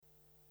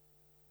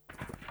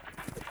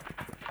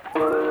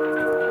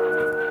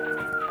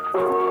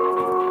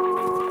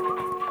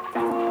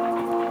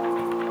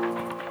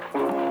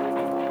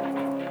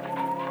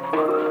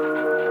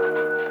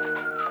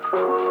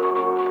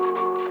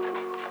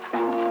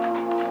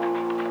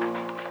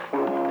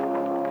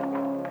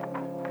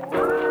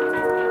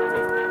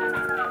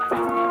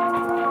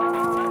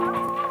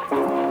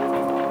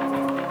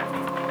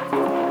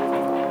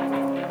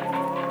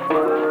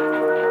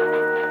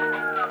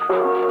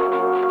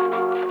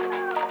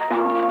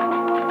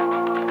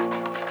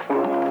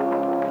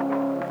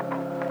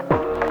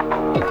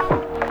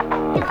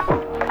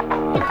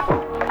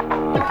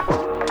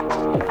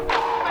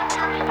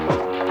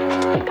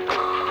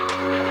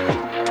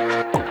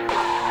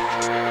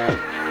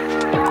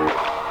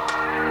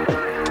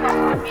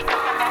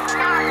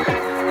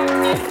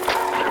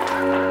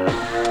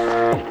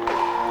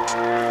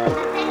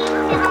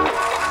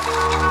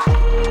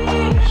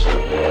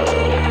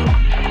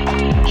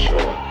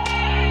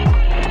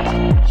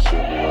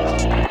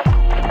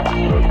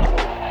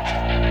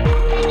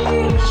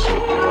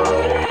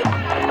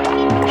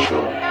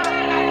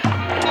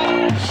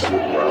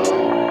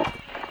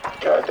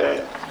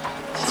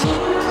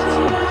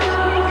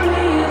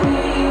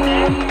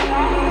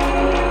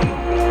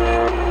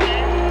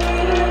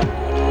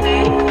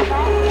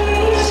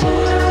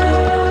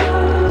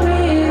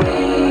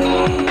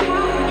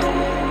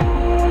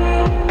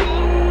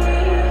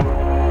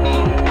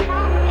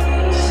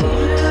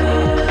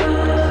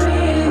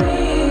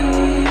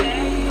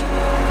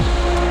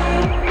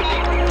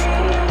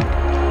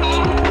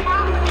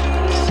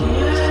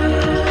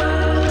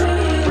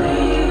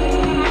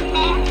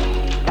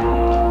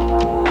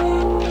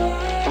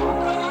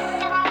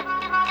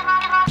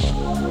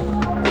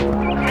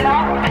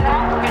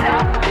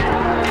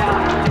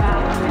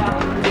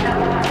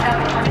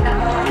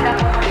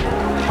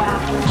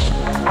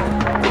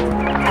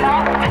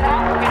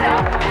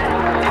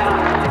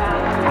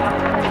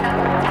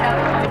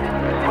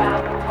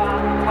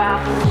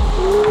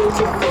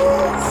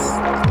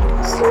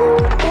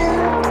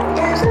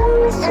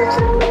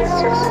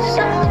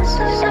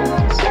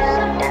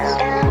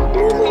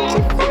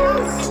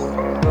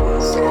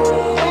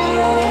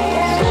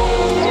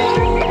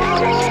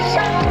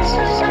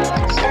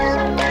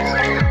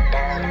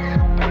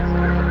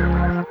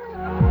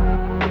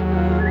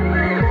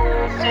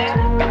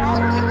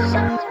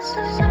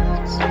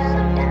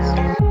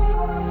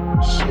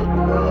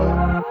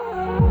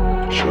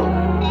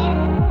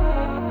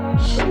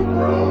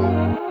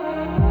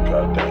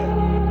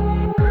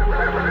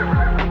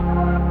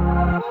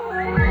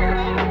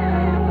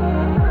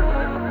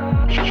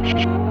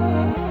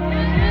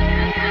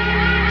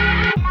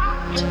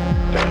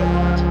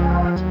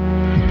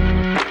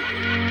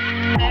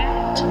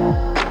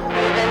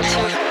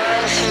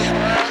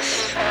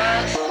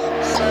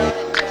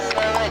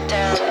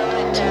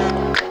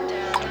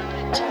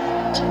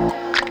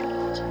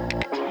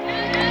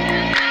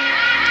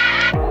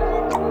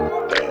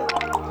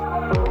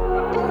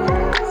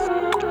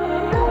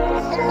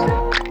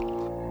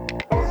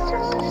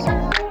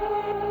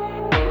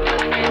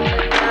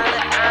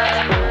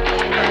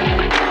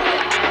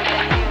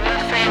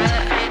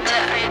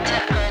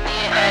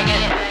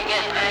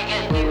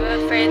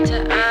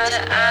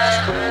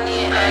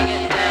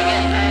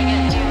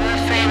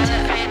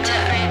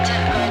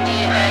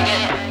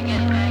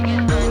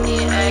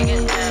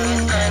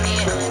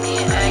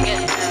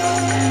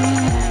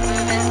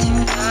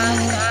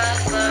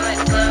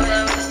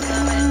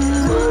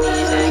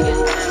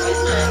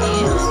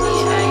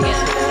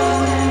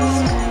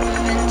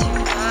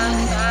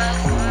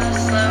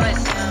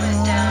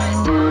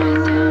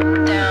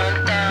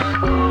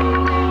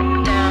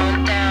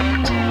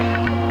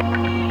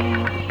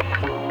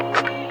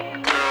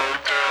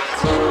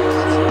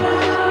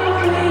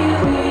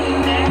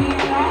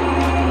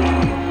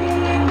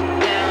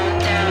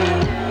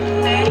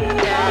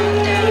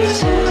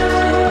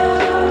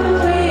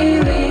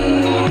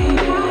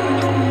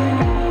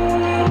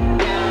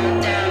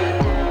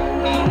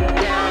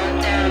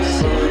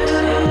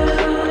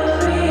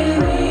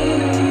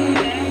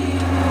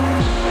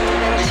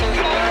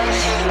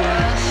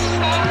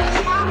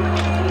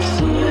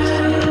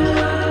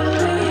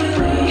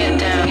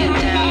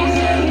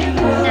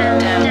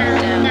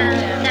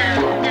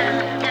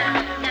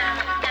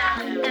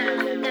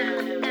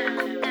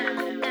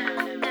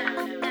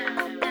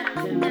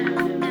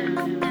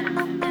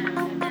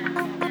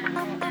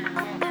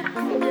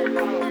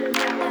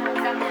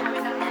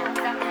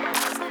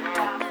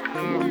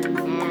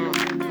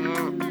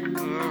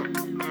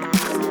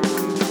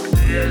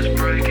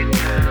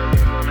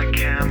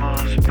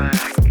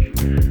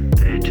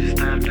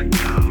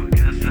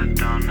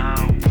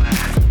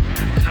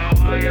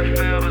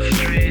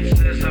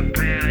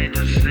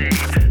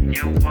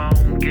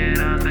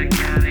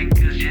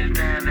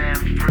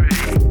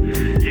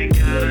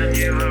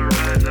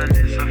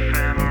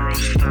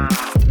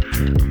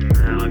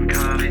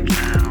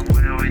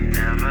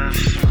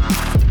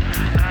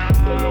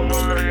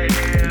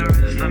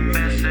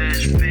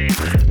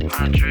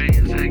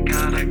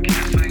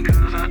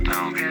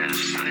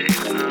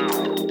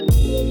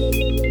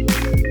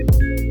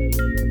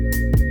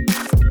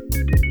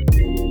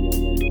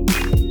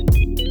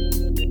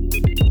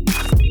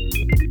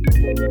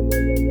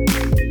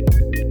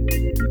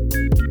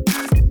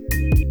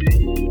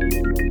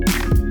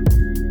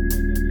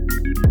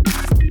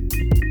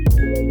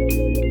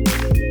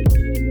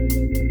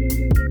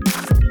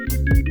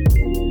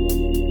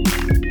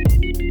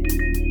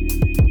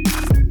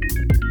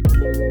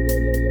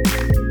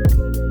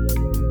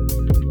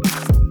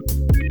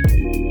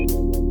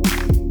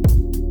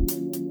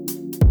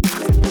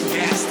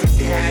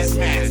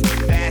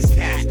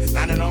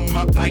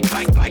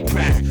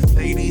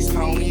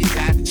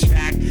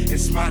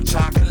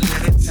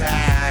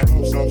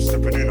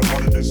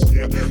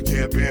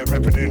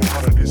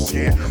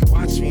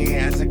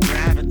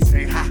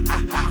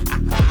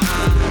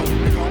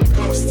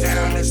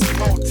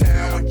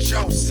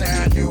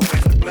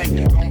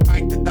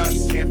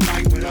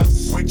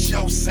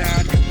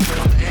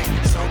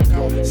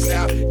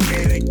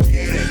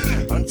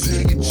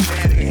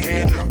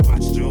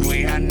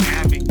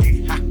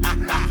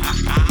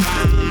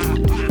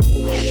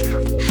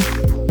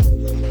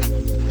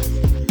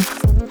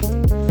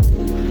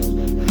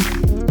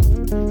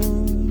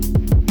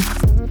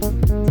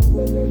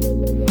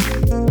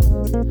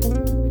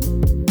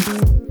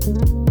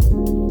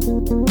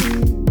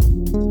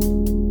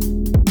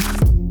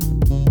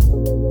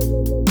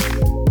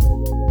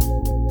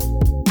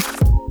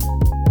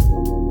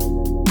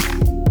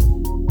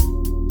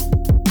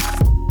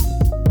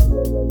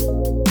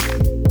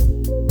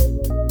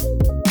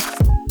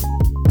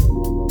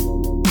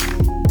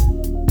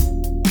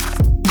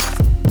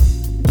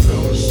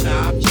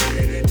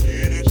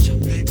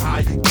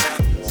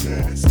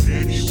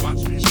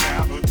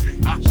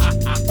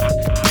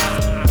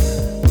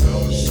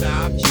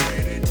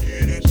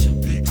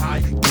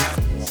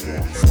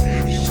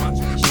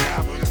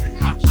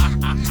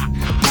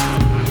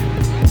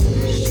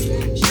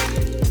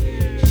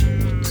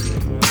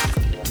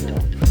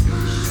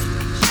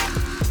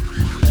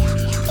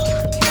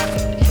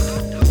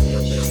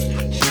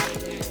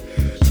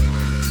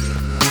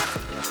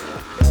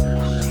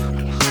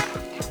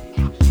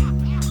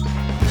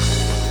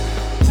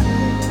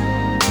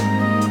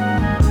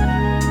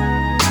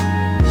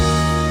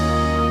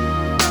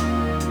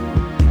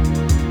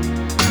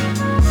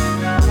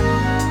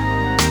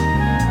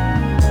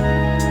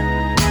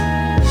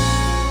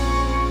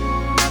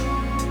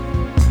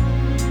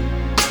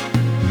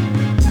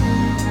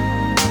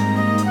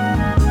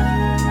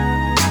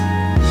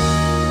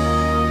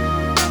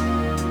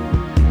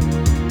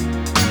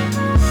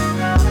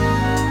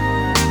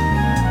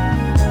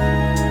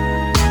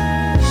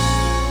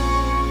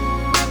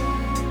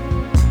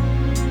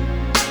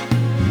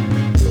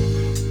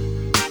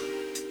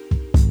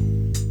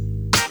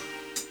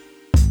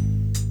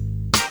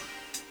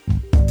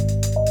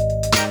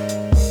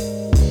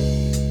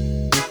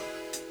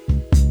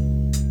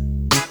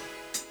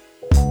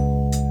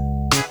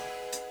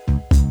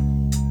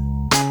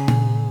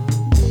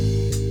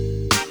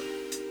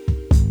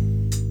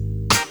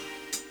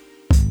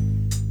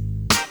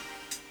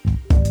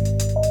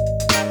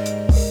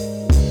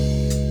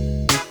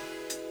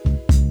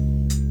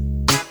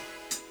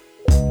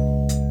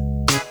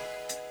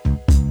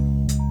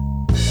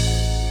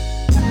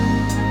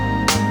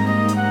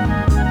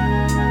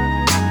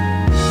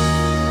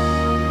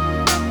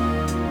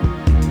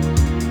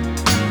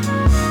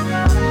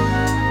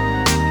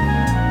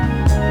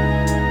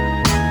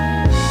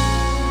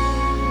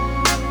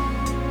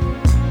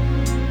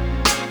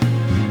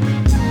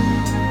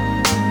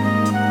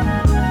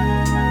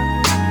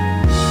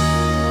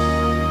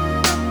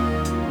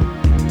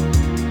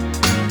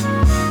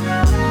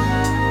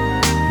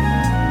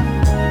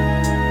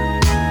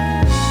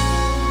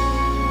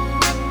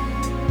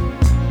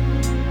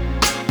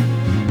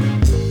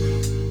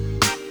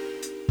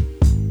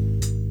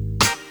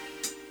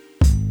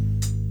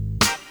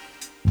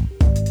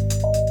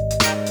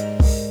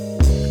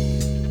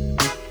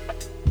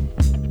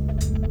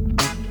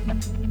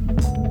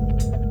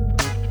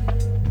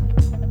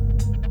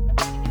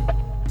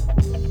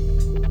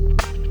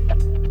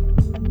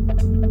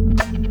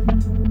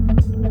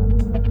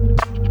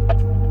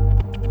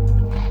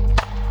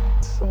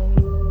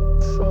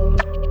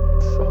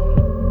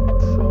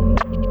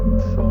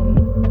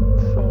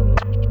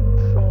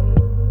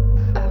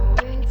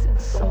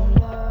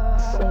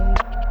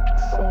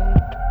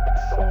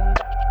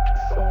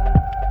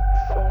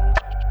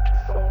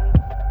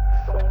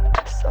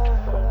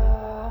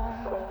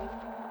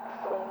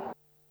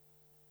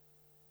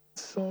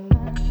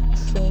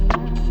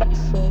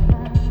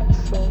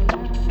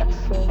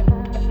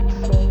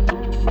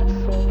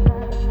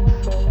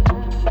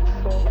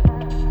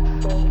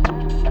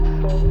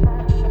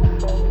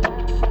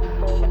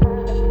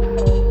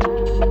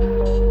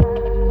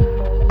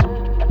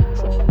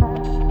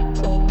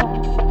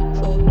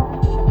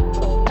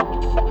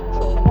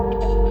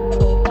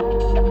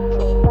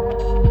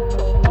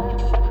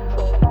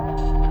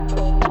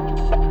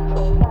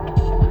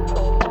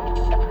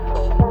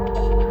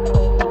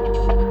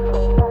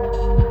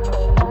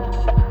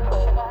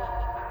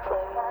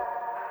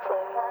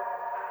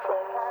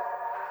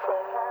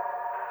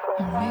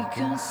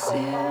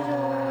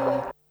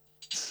Reconsider.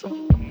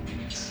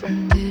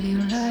 Did you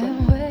lie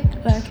awake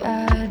like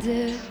I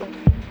did?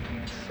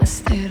 I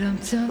stayed up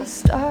till the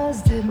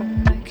stars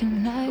didn't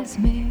recognize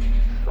me.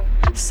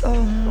 So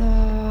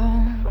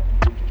long,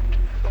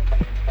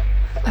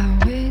 I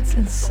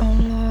waited so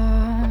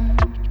long.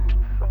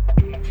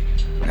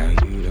 Now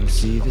you don't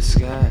see the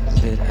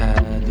skies that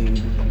I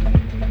do.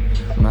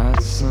 My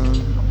sun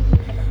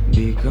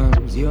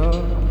becomes your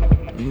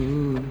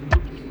moon.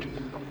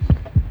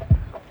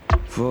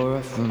 For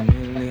a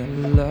familiar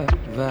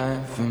love, I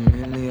am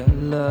familiar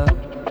love.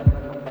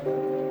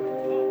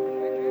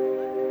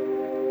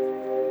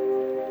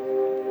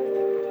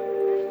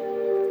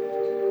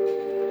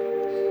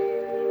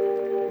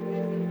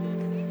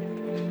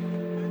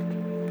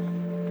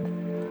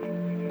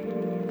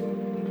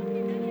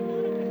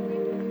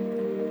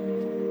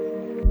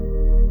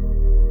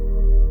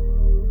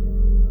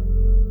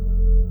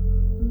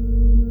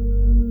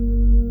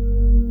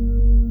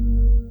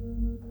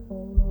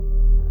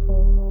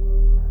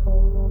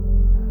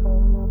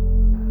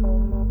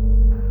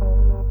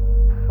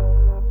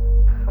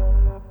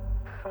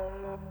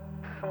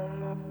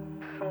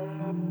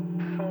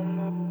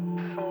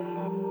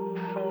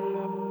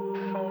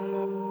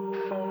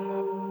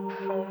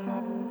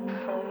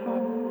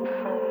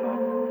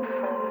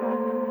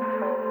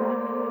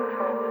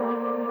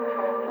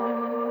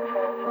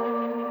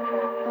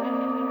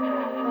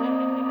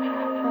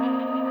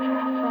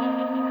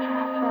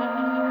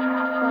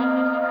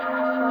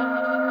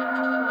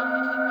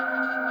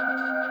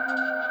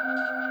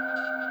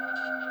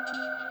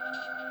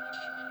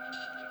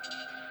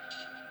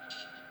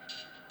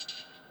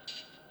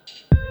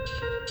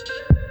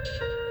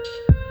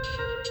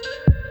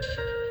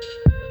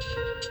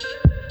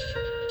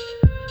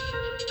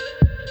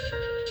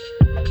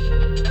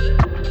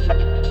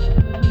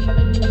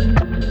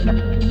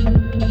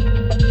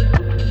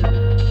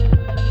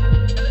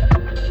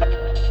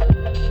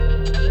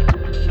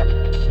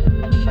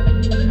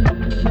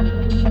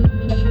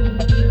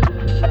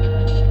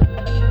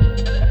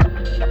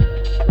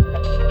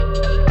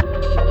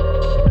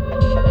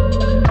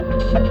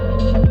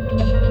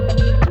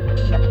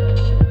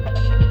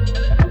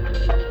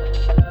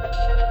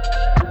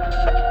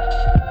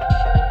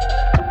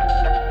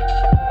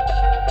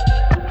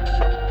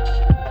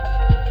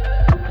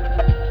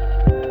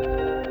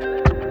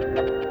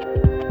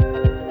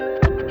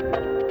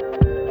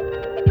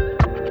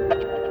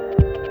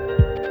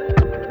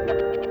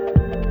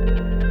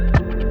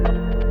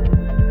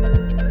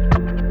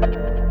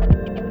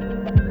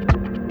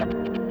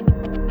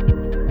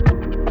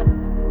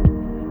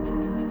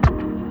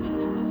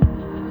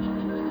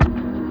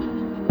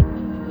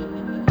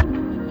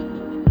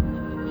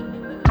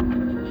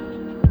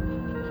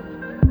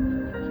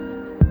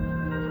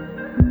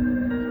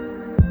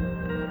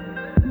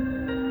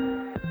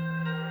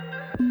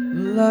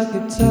 Like a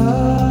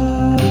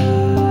tide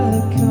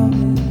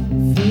coming,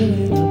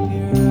 filling up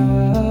your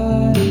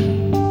eyes.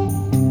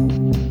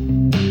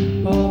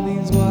 All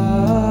these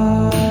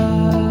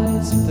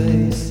wide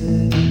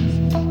spaces,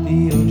 the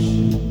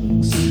ocean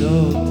looks so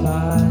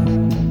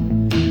tired.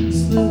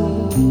 This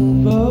little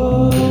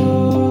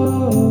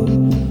boat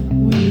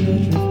we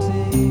are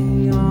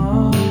drifting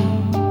on.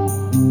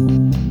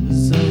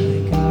 There's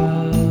only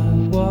God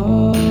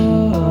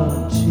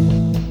watching.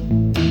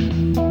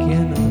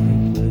 Can only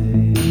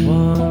play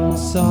one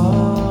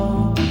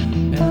song,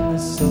 and the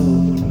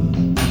soul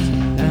grows,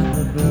 and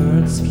the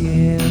birds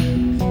skin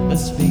are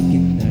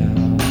speaking now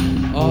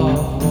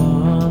of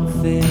one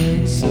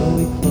thing. So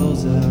we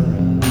close our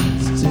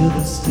eyes to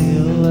the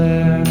still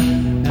air,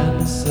 and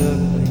the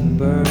circling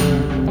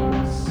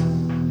birds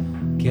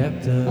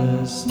kept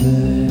us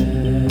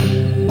there.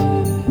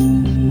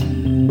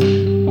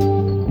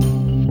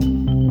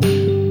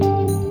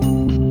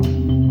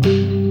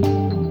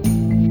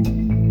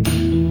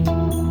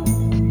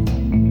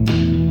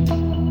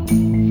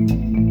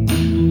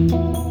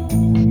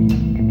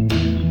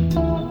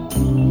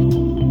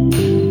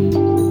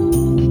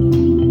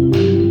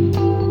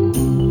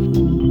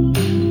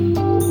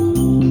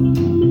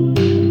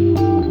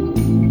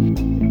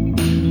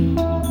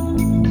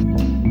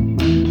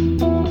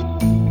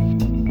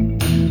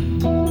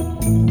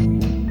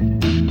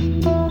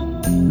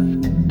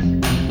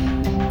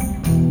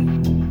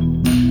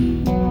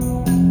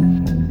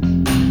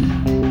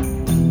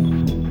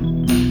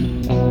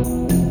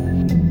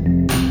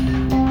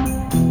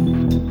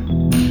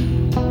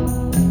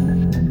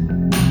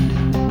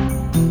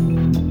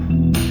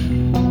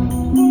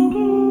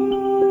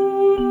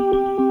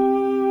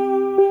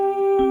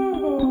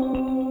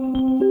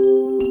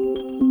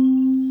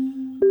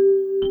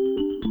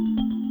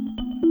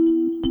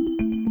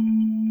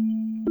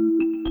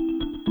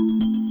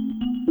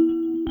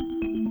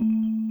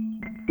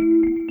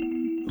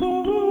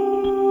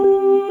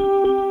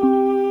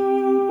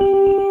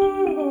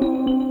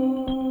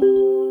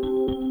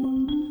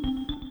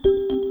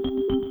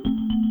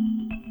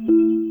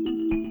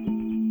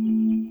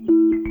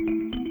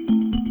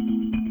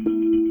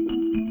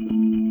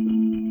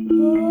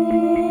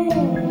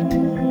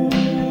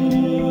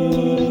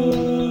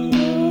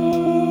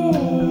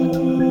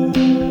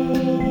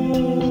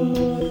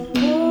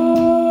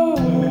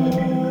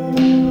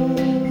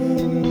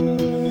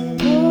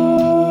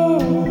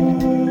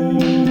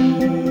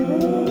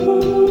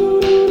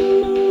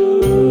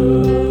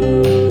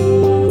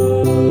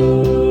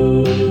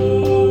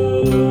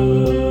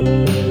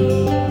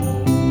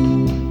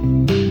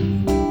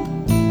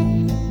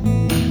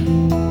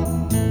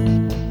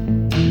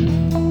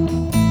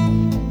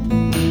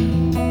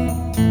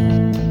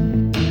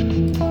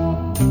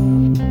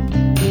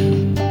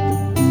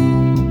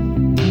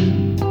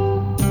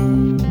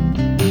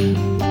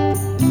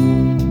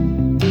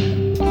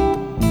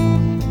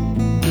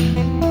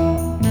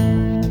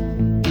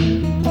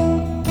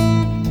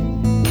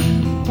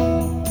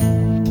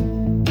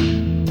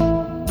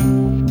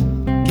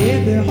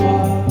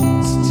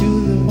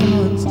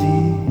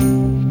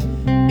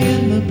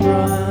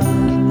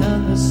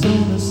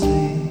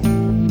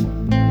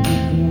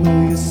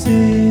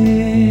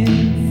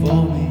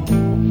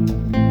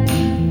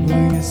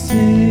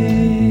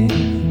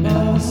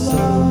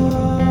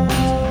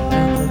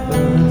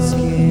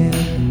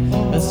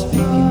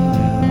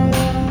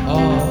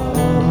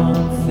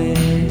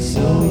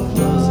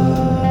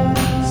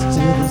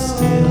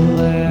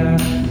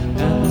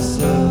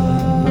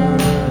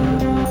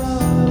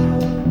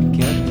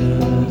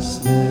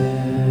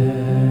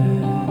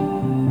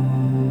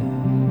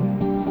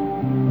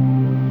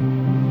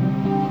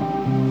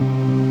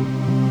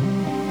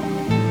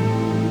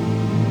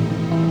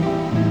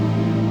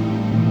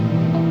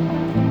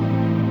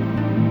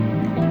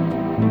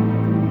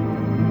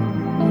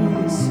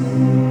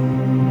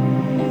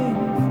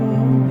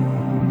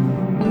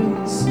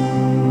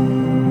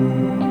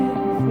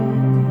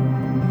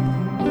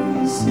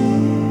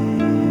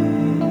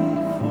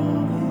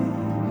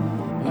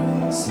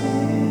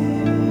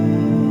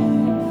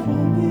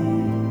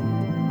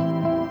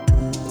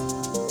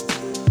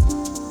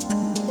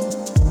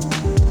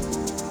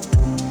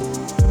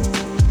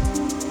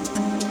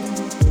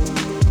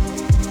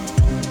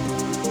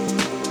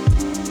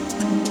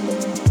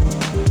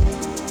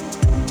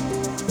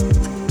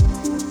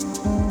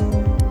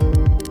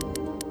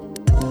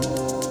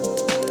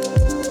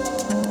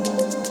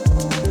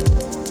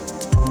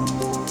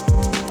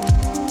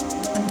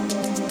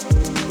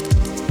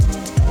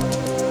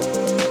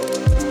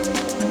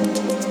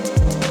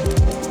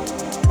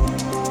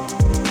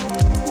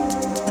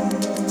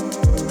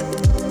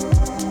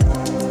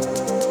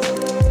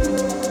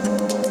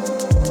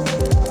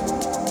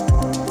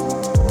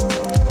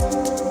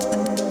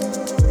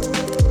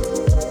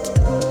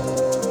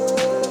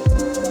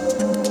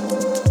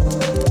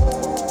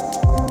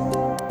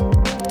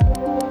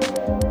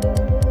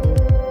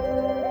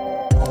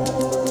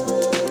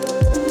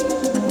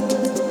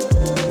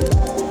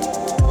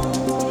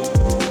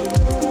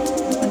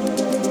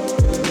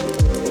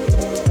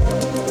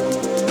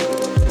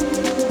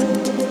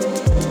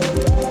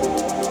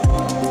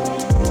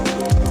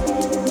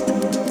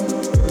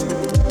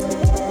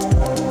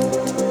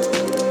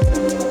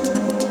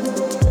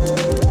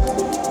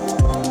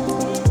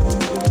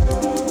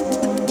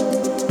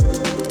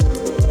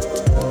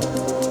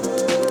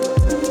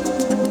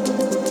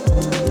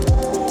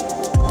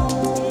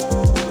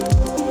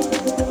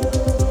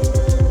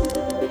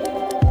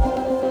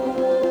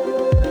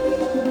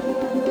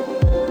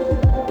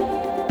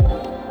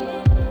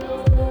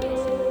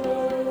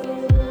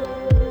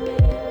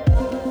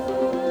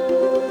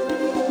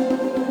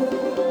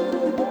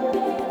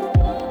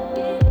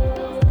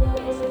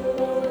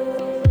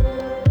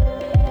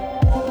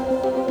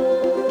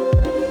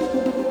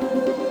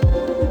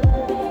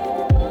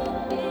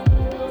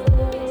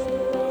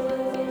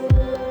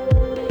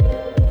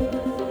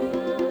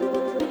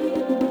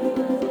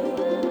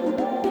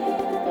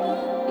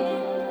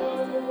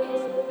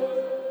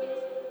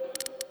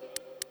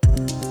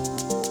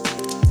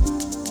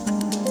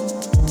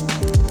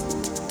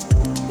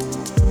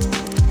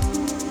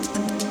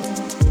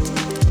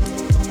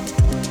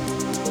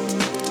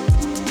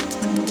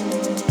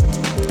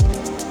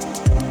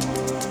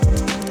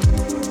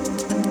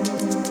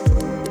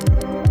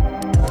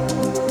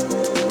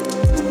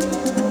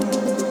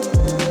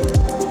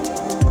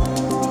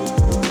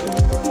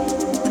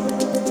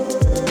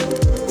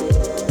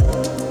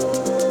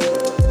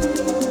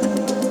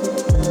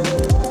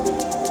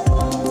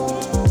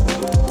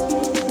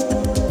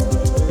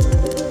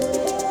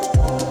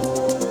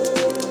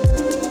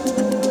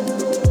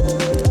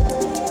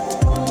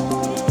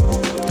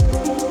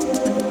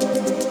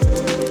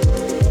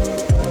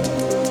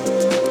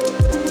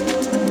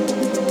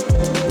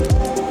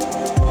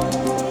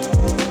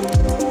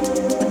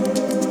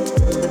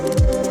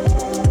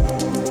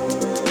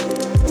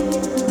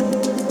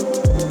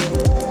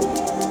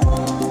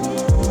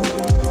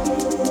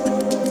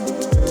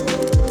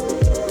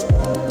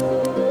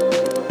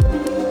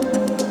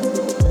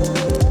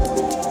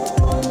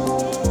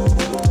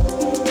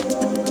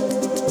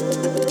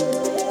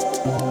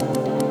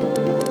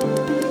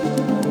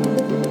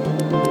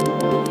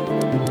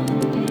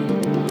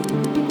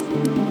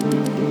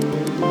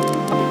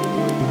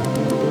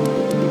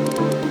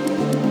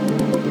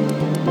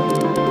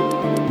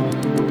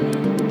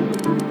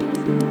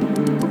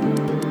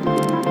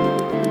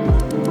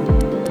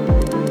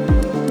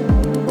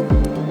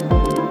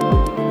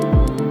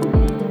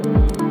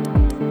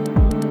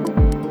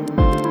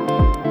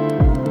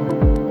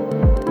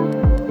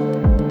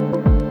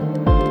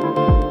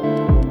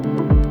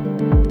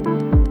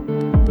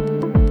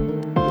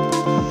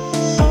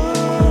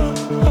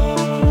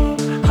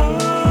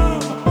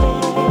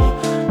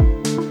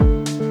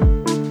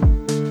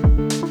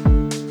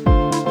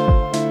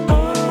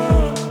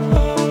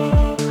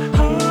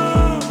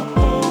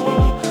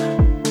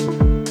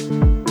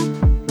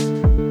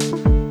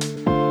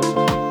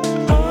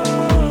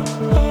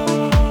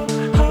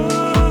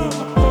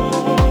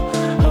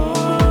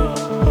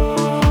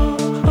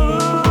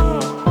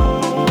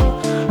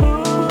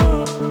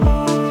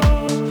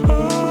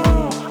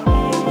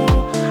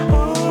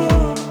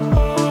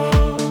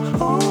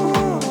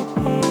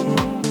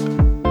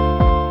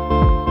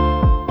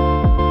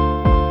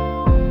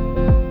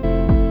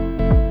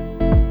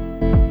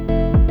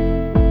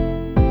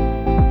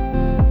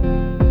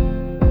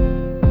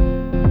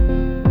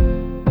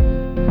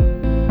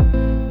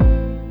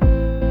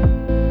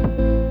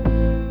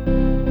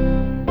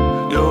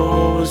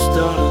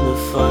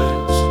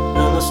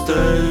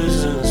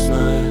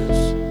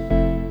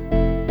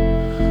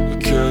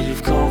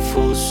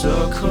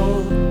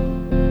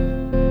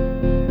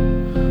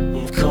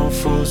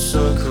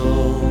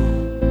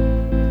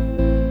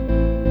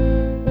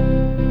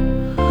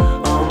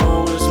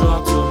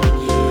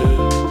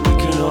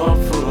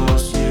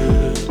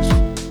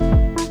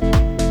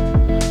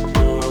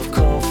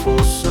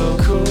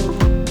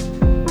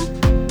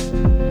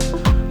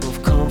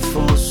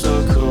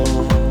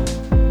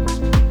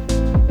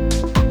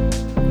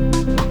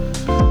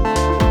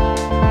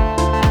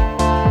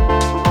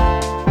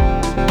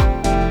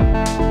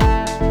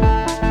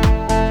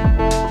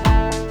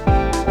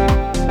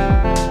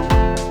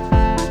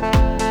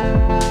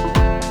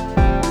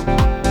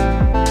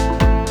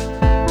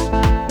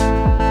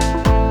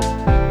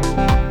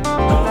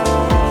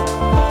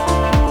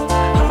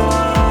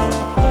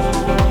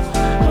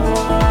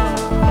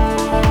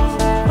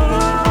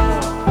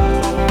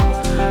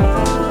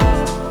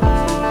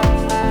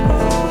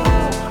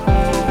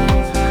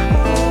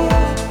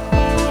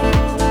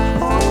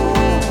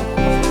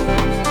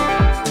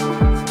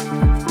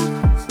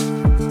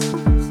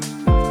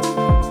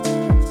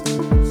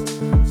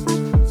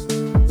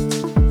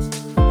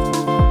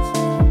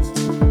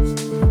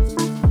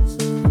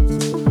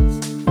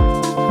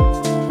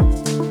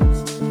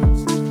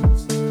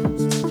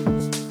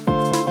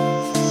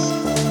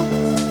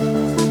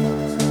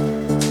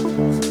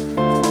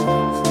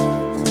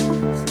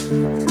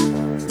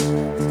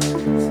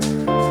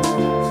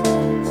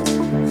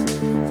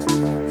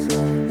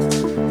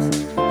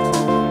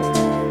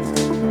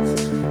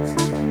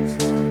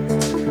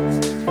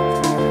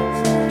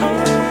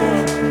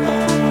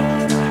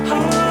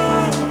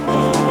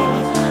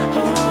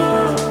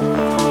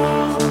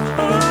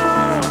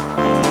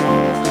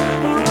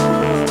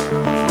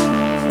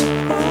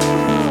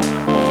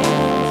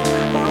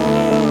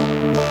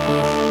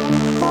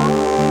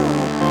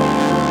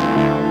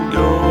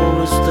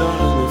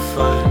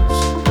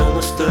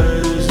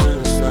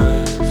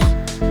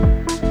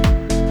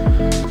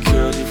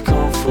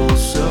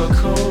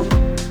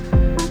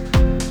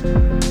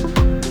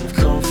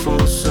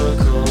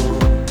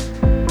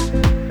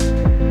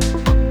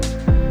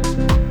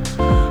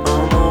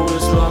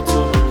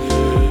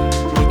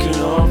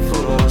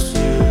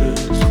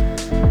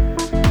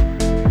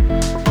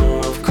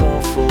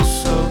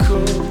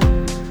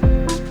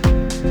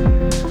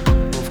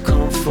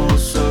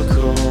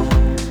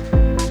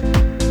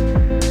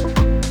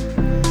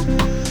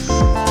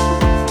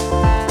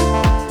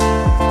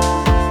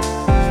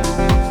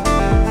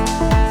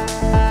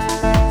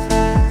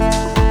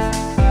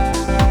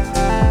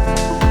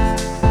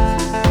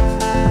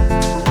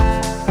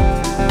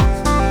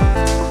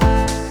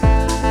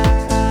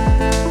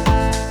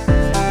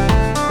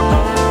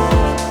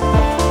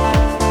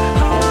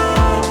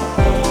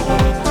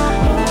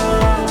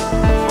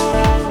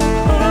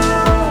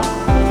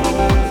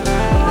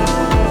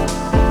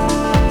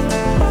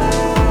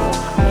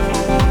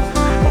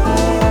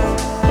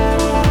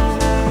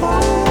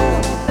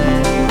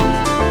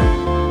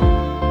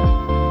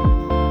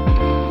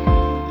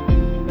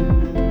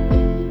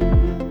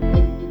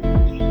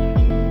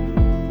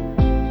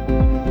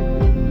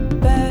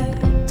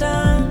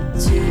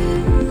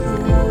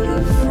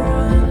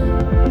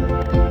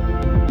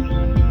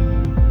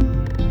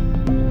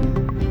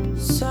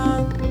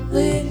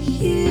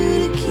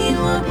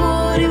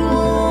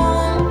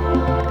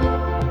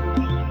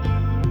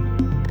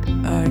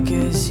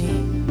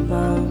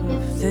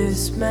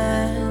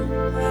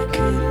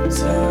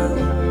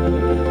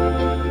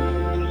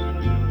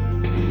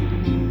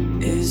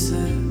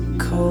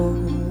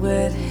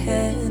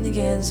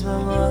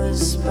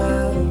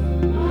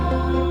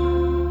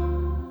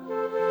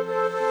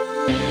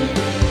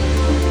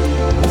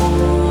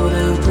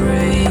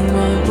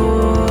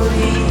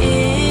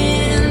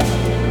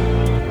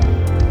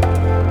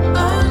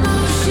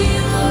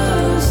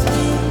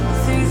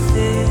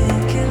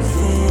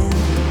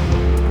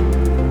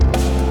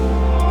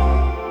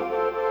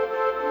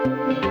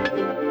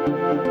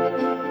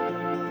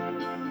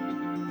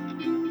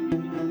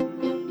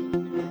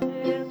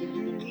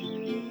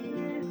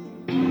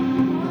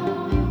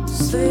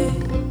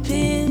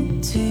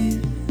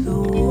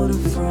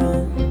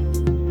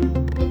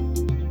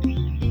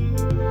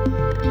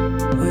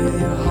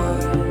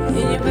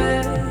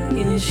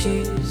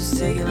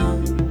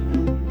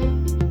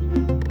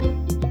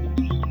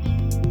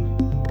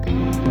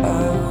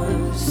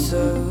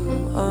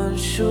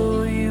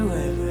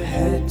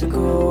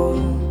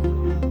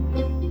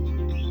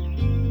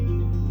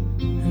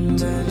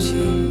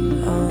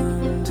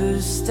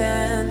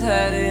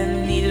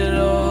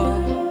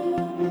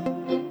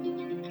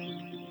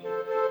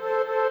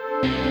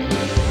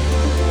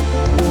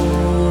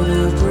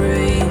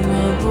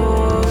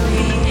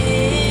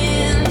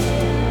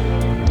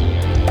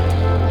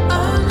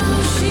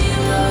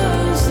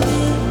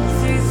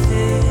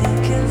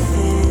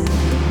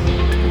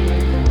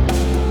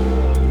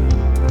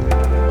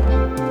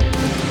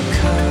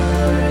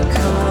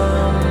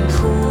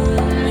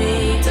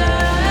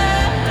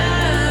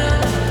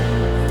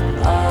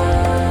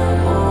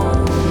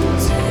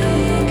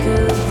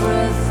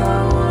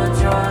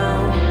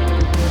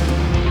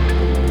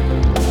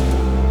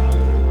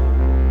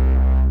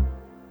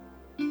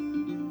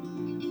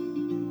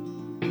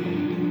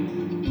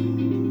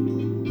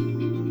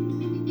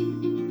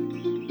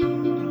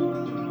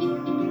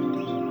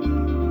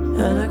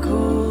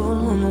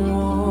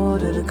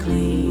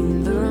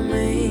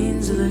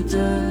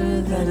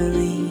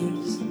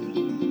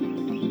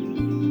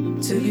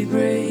 to be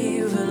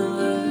brave and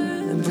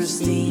alert and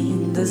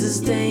pristine. There's a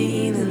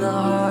stain in the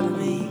heart of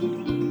me.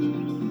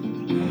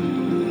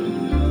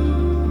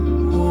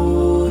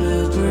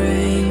 Water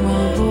bring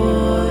my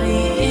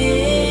body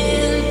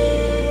in.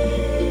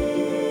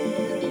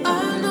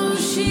 I know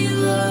she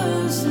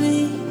loves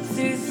me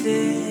through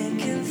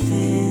thick and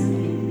thin.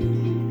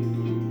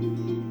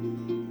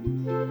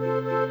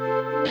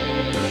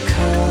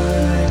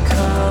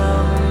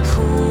 Come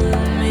pull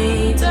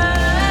me down.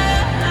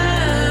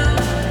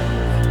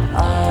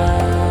 I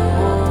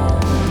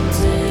won't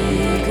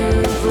take a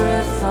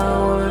breath, I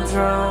would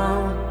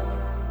drown.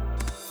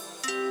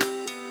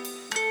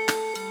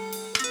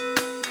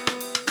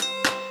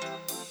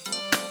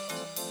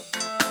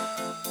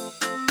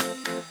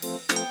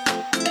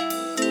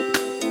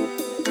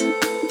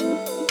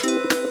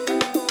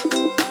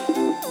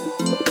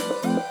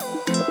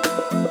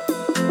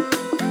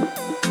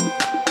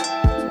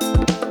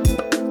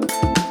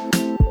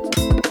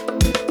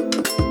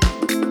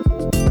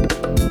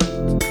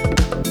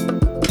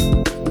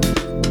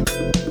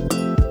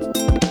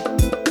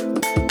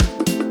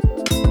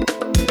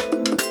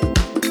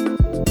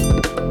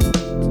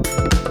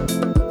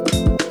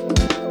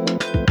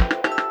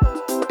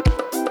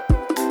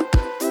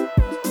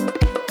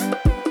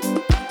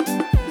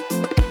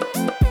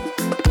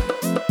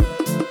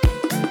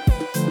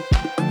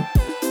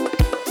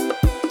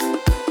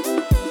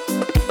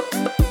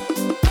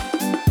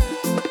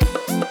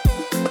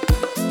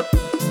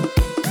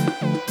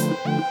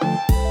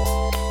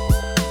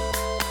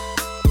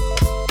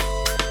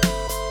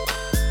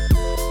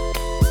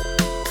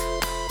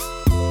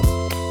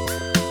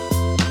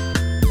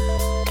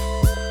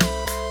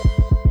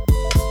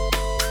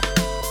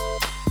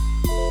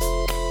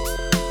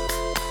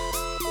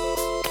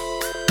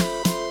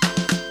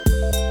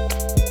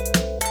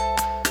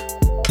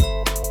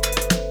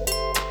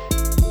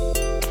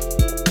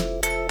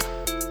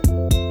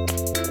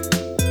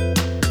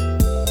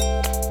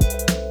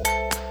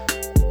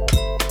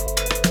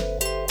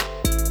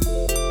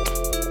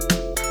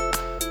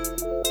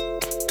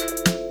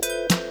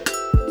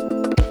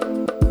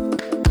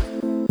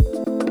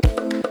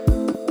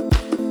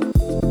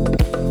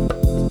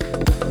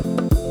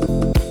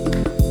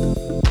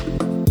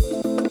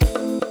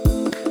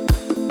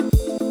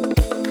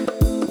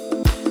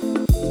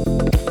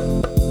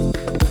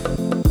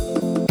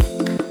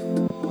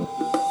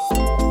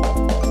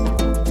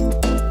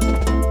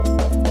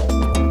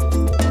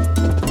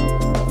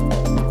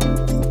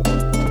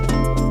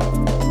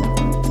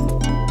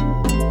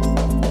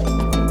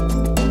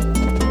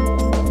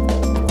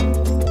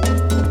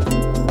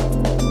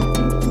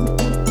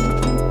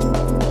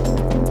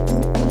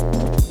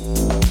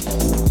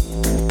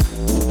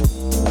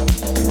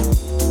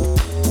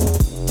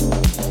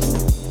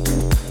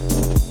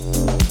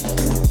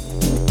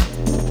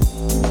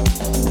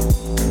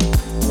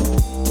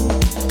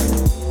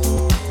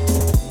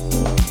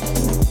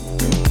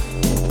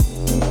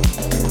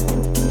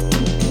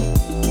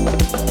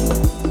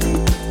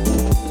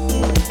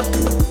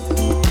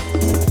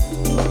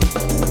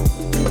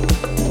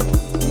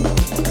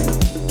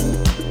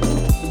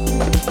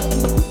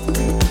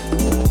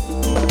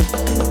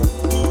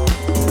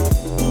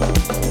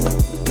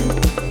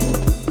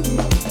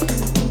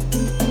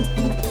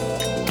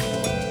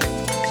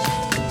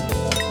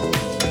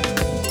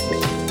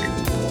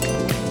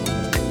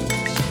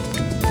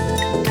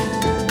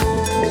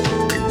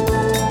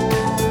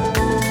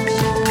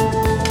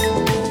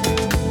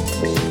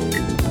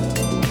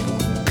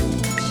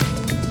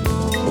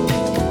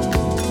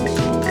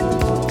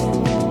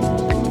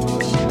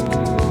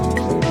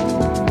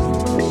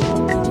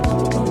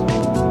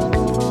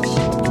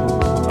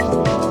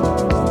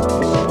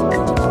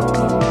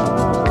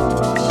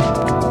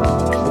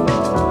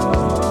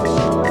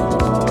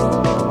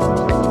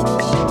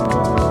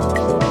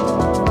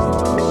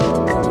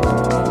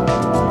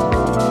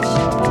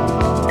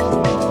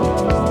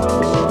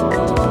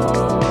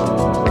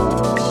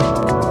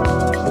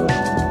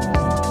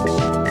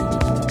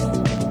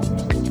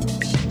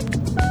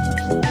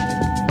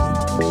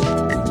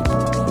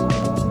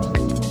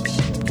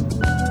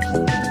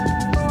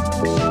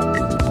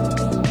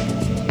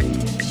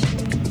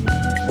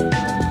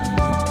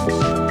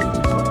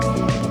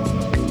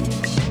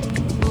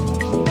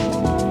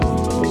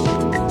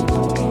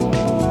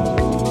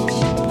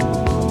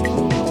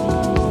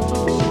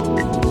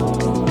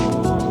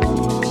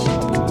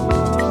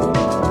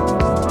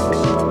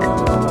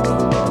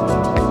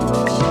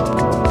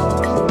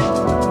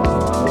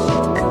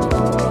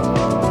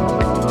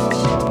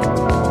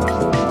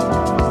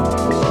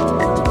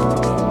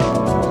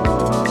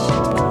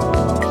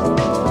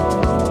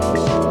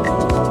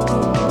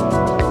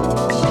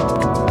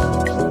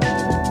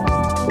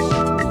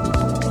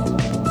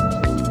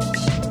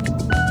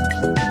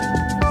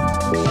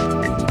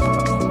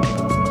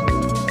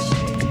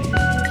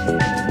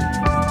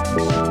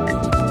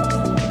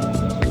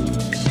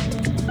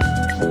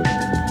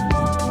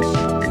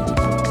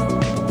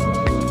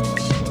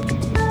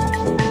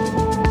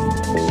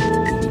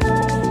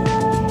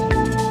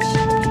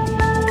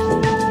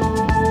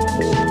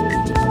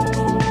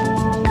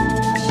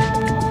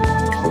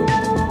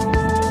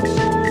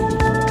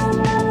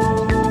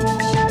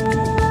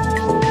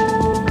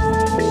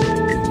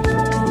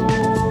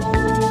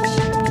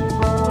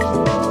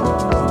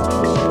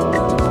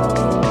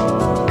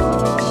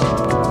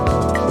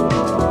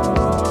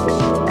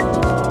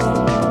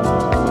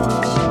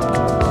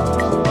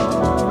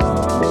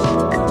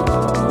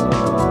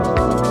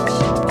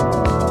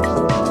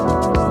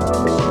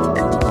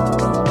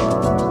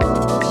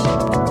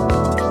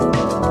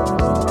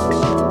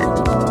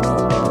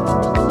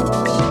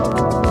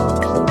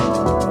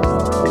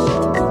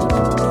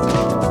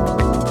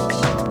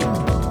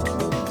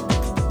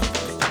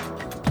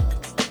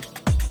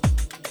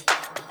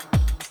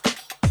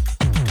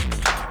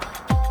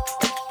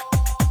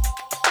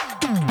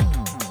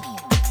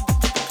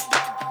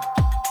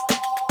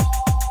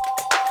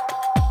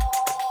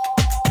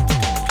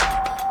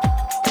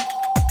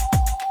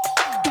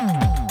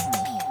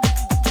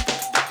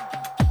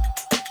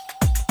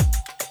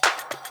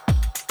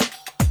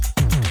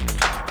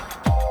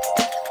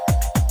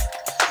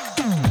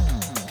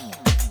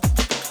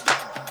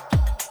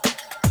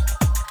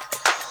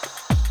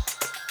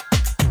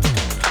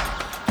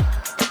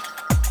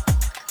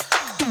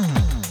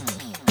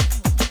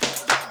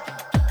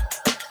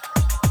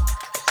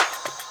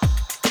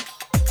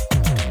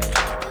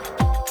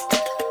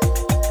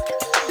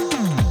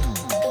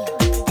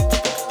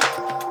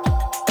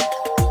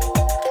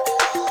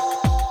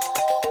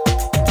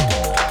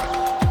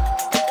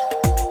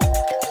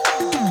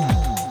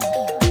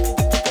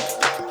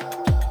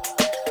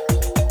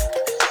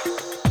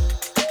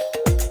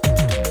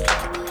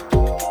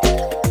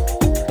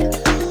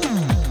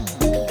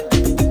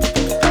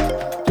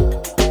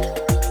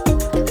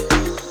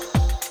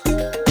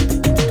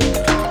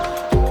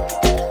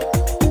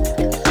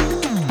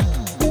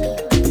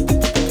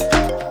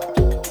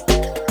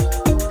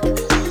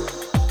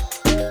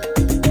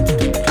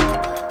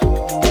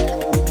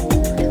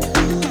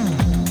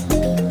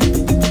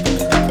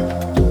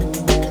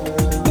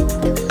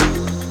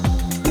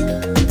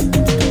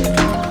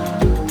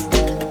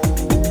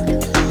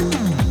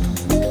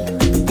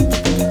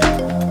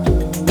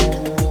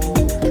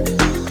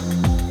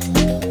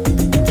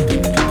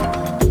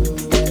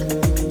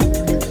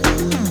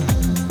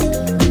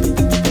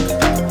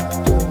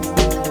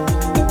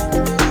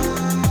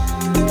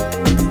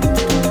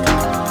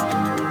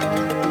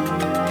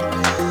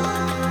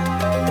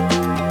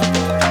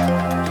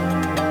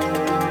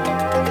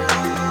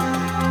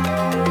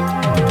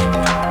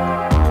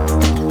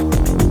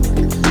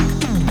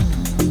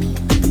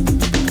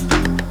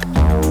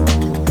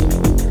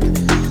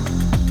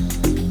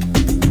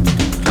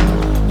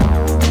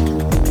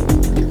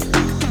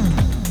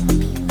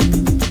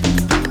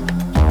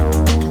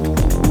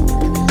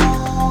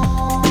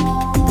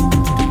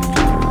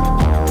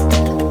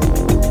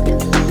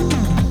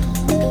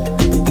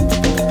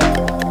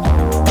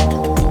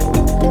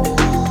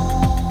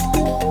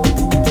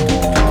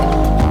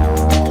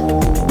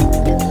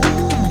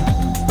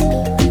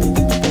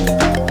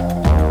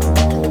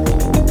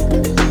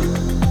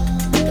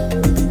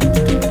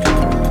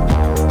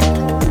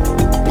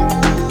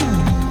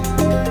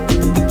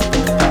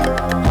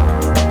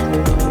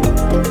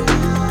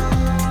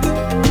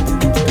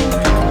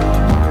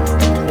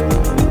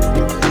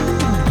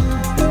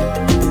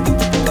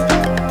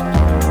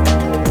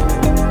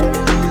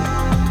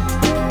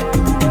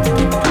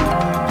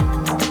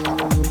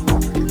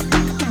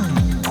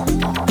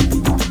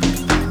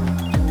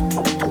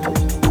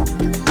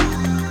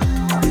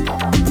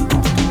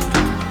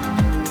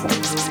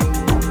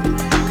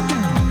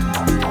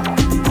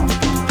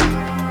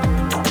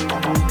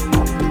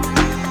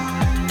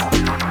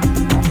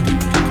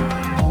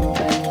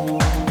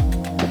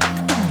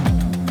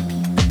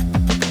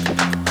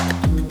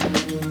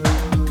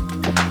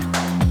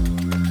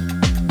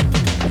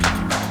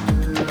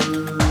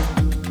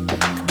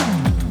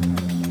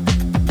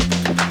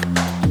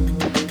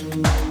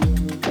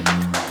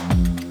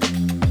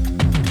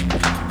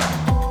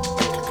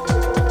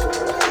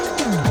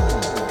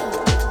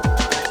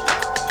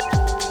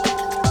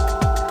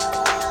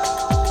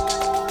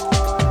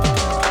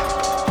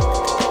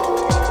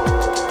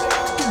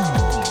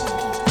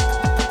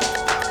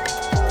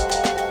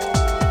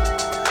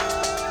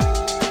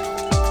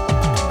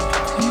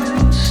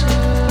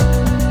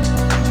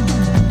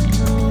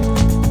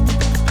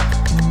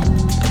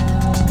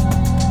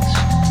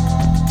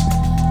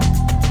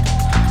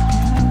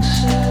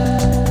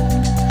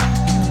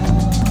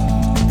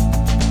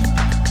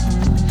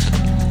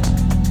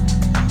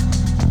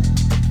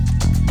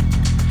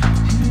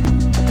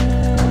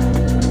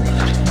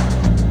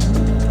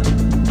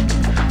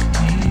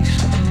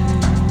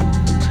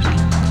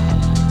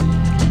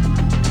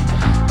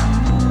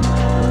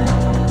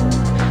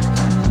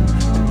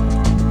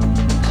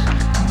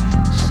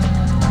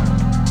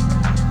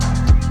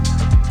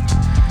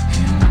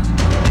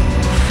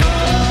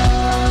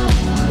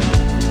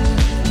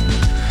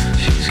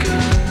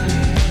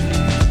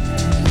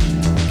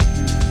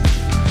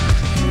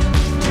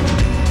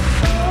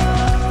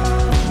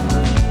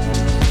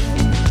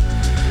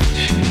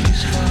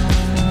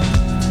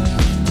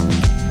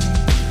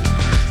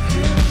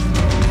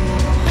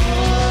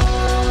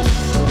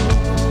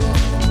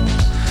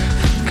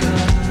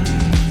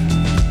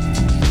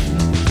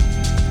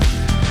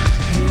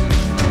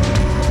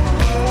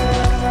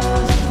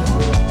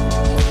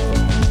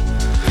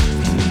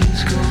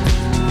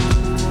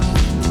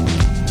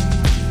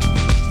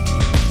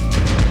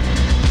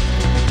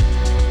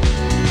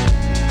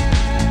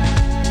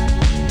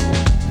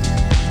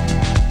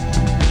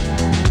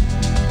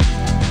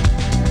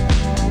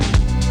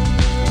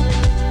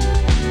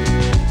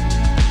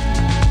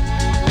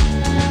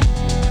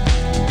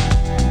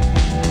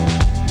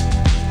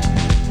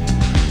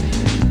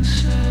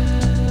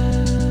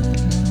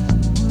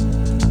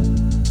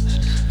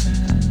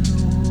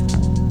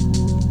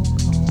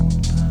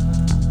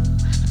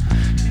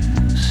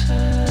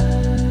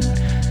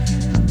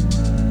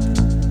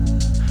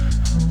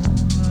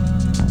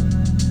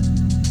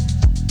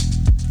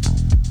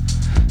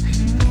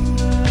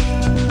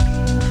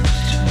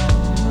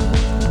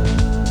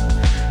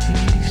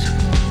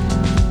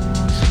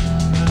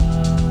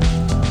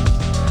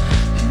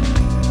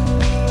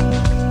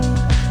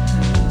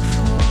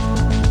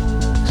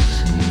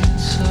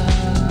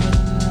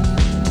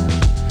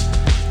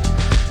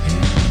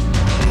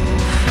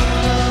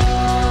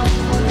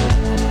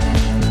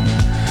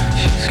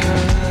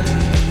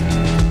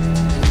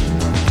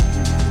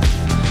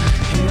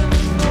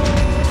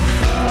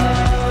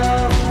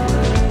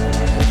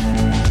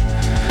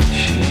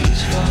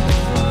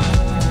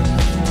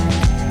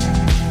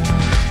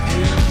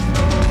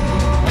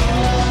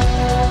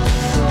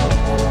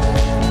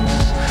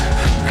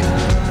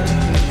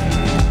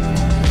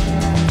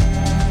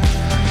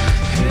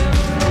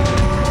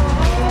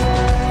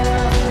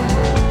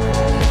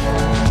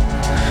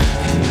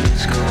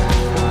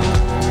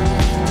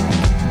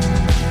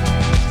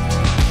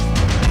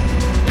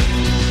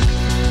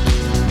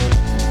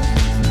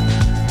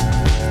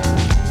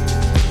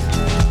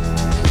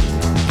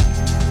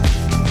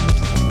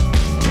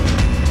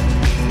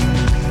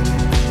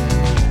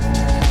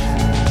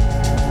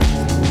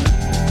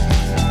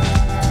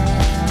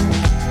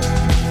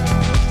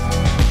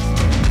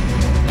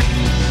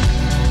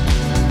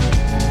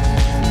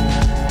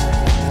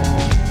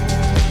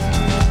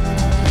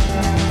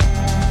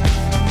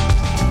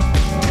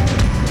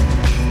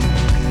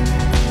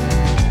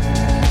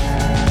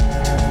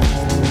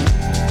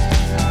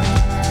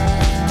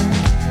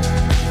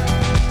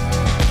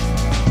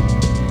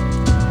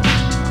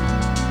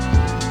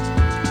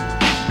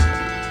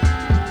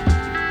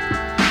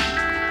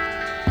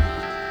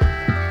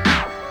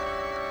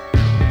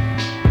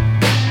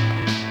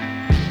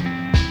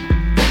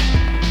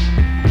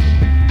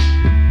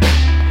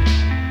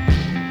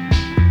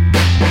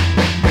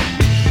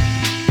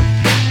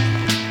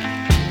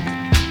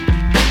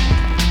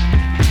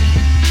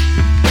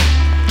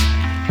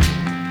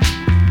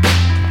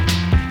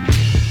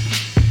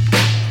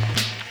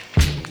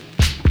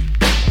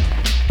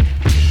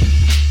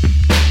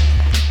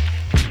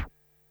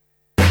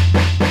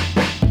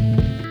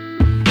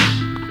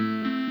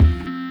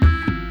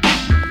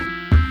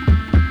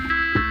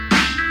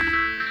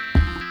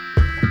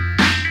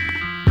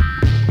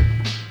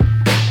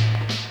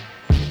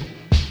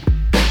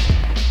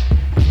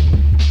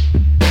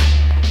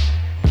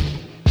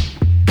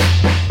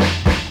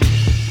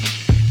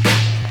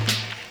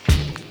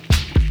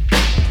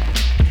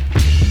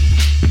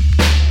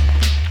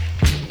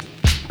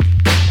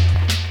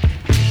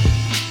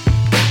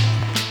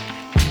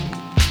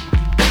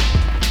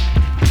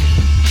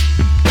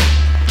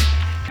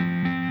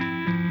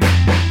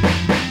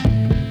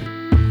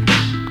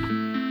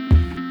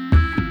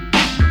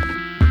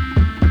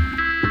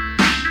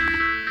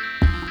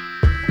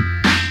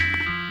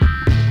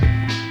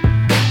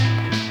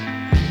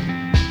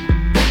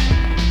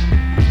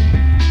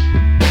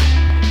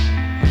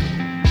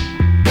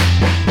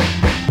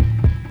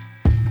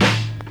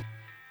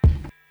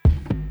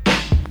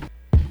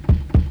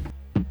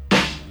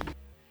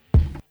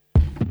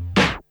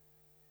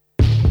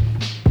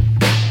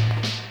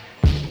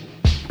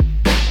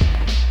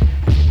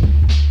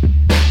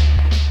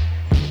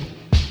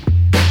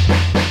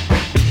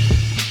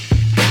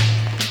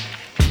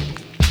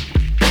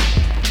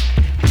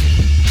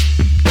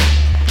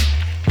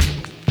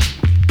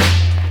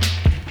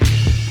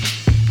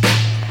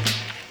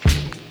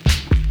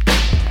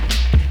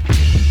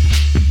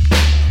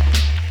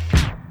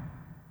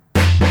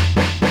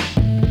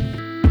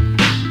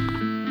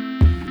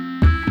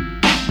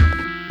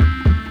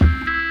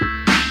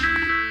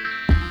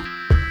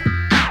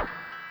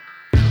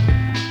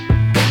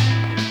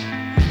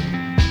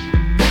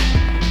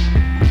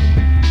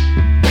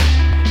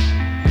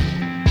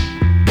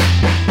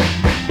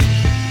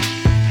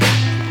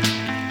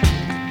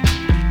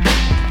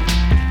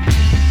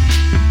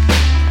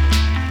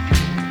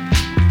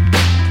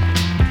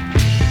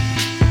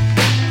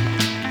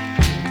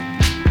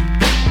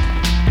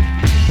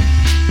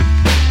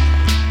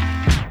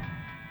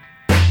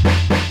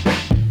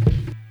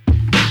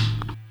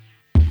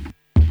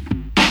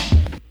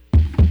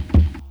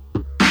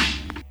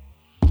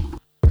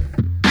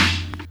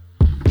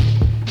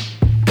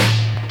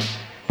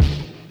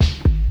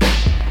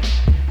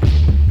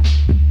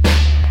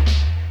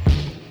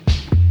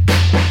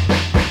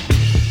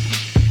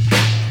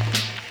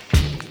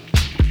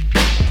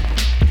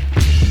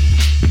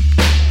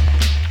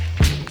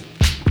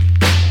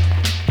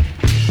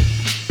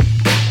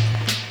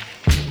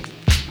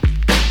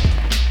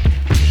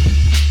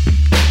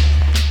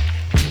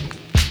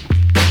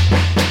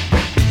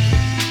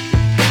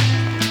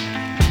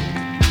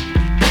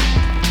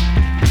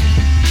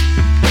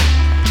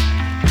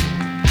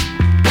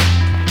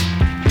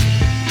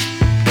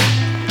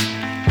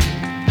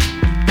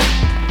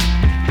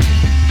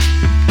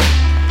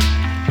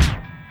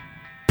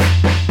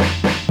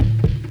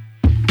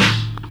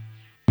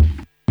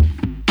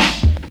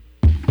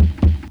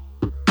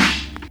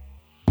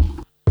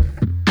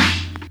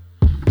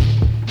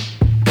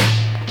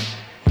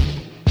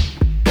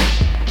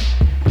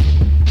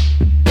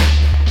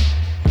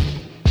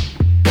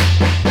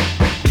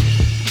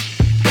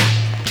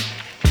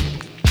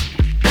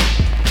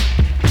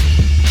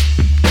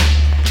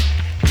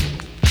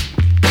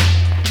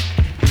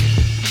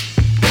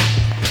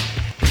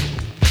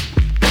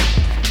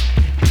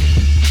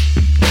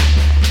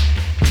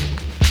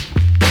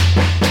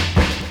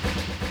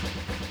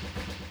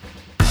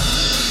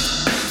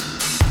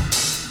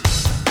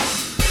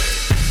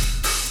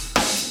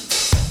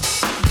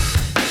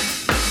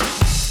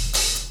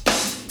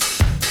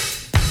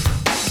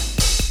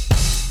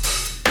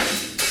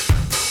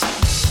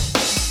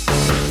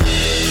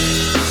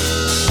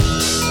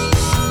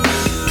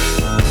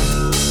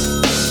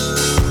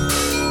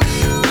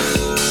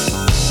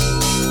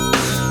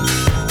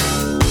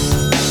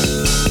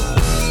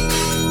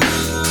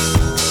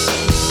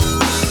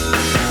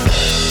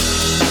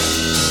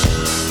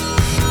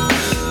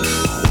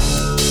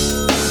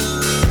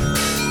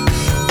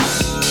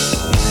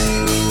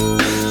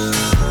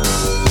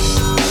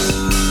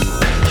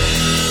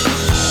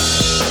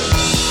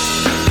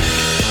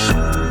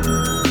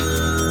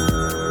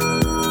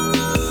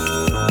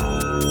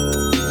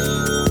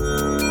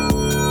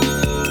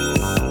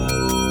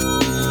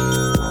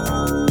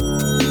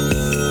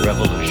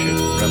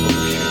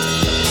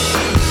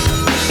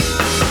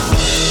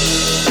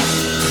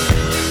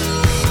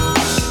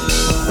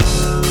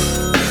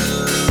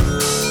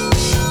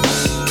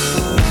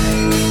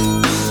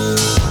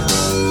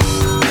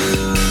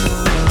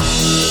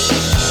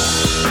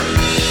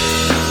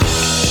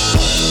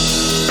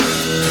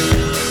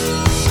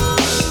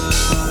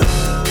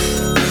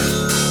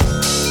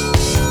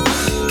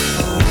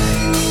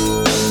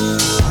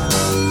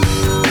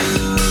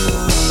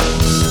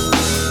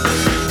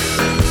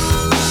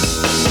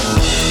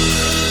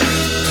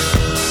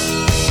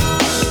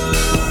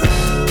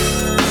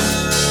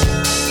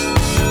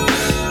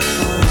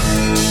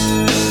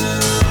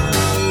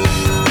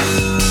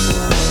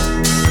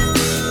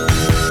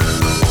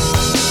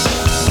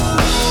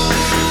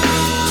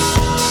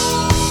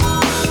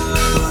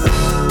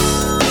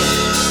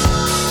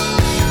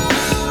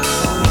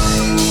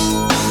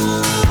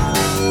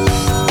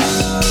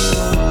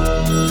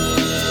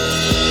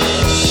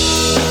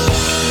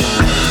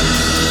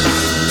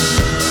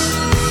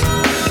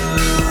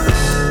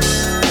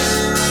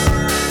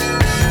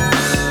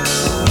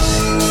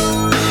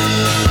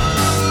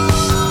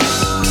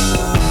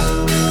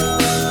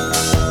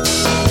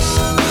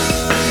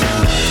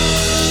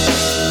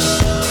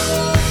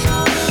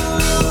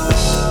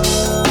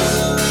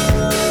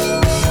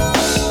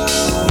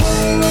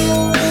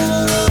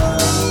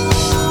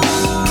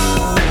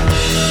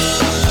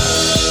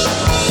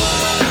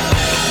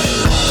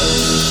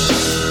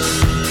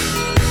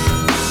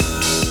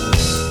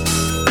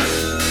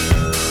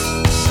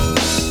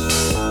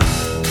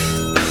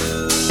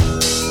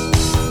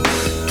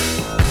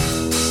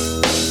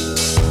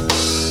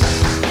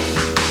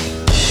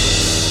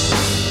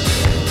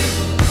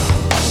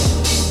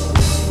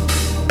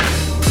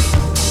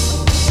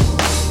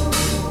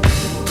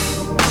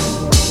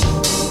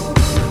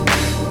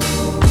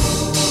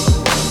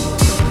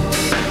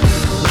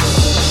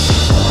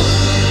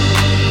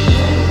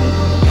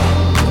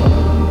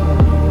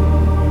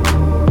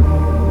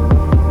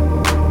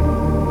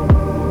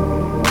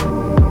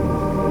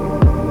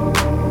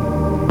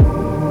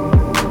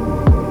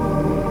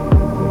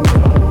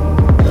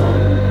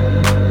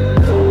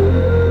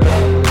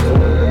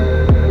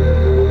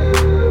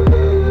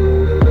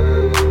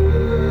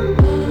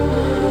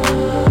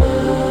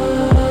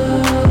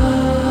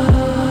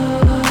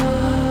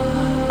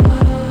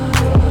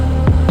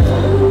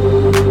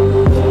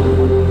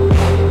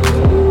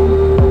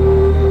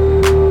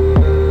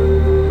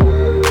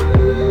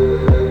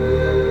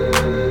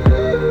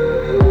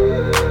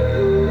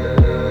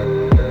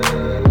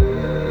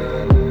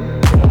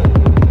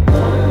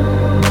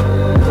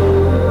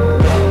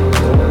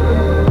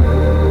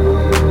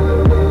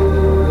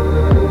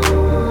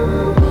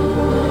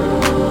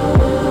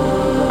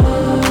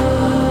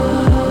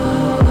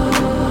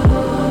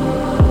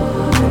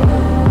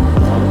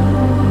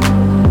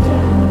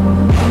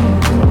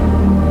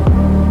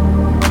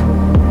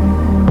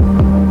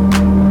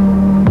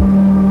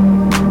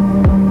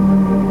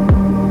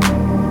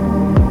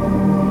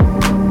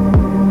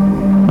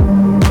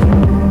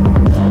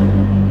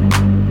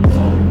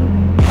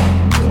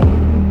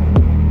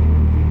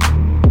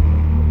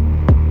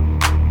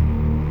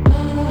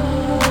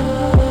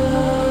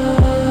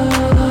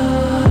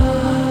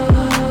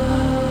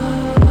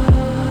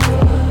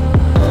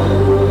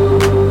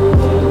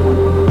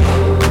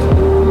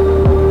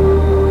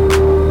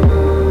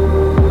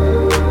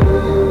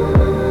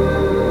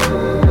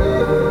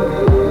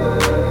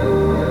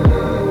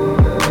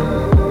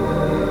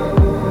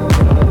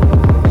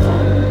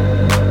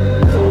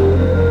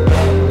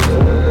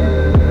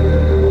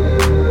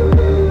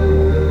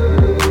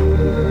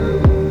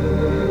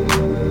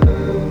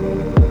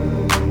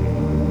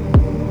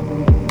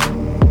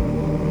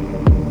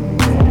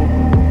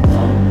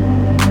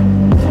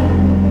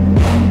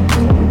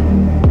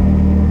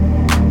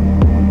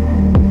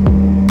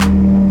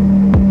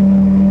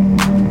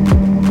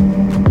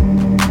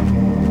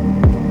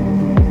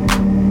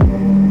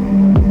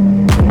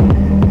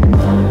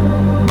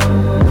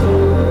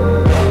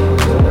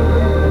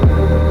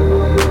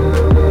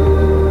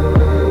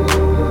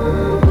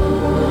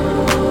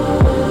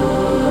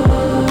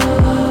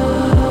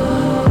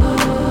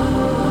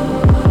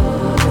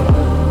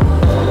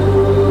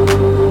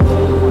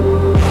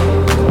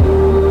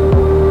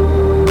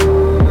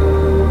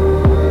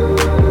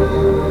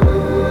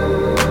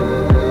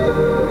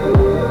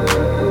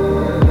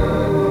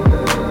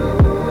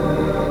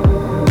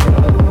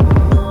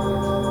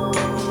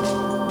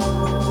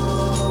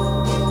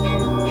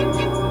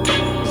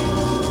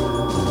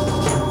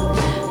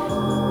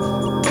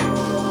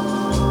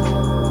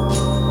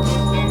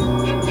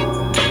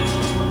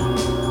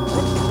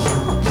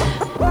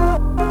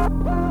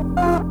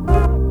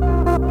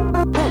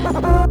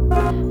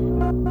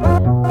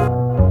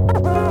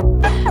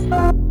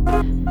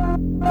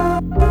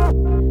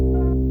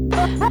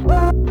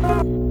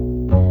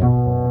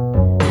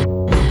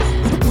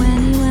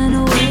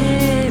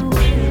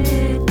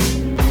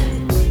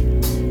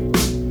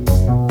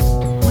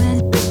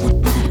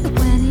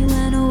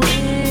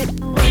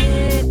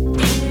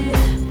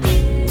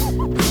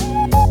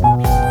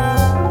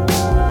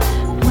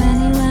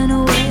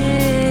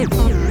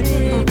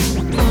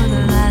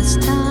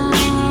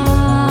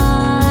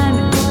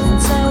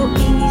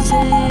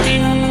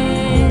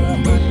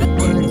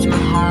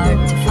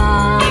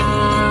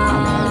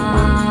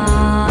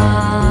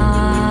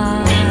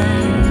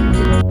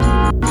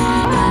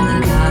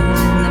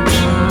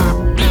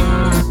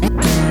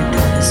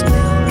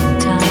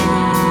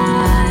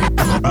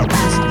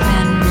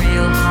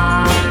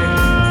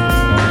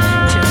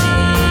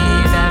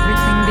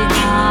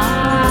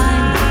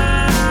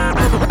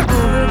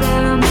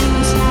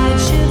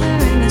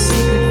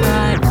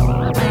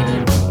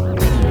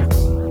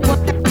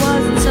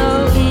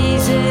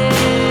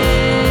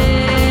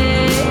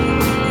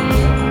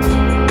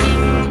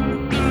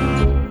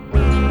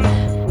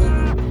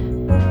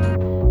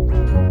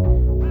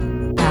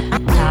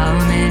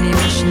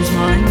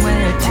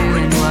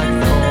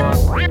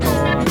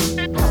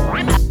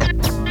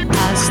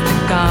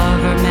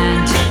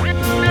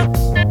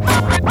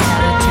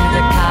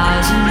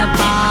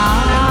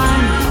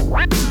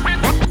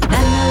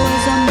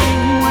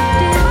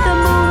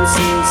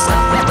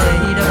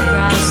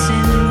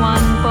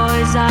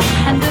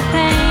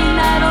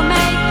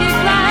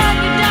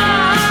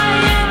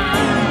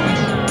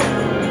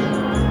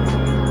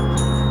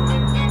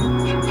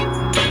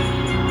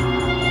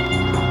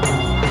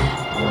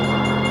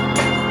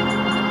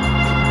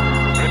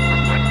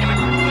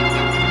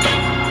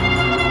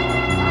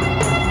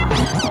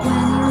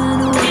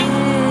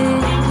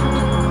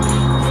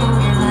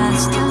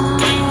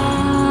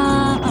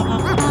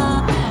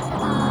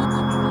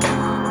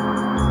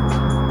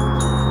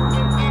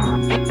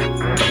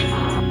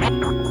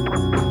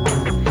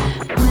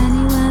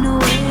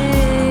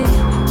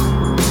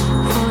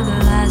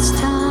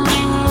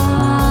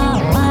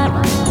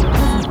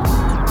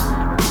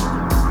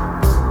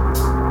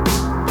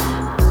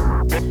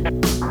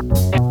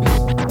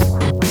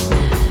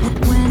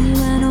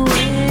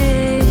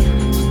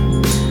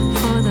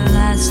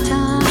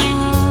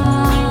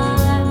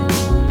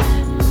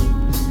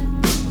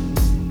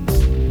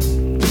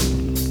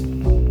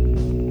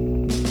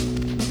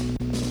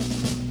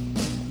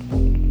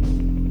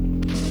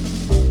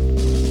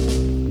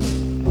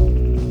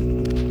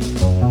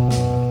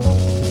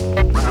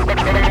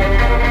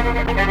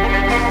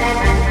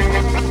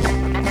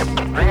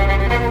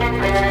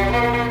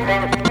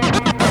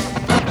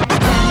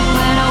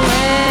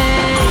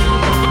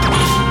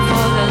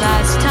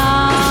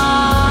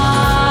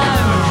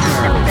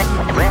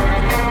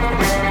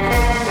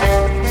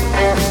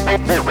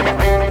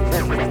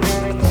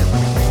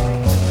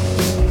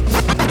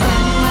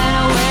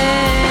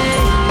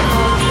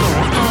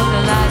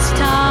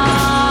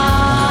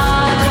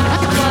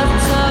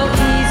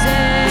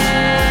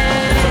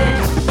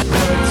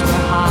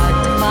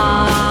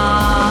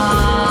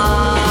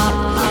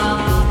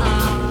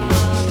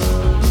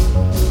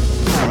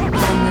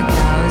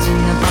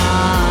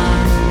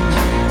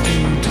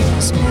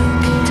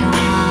 milking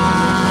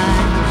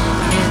time.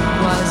 It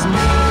was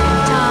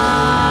milking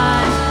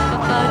time,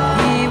 but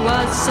he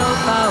was so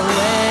far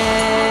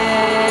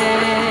away,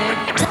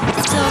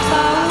 so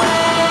far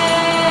away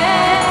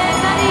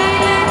that he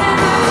never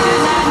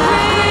could not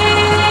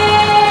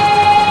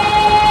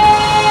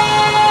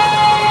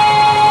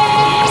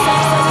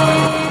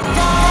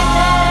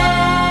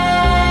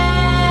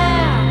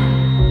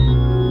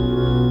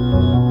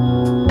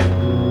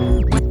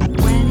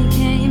When he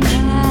came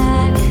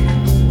back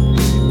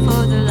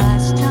for the last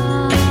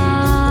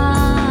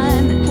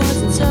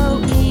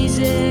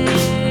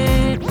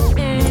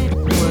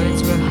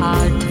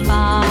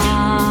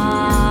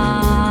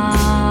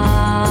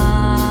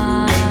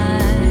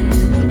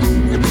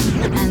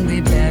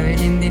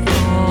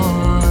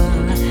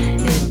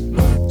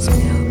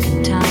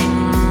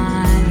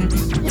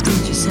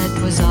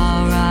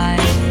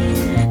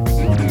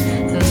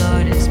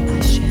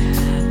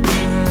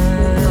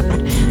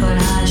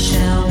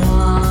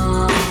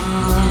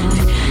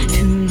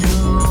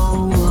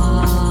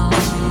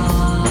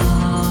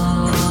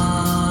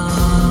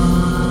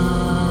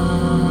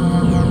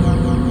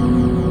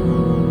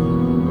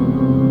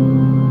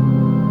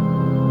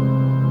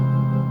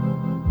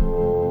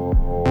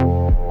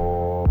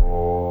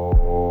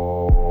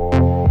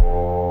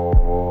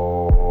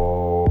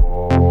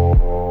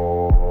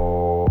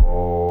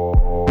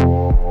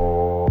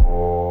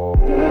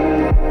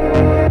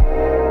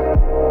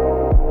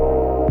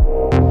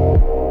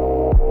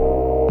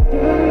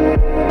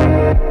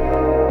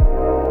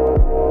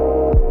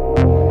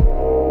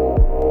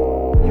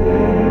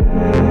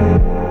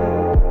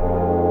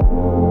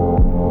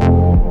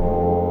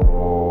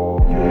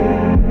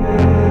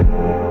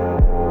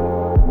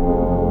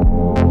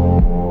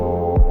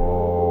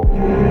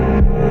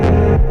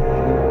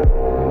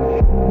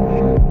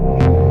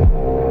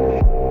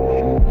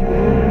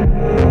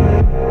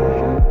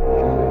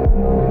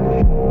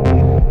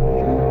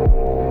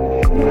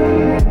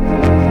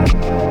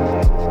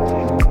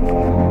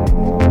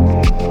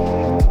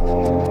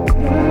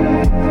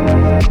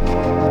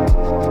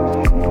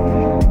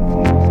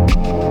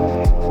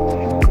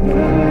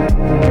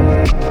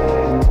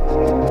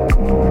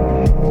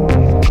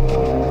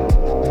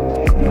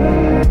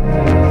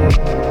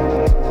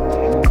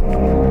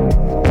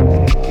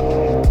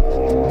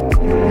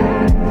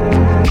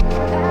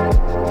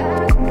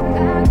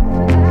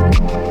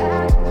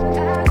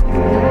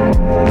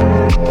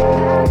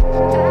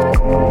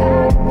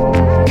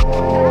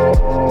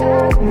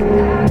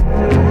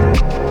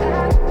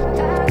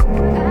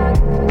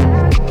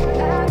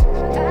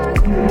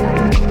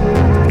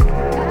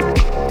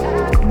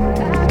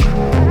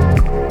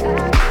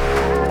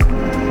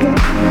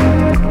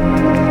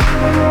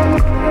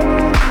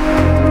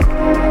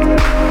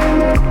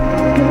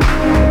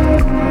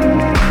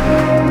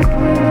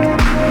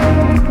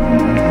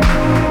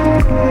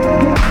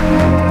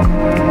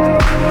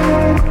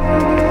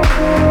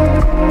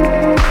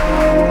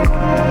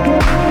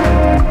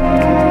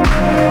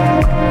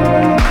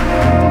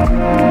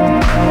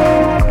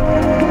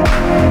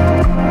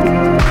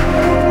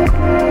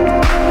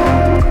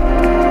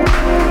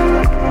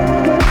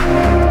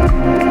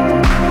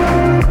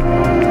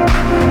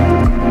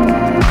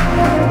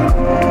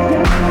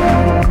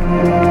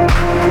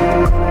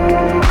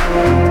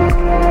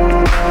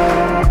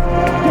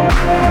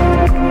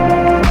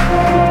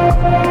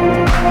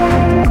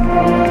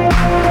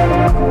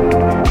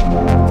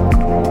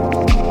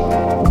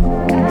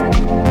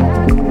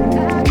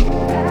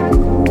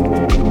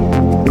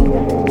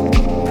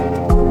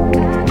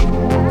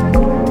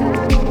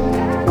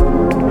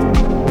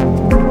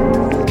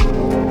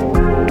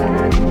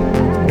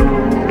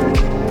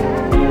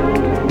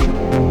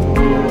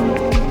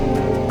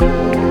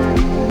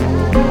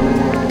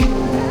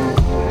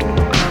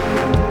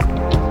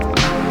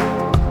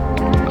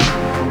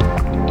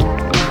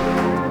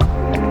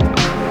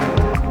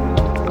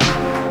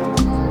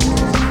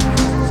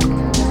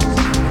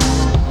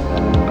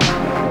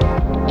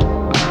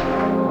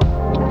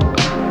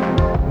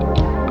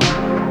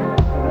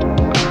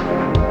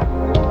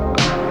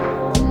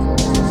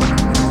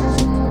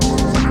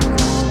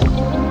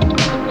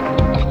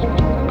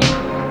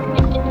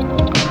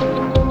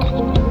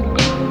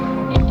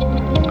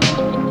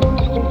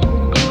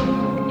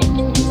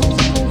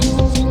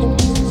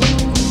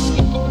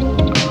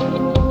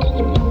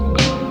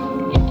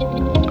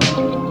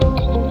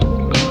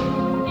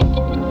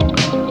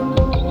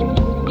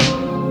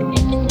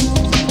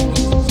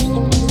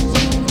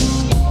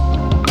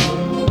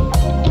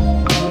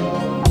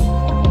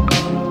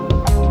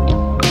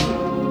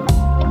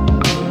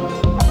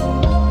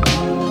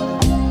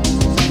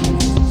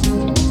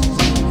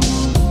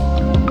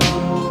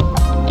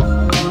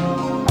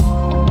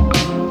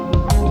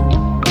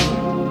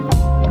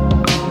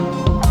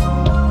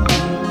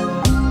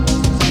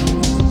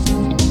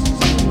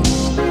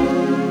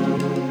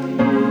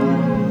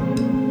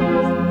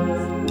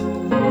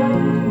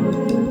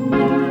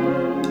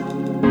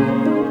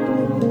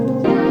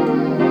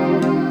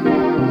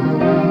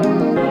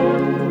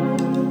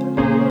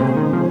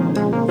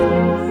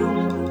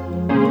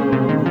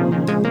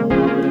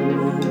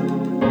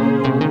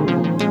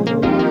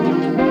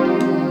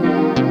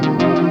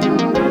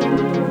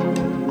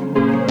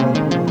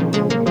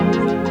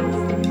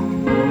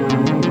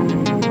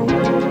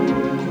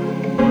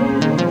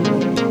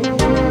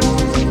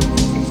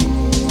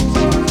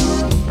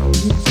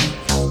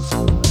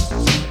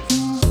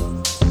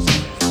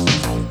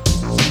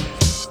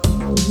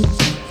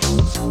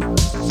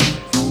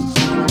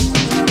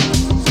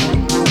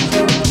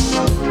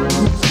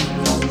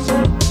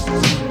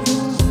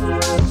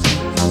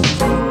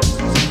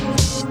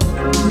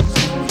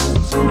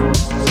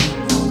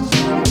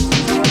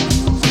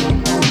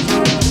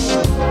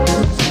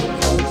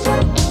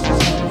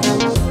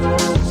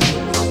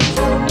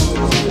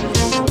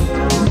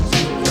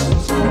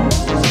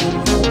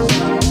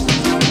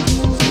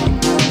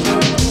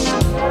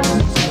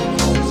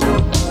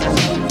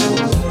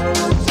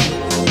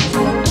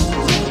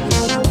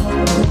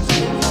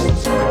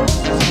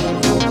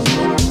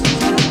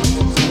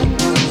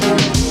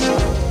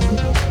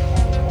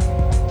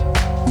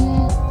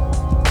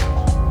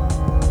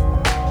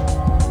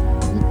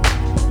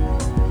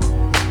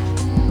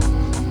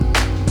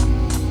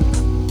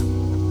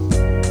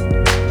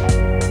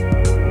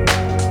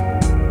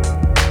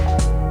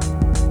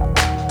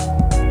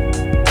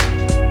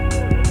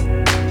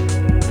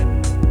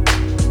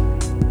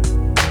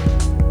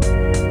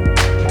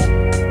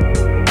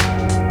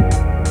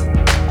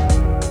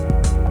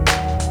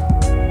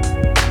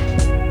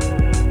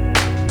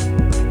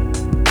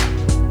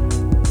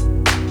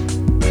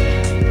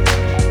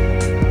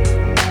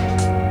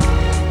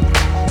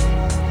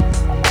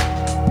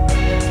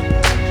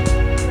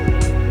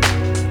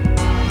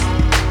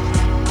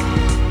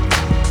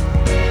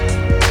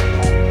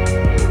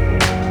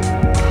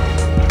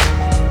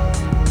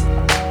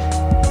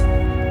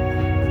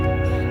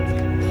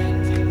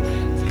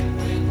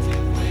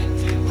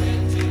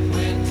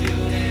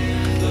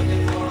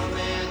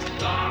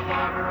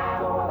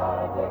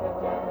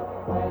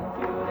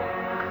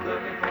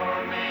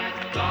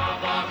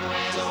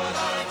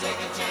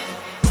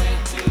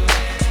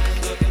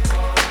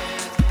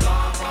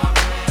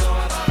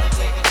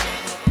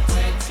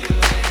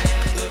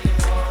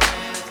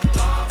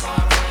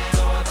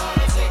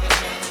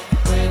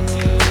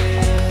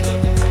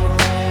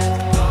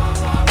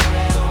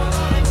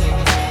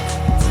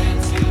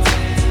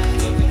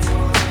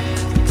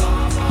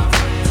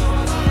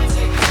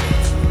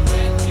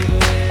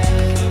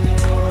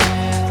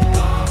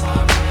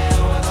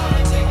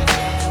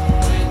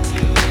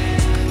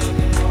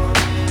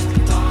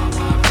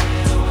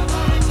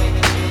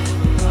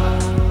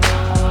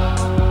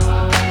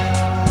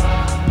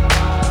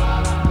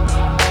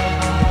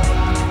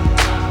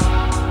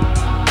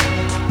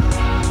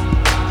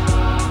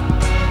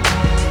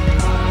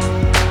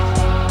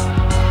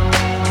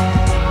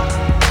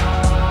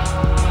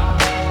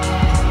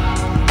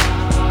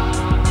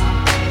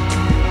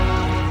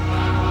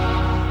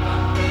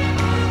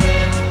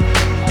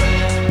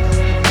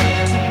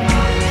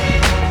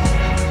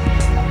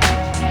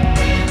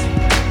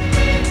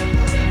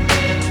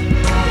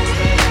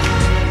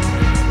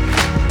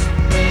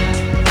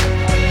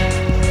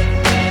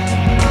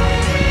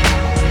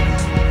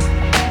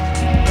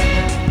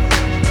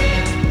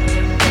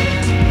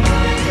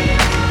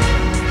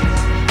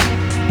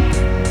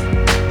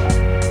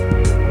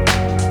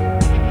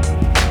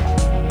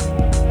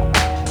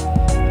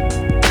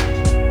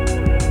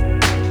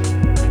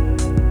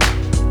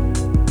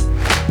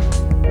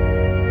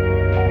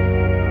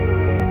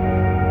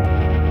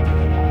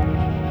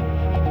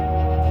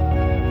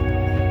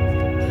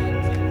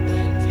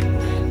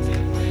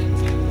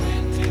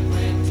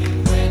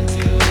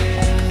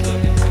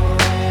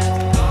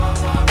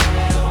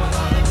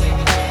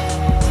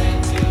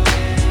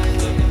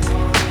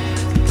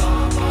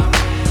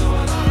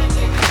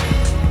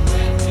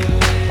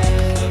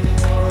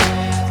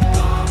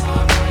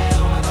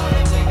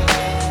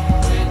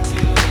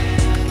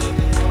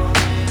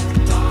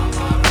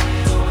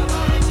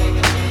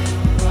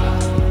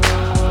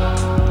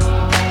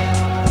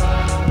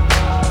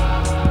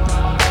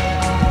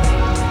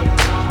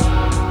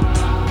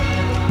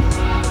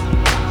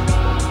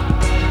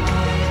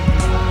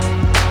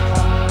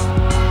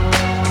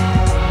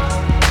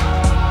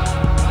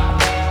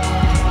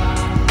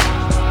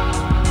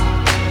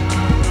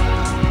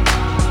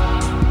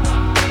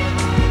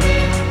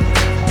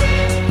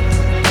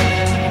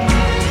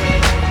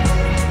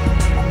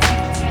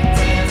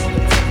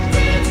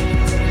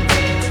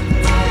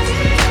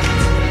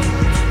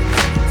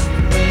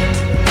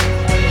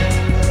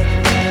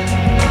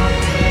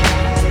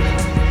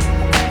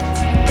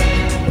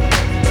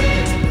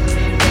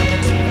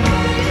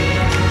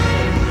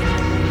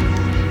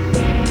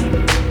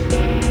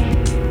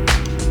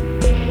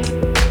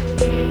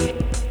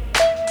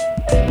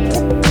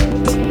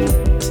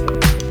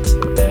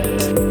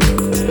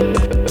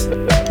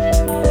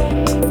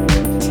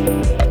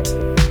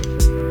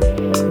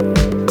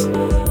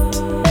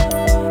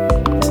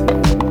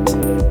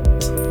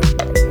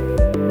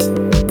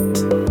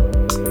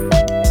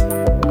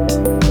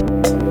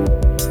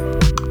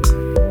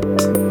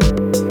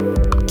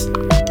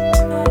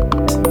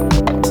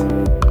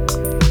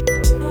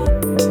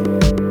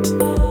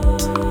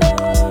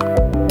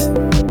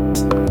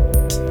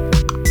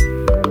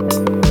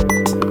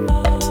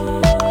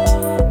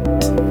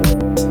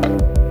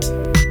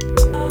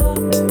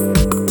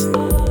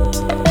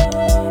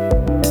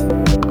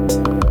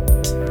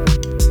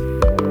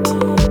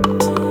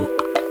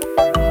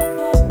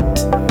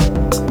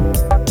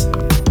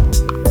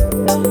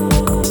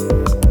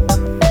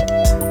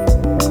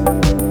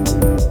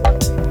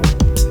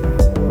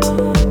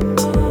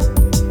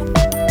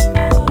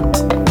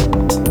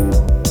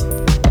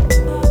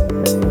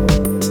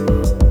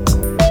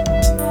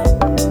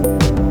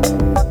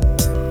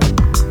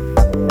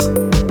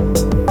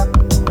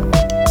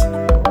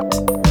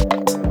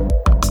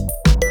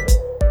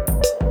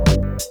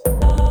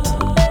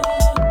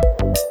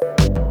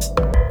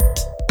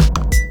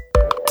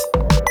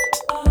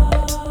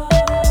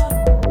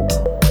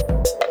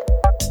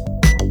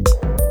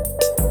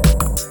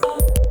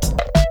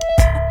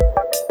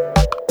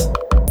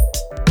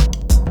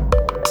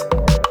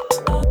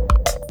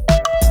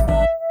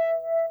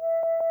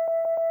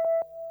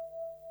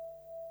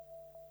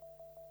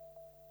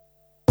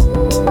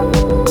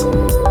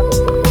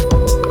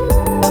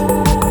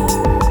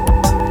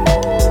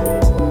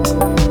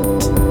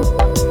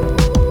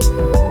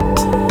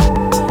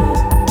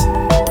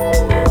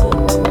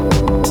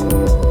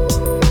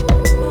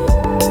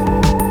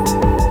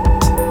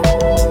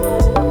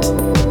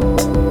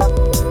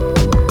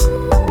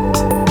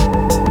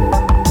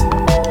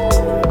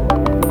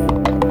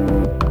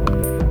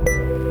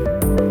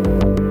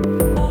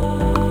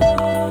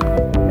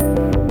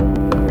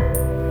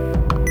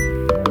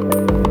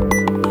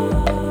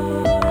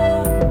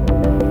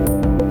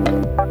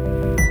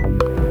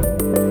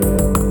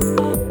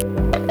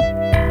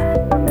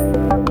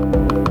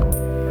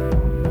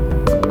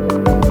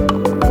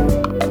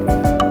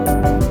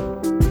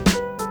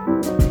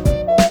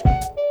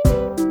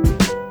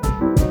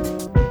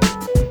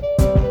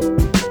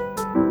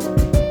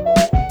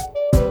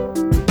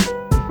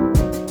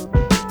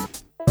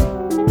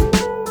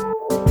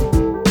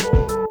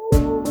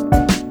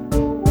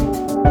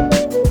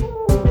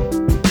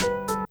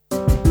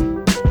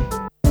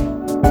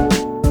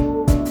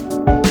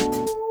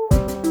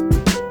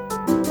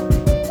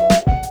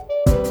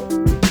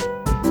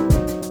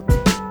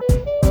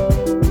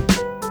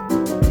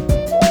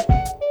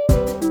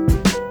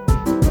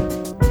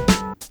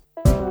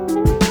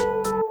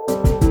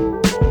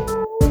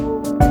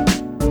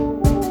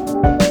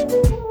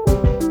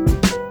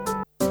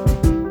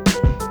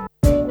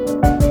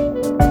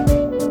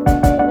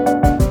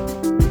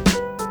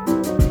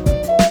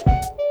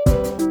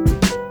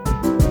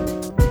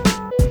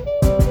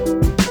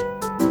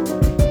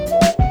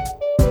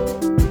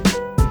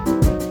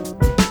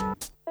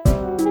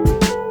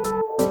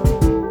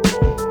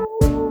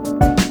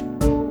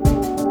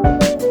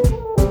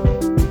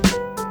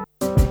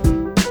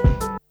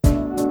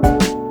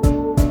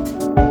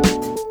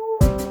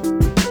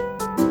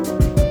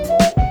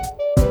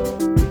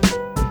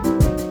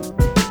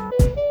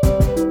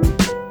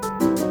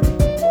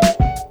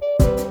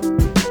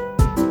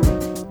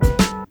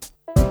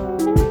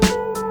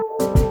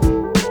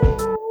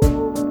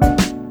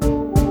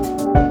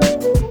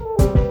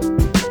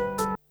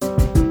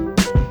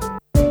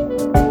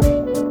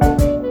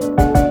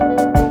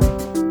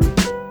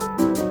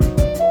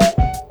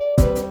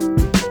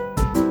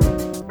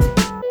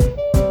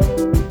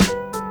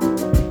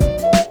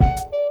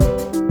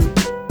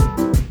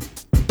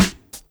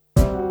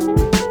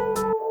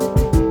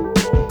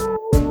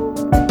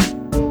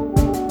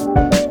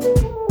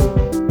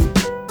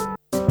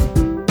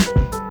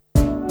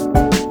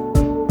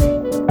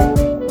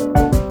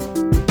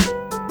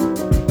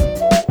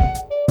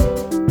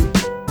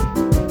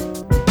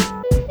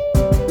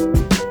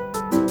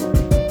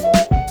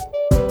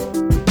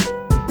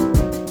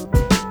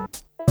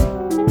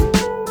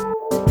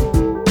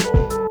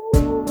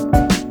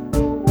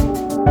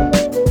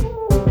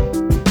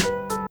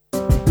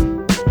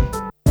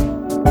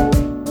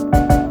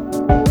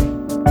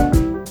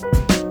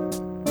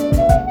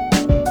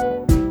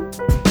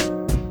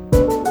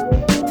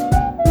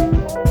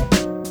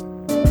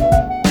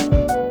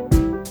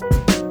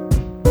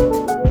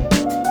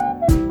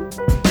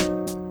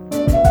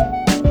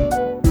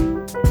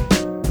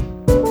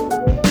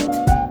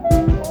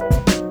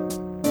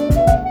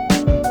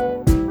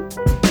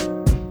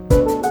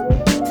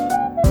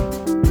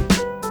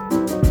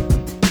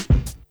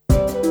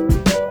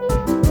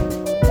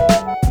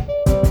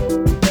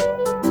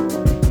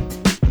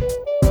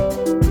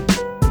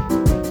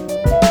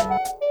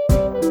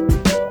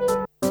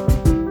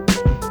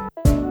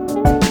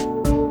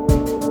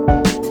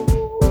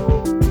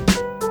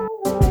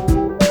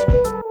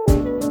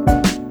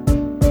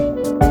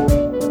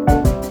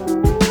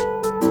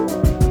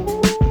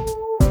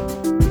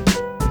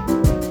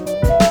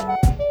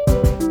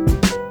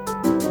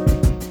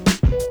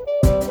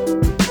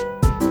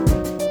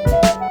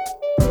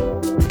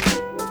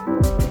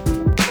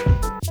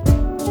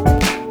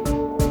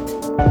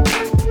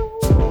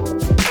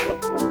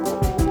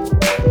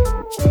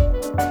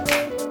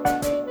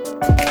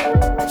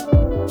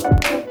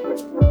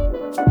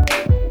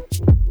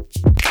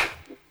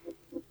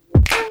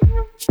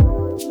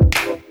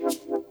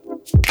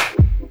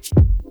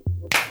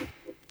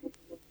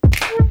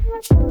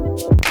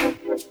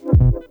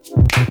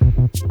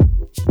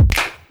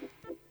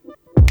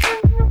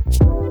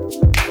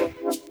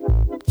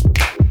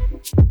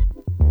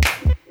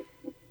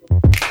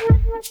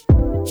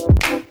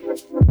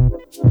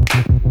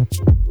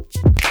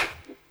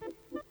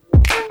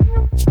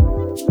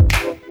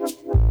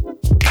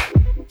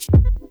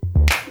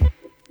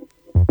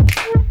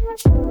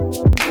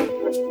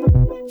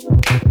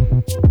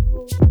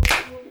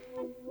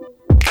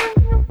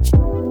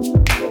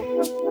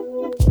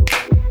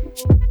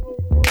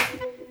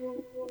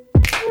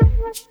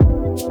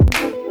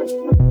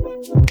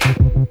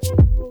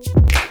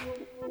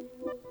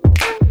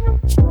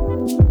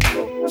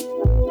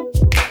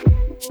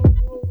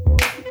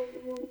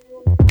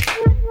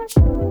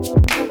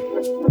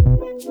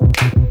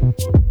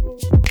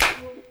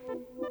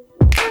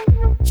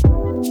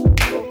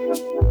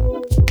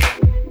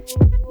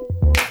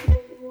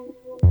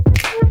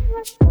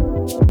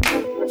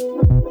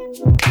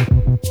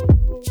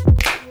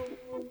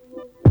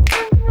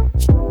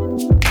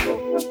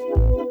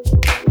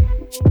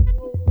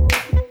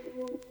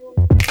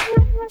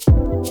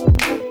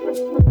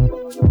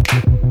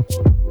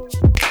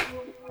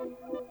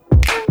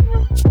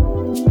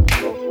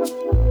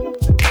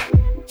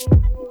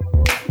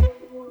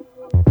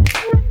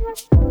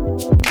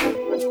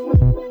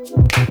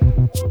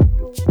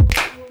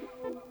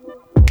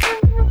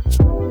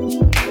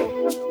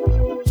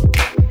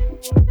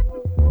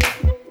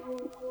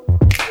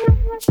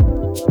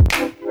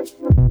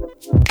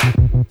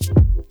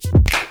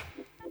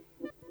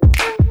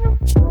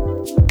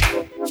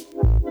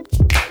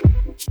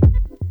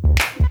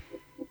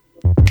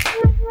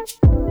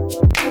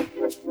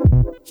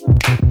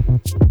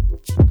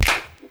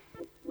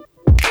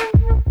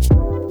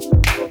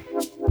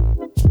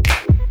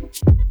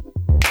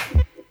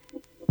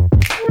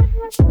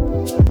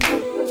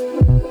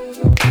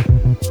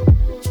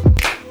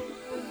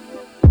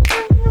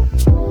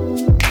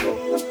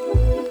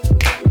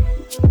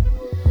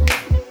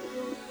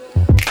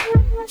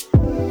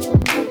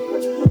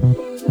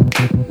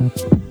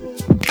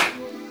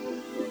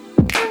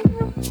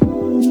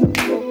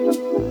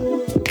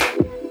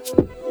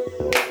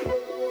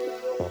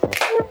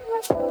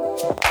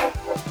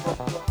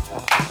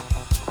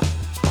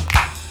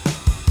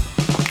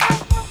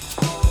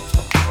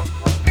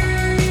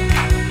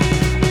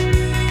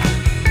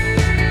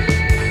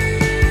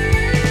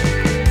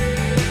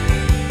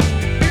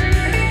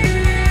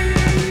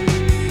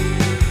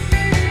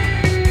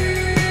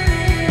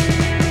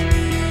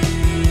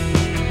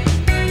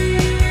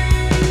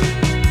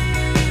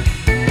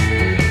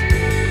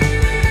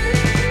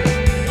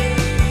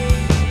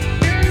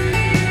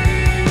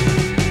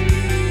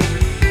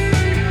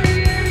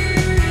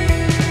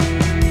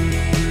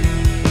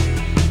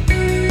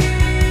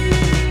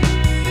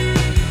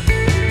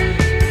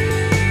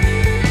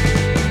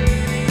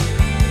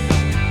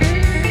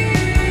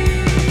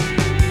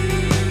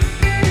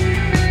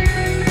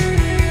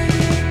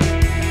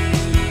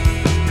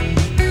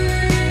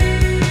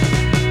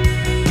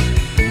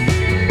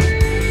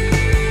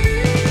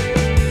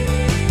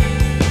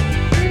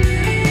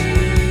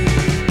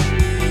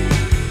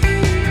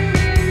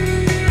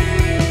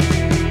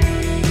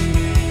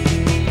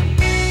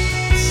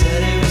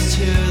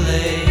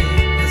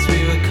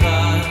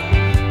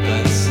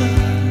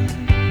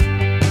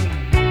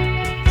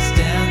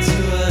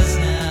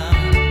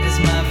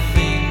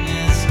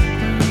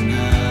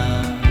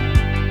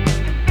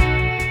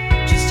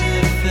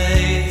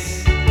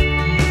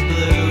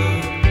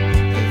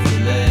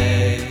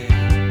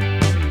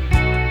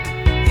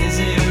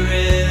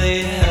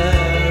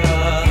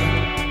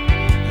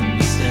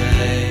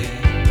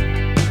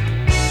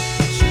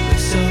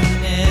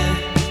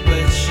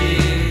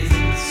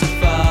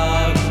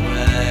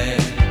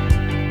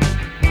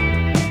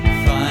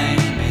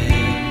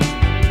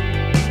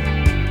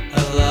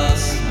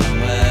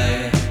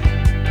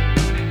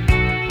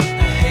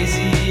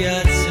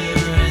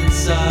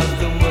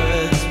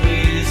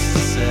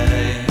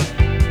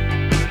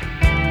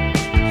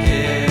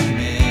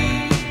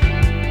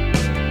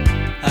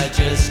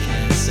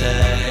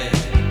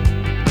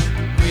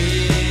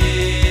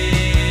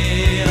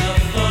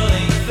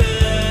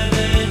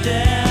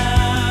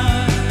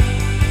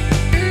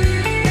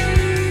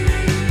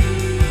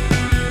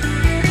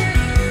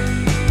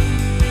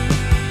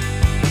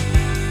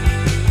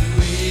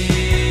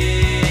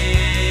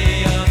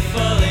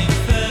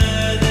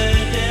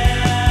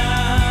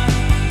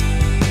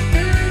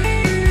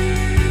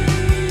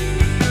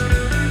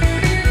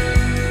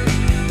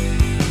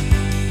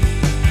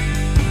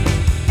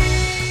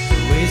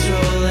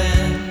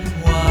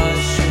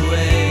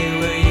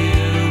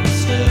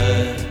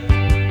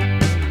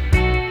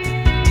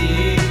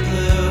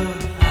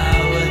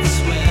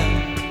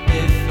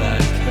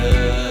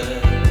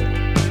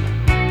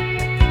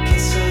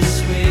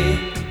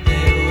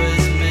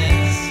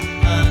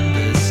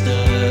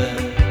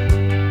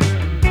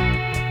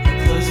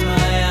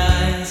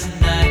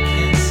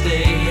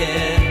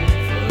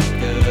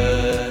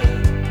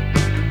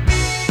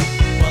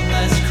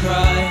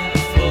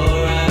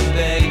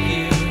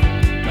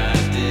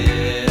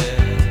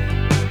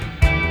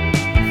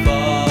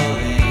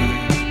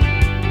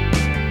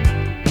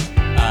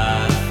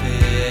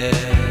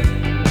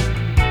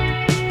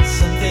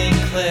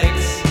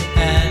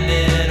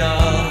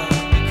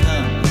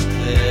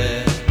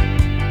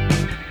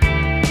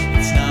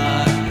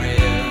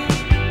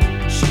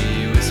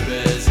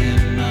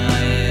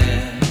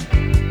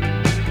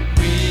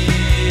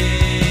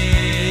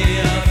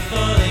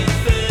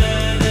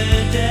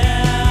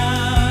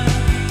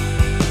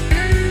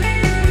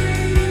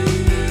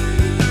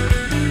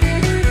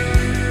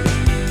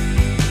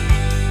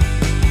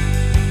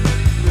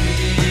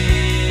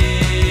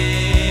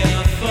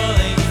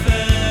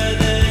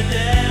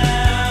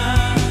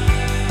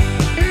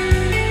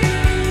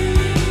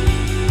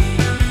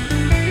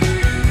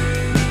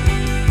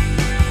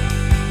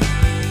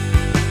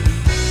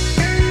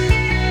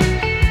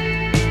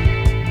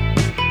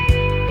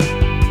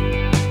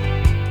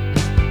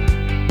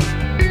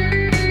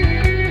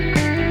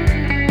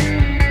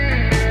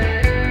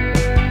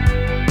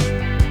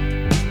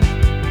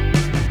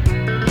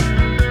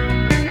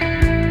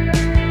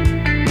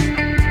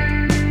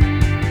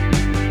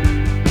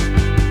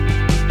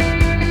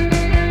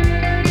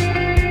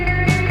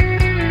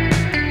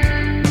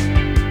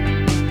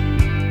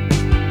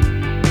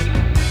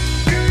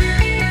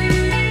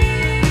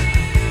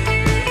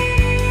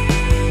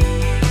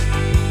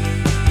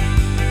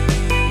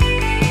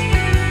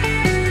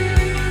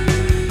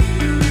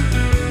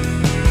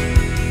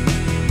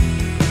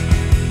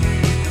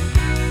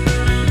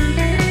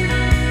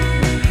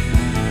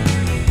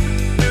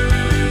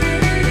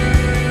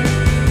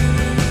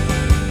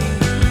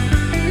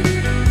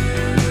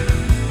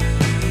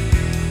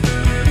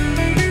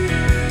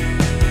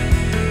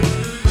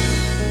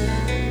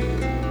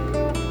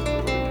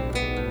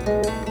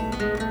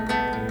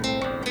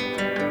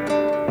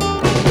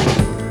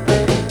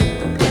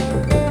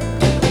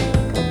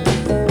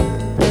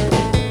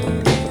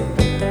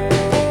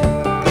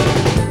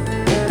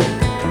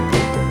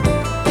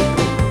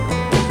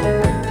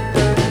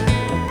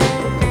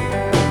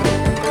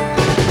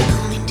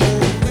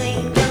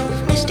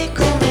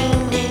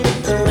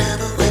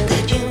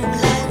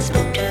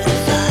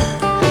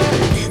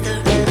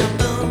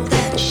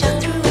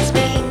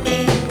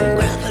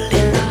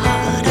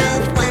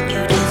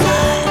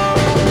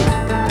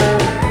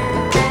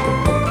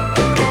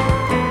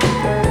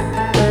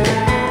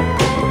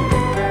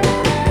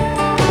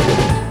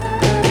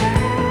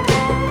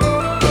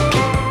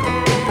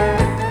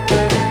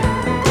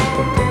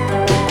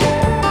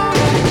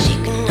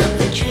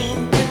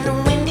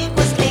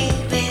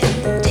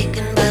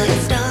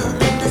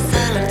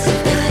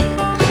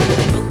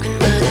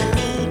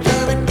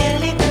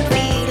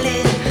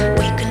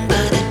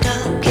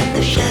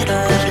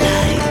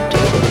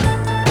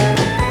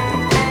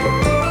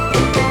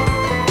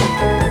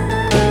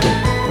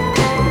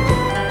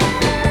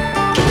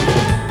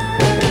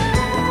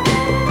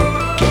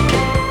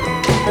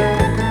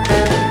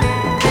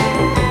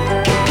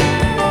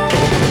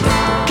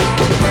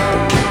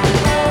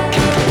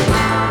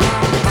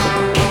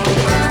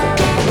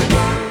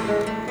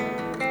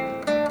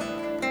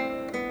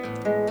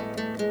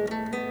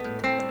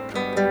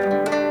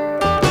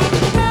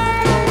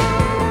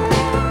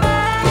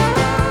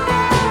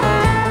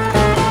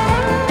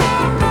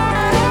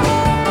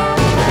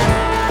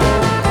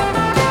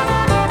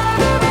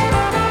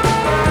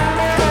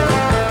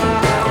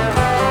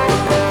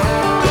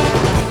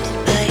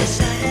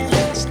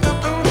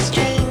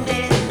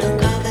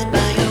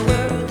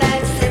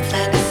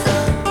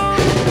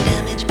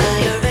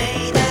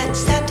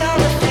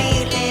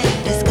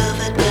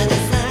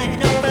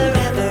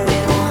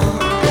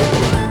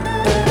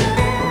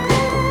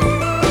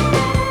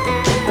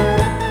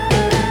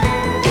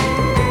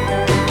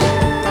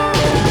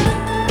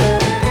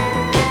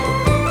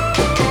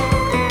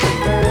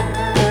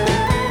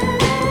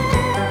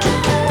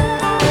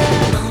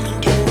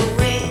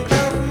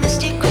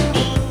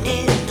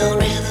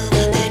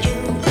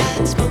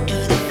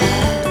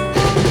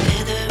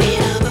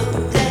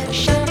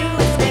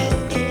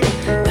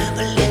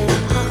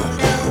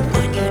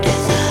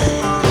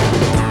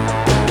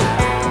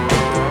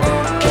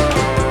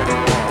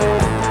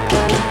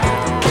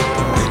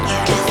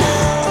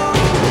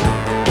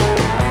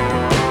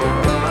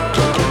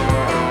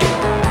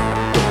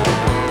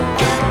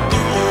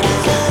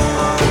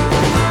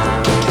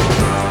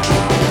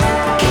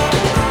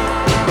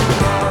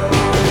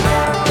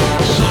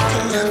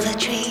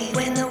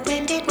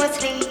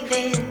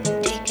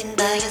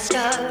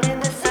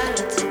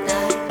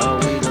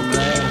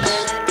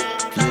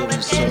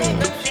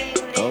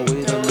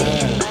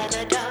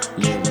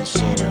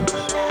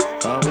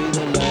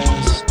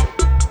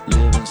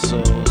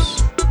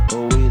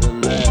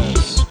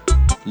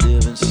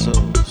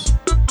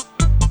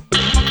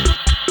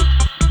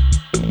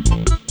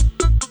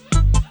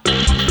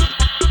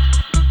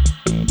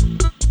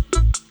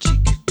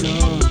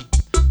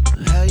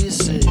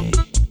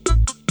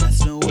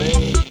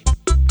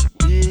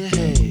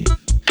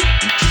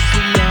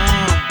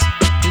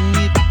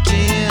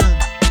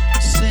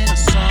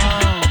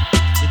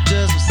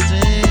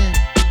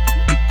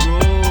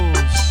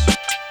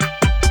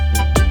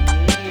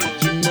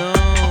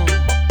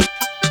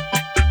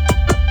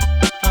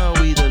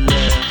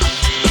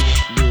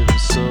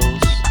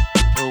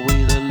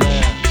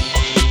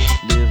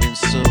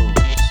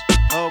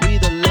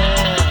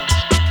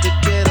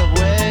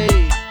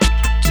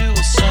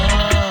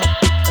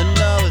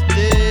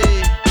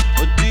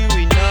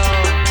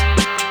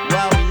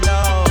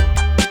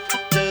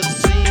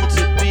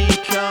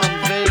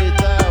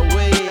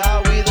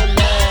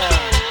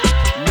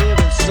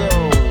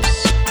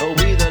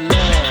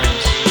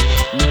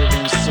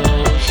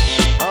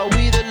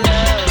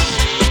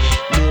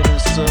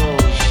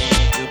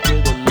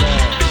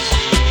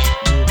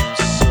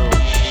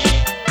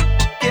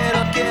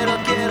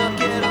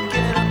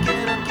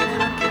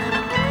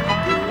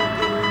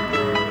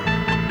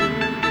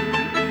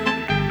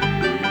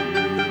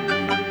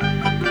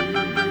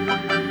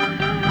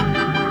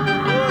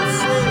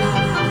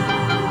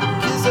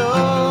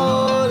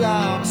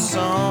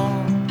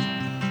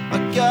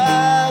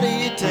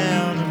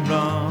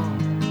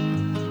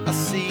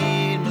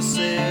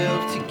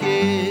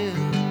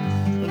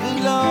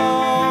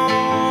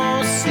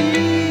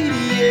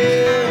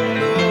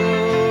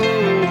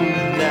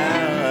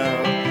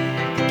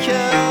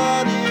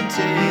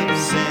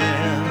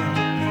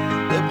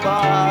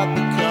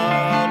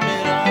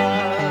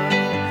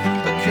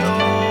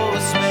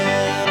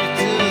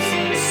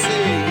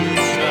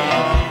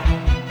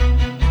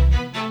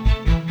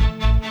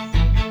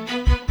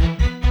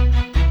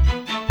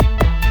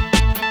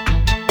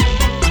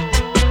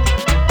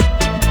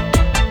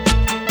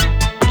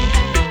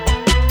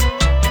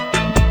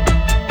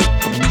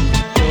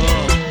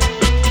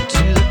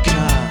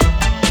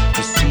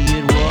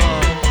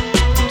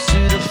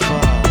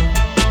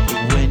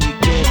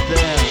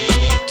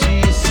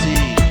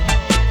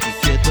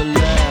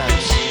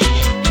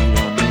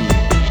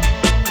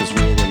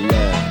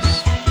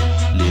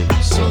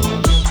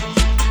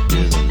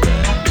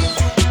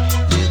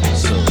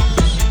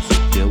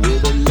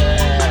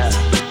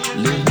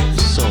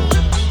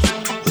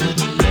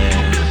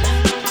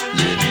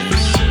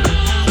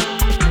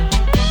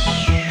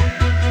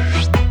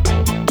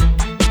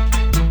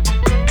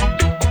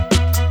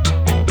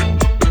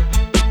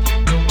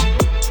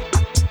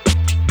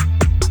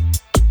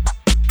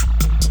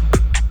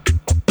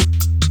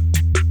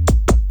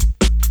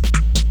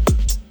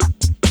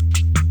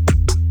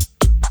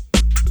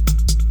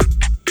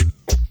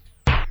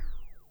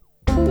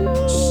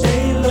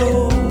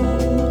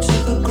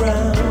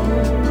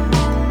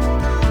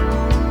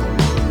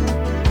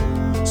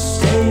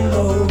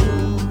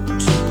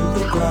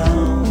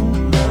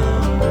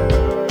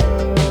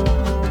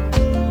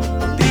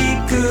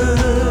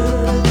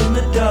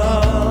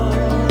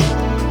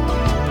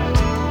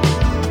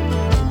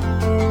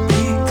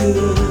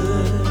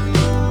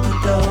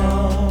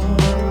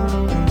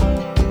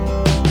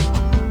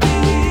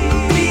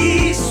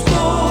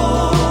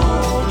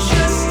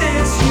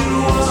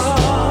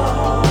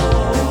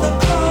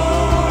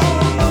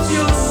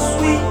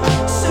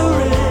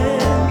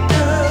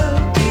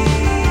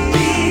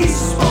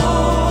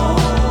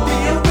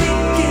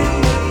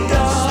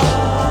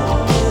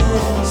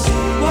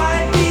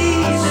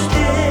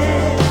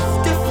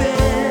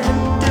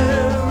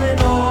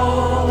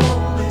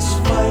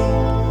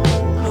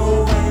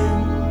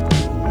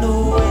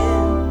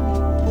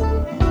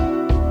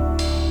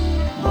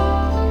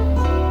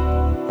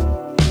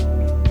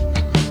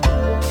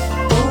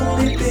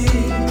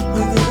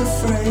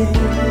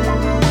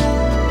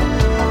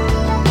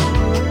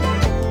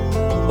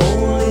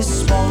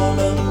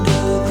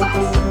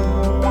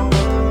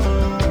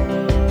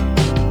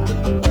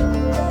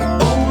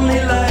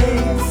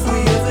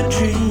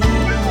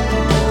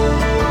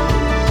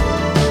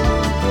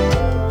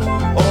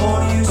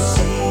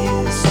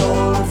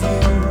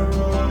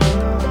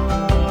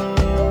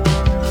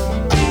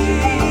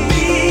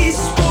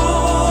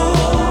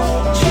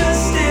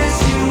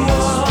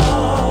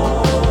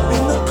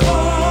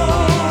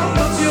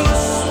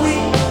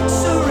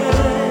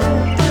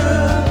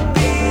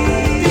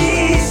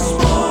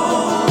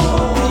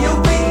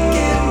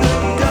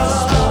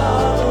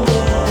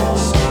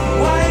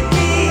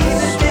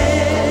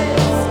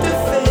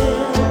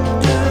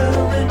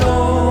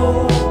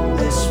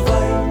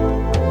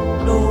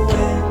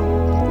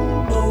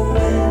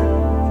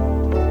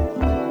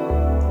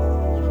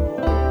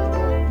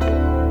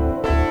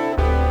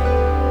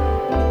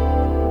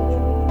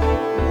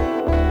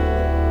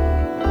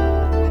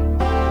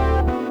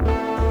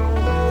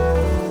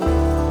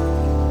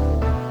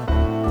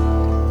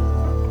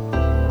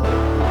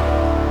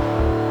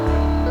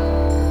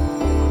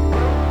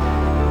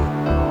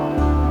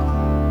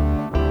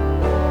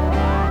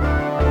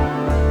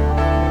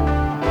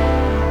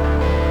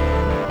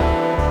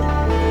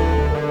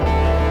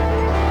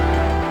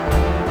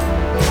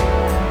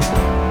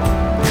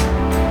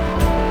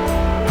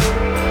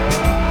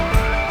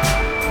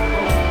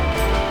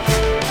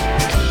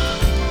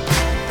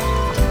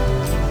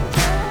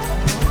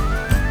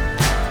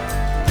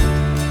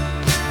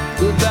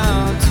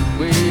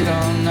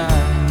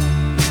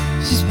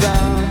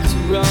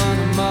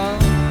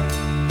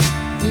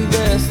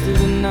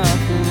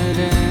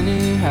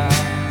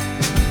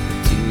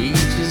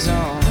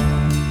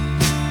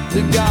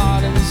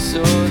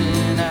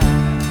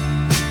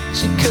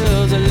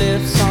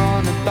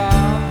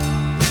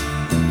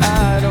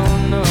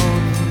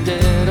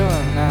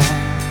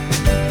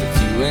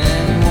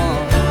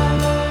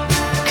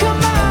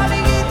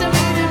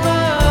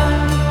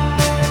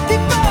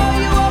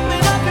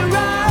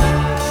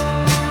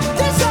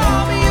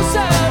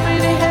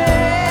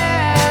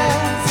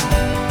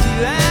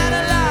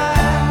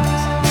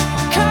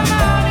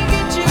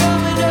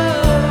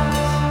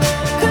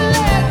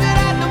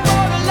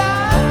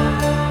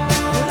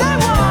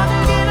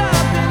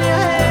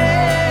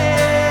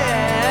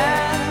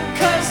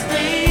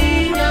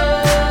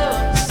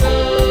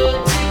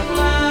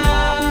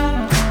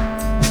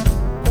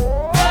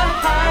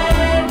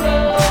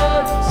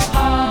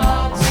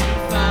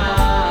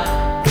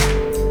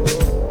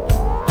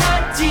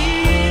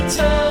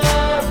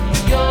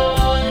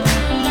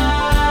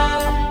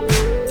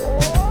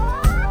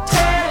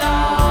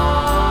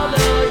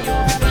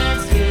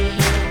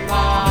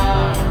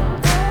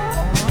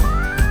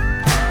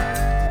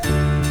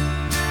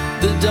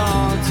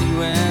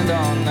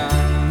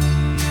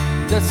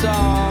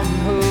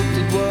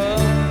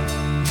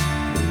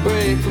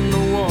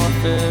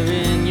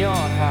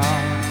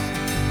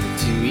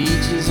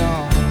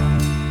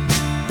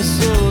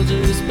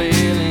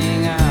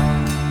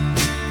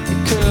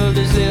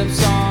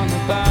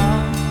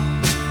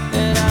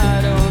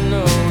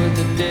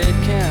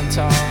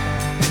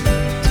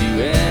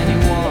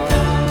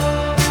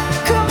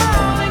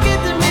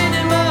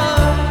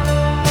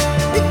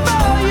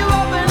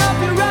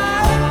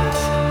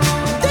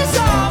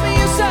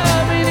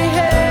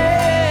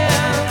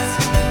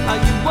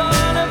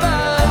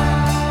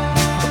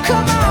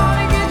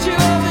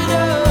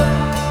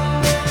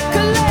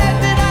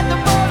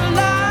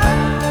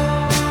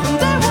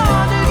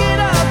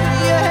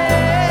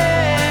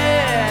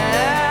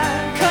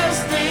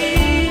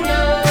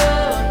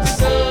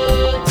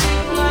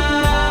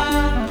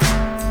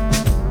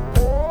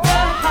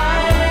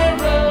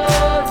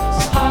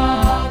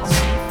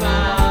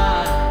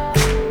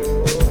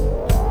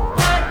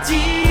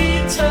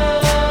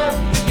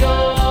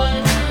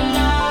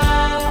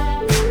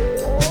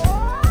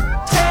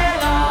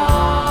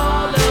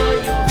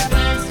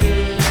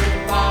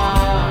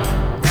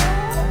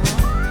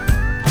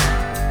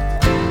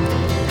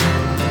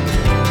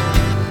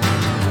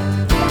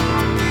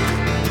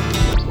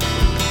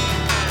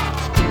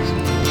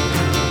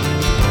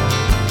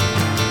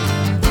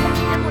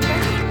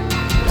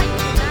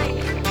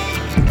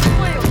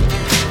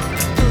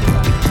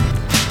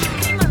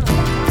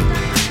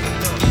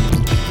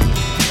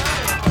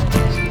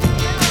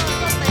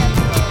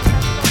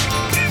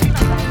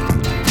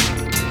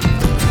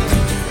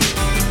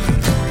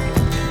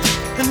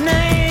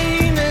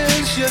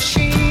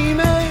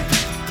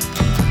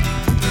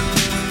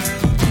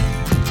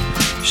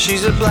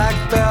black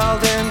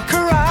belt in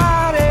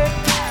karate,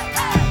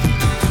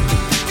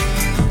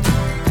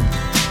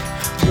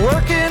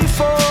 working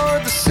for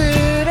the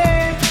city.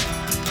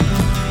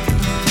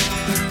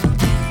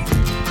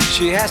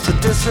 She has to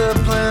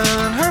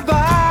discipline her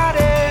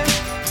body,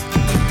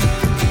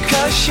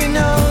 'cause she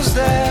knows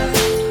that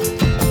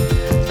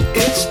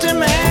it's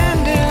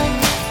demanding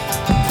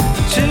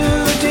to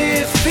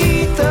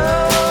defeat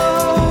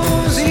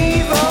those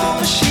evil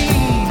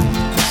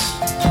machines.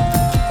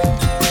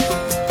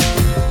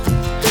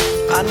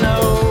 I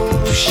know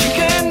she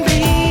can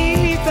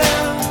beat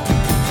them.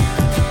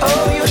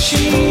 Oh,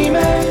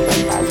 Yoshime,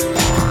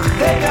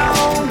 they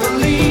don't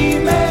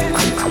believe me,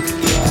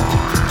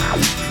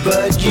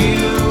 but you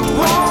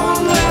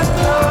won't let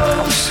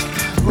those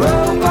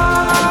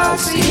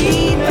robots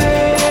eat me.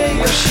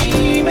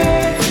 Yoshime,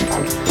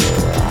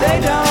 they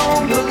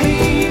don't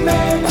believe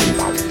me,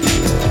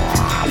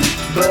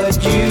 but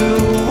you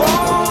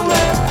won't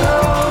let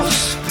those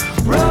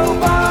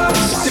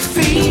robots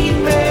defeat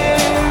me.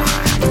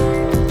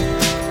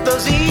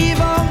 Those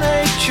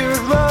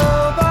evil-natured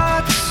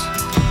robots,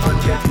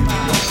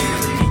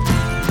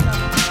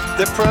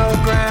 they're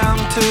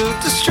programmed to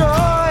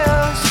destroy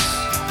us.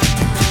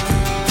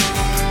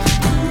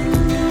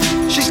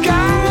 She's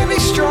gotta be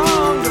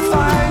strong to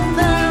fight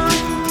them,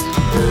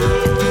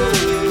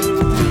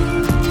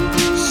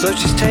 so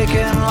she's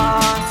taking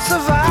lots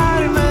of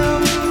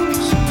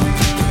vitamins,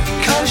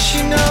 'cause she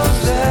knows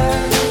that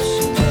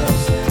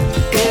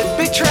it'd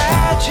be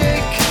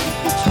tragic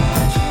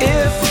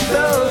if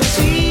those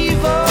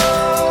evil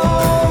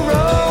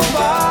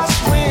robots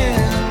win.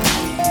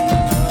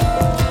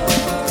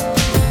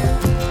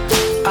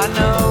 I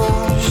know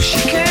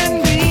she can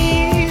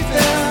beat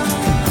them.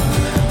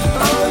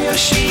 Oh,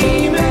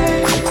 Yoshime,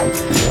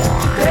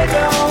 they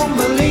don't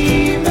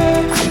believe me,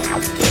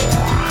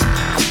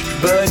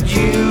 but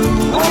you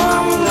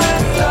won't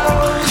let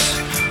those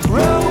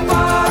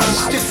robots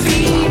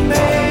defeat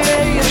me.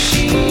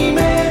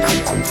 Yoshime,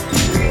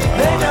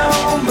 they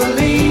don't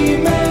believe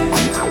me,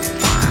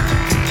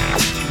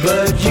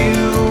 but you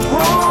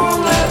won't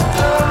let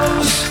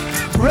those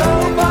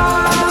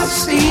robots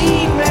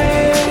eat me.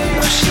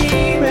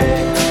 Yoshime.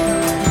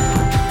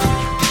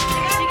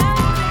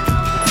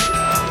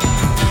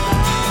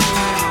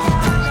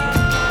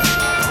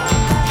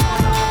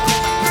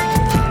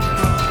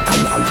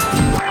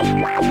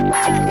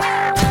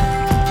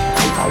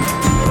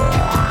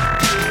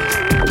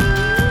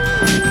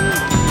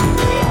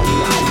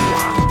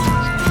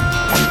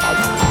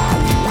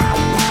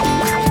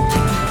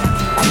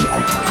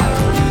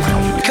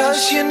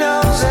 You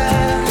know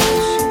that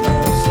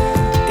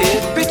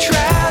it'd be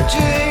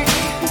tragic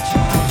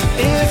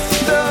if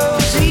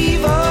those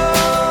evil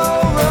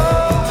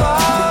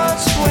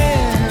robots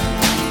win.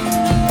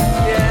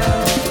 Yeah,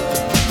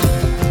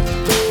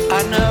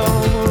 I know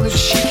that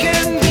she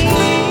can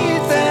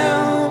beat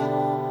them.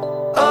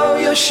 Oh,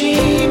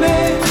 Yoshime,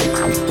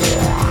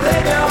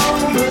 they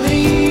don't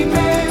believe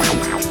me,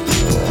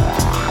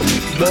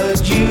 but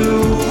you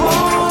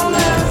won't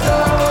let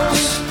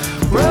those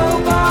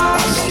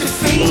robots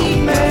defeat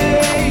me.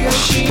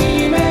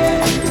 Yoshime,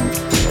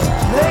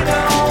 they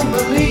don't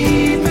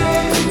believe me,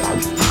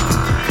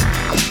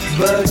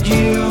 but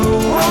you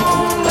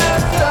won't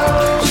let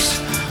those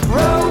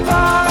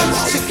robots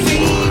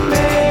defeat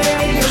me.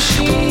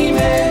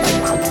 Yoshime,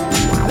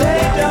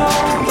 they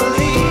don't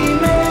believe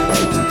me,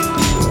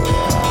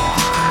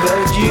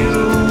 but you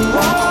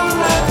won't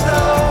let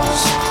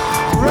those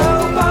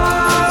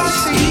robots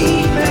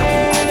eat me.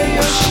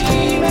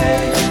 Yoshime,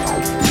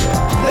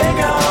 they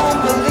don't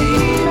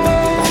believe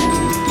me,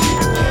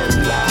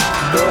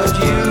 but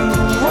you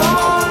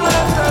won't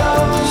let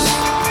those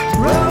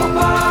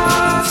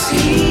robots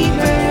eat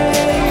me.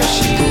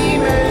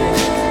 Yoshime.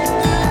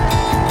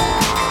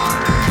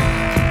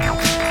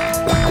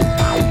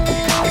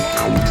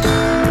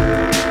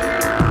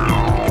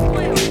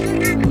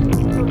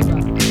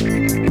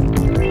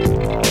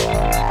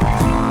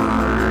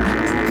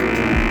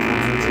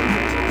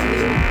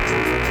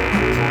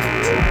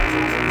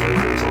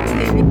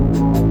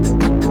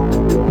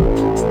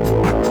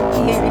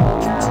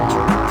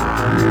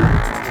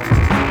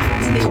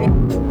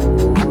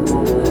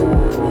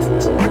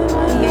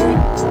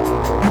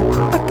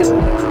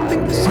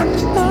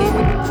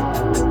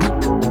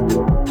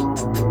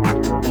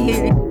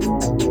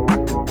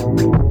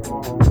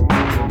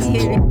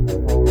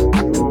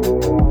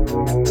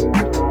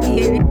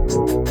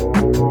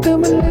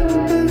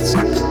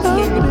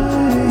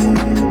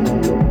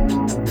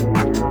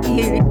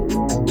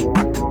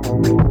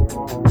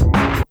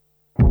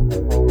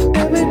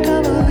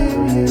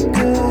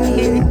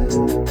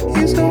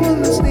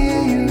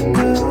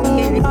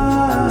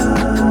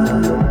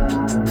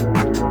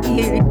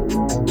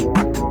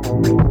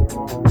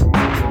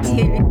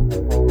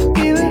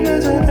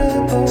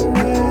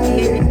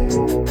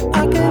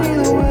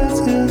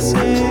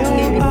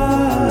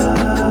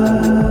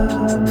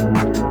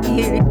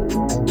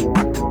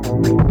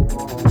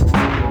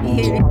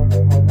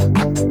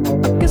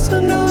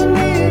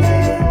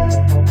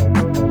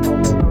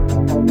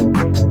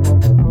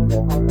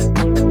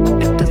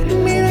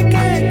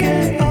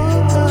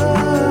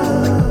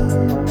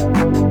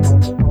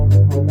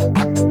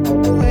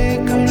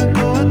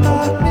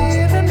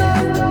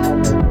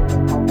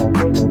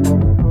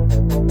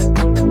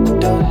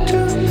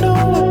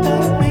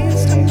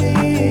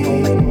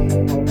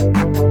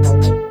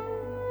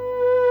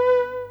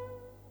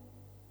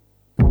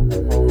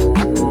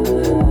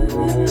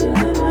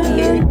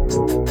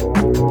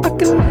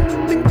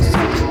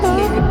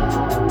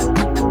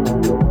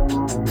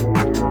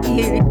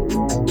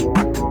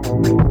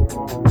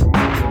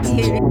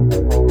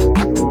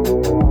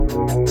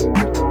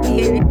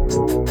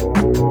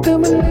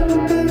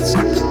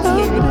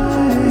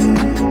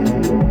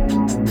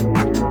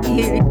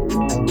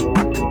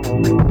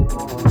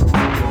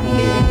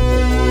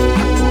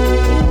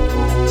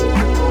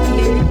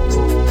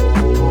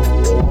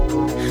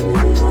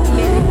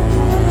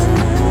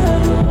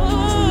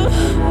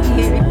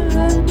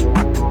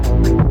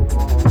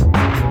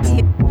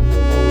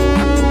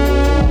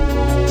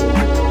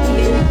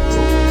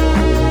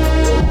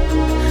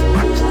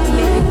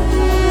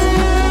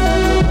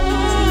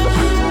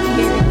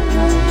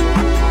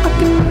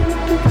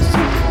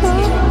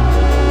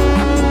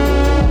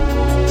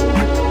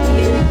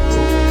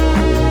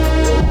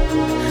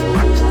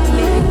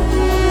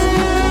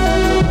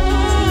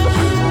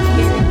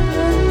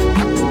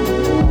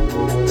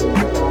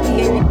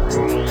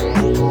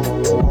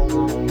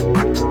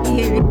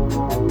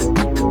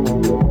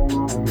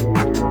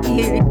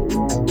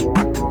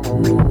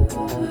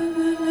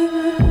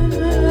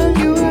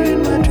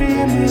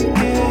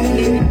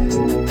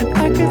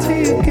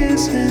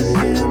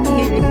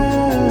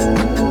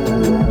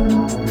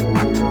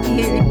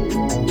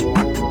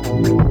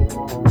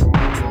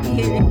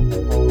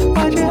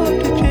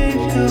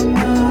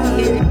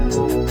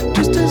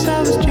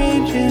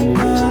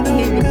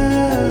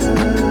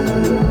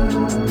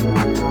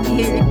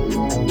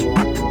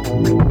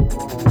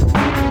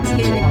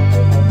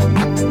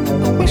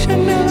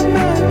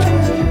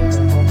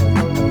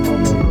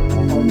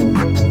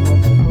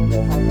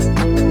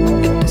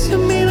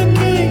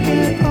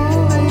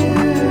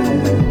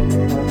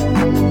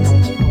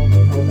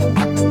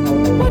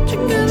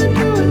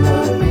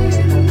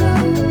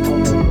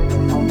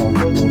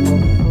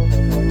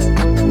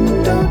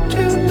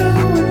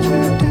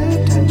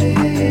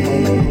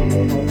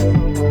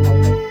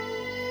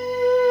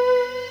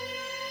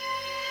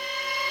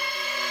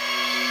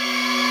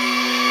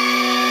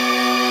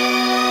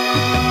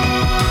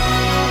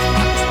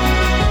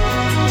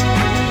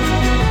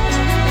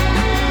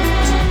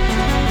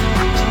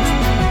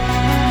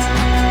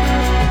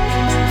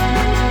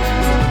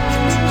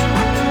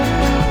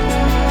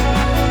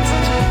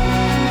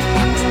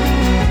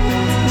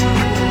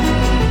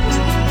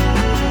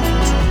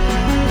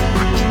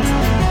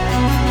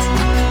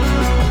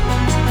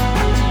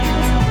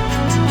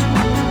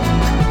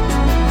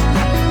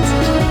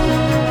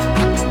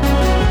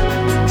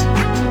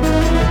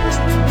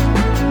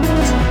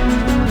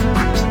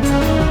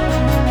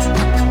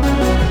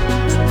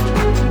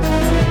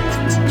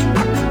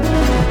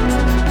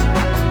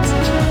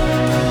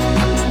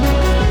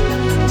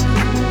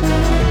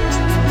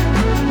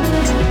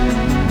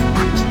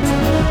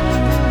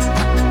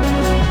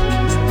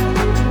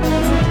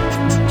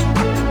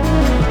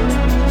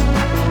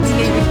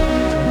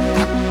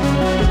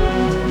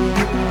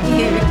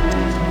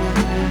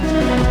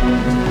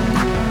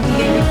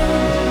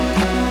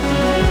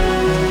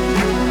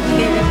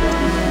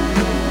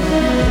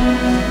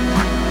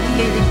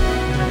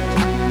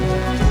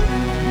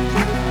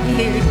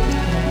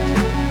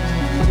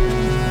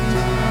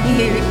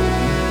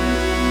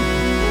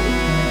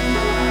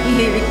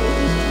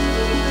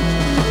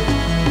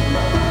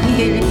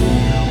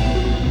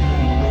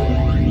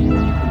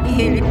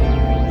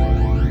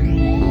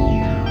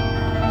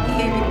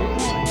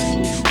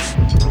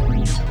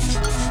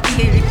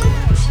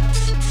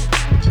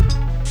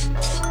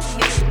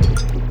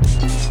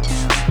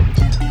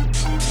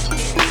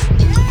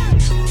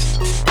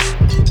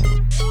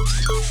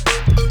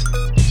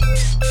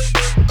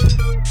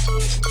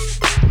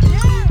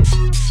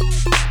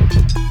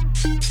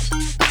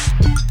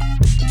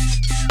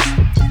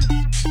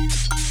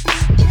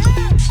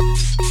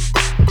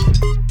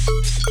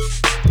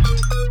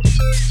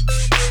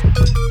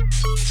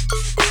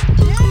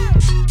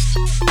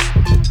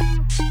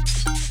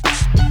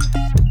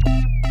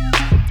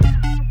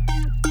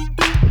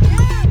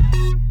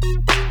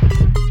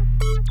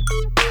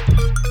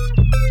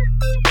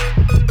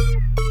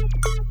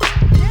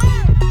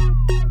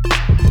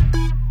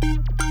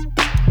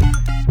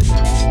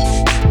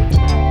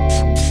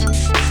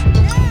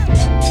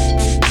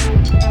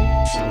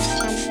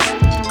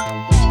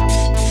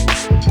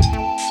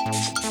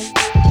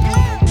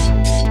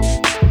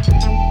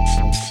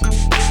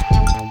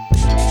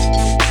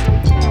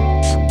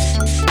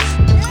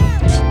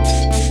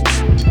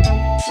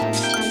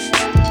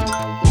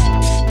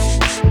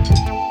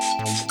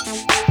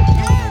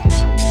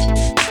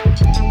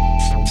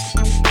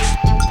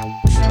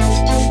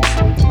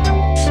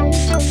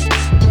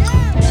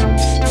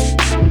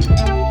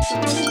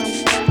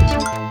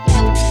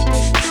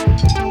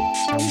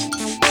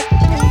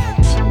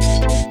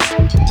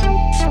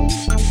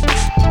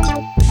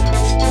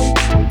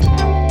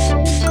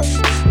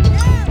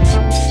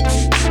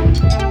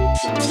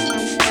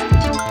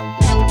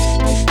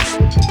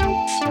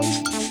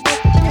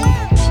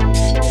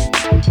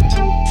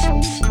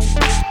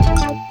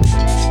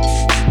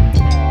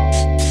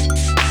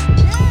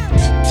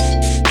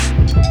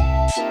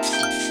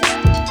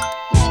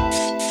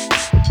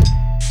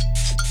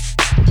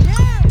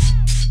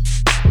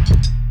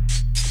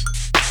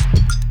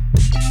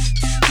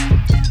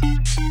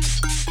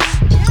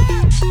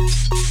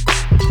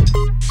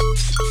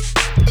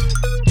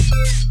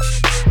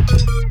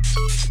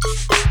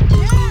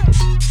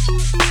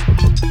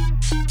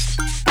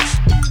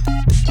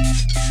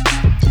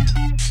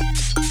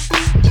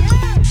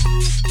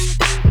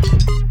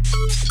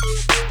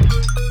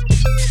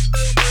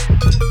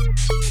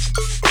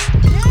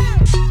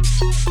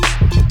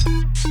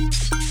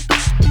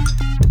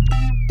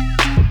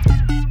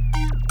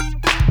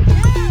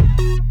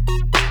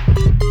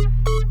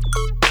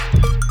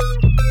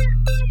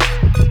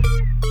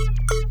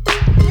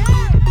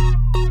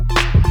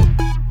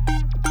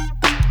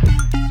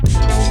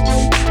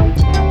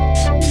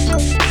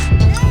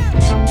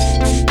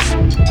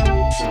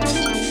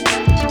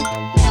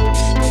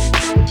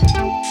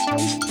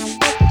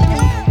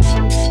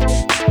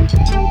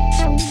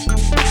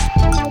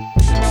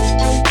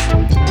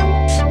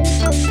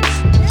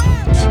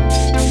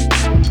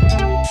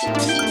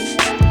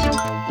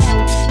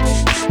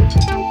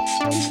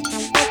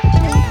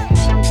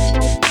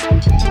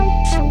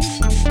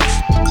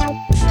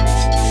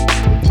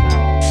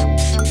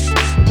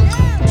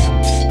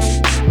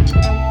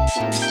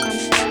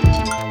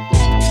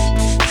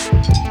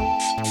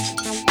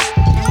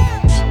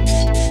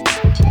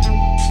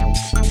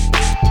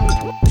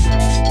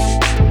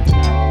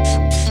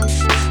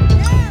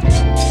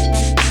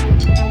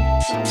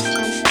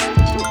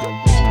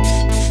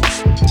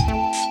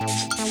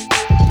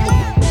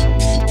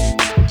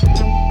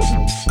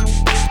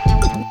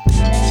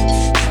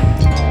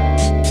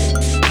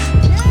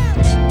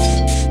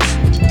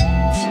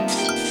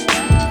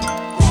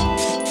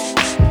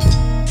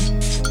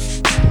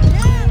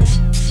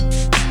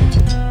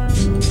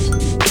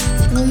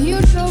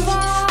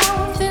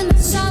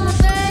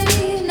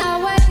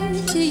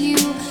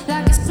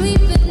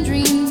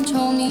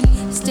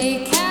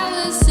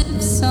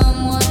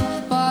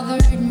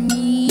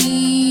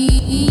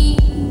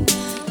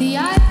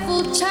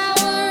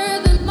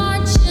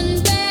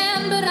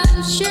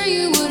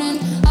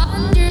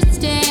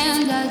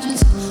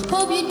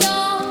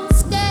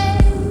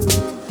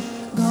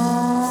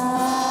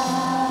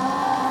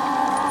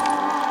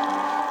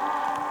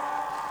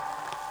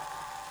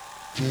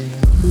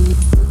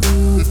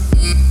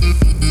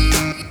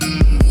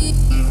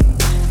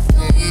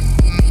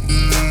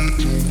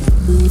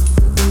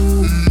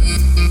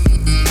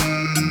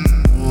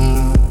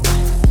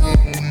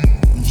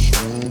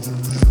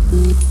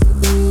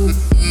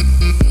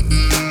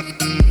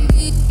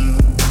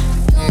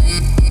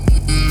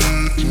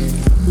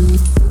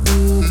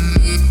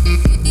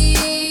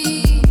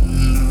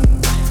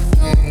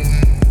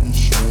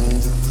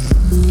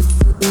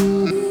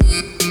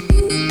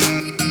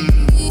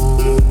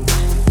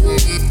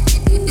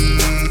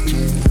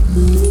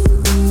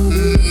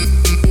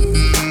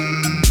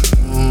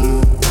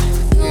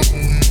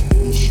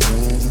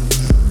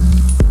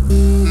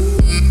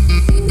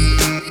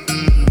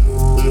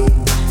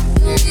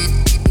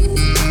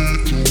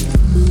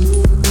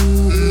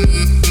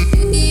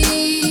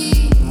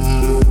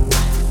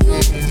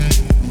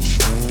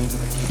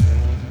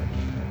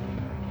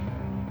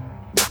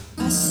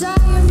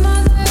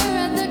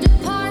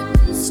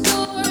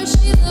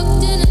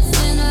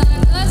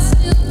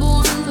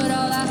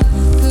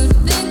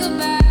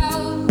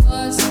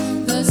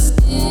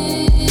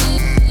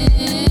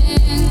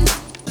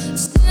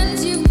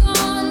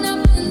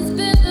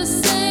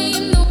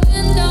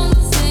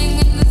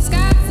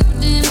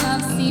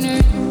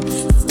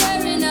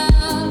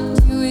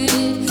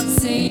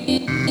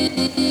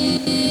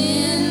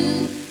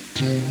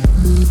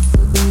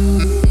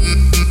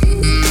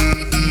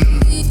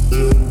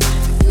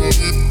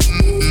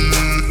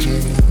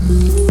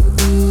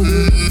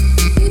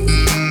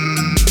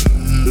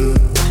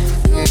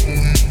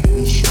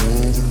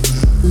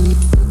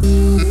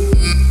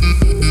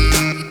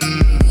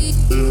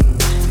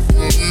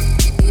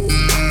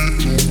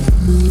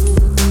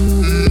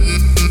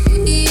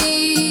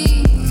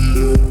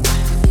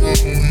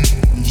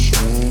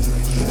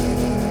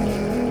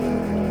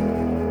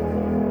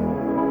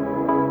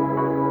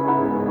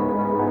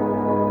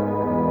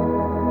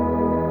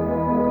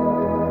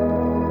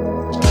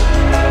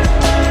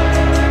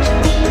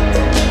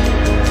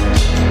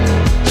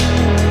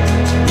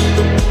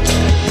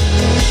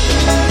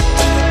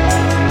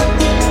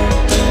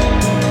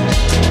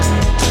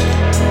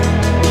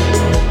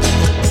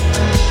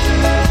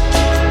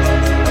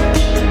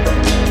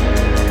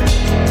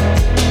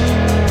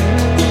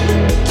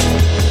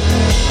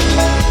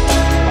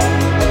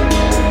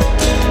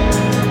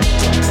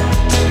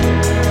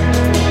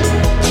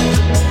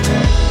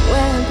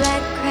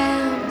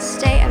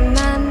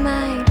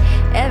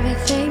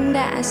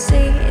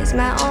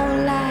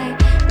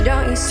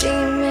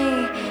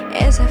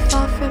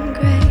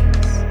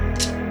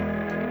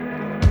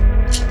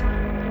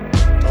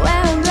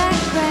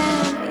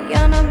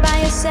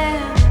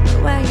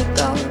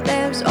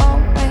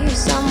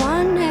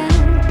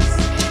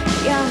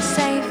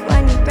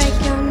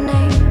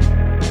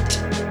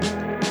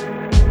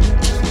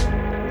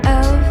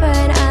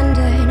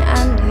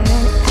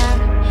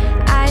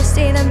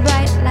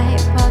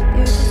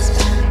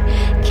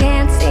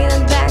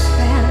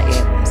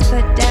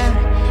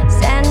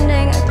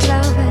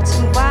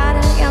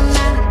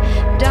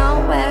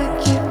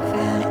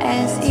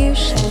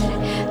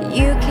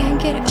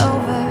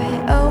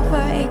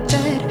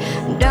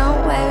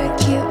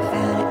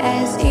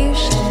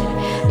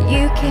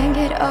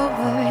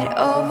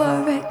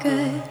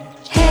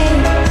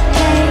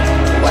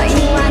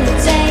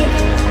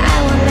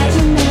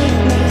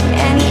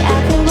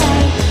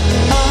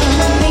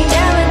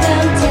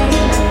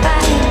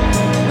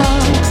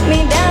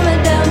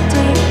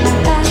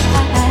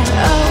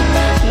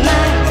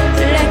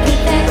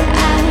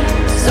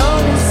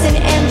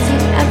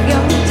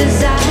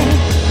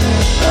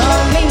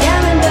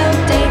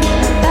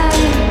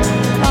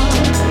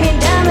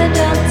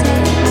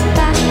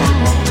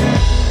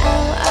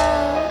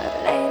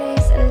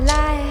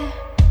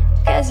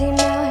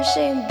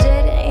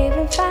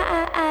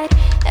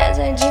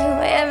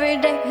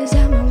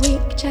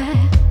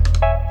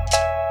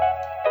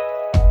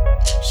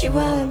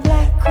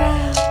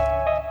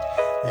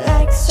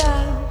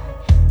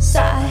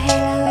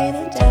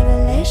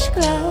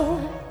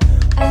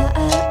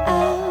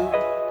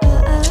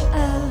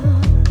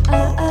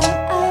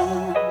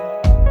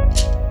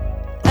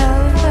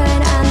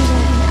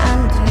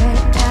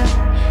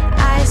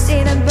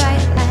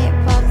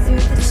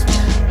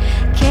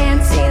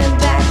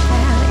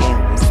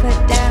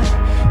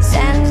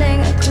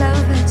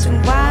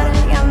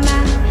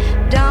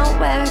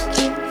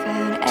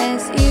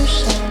 As you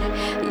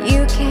should,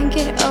 you can't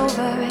get over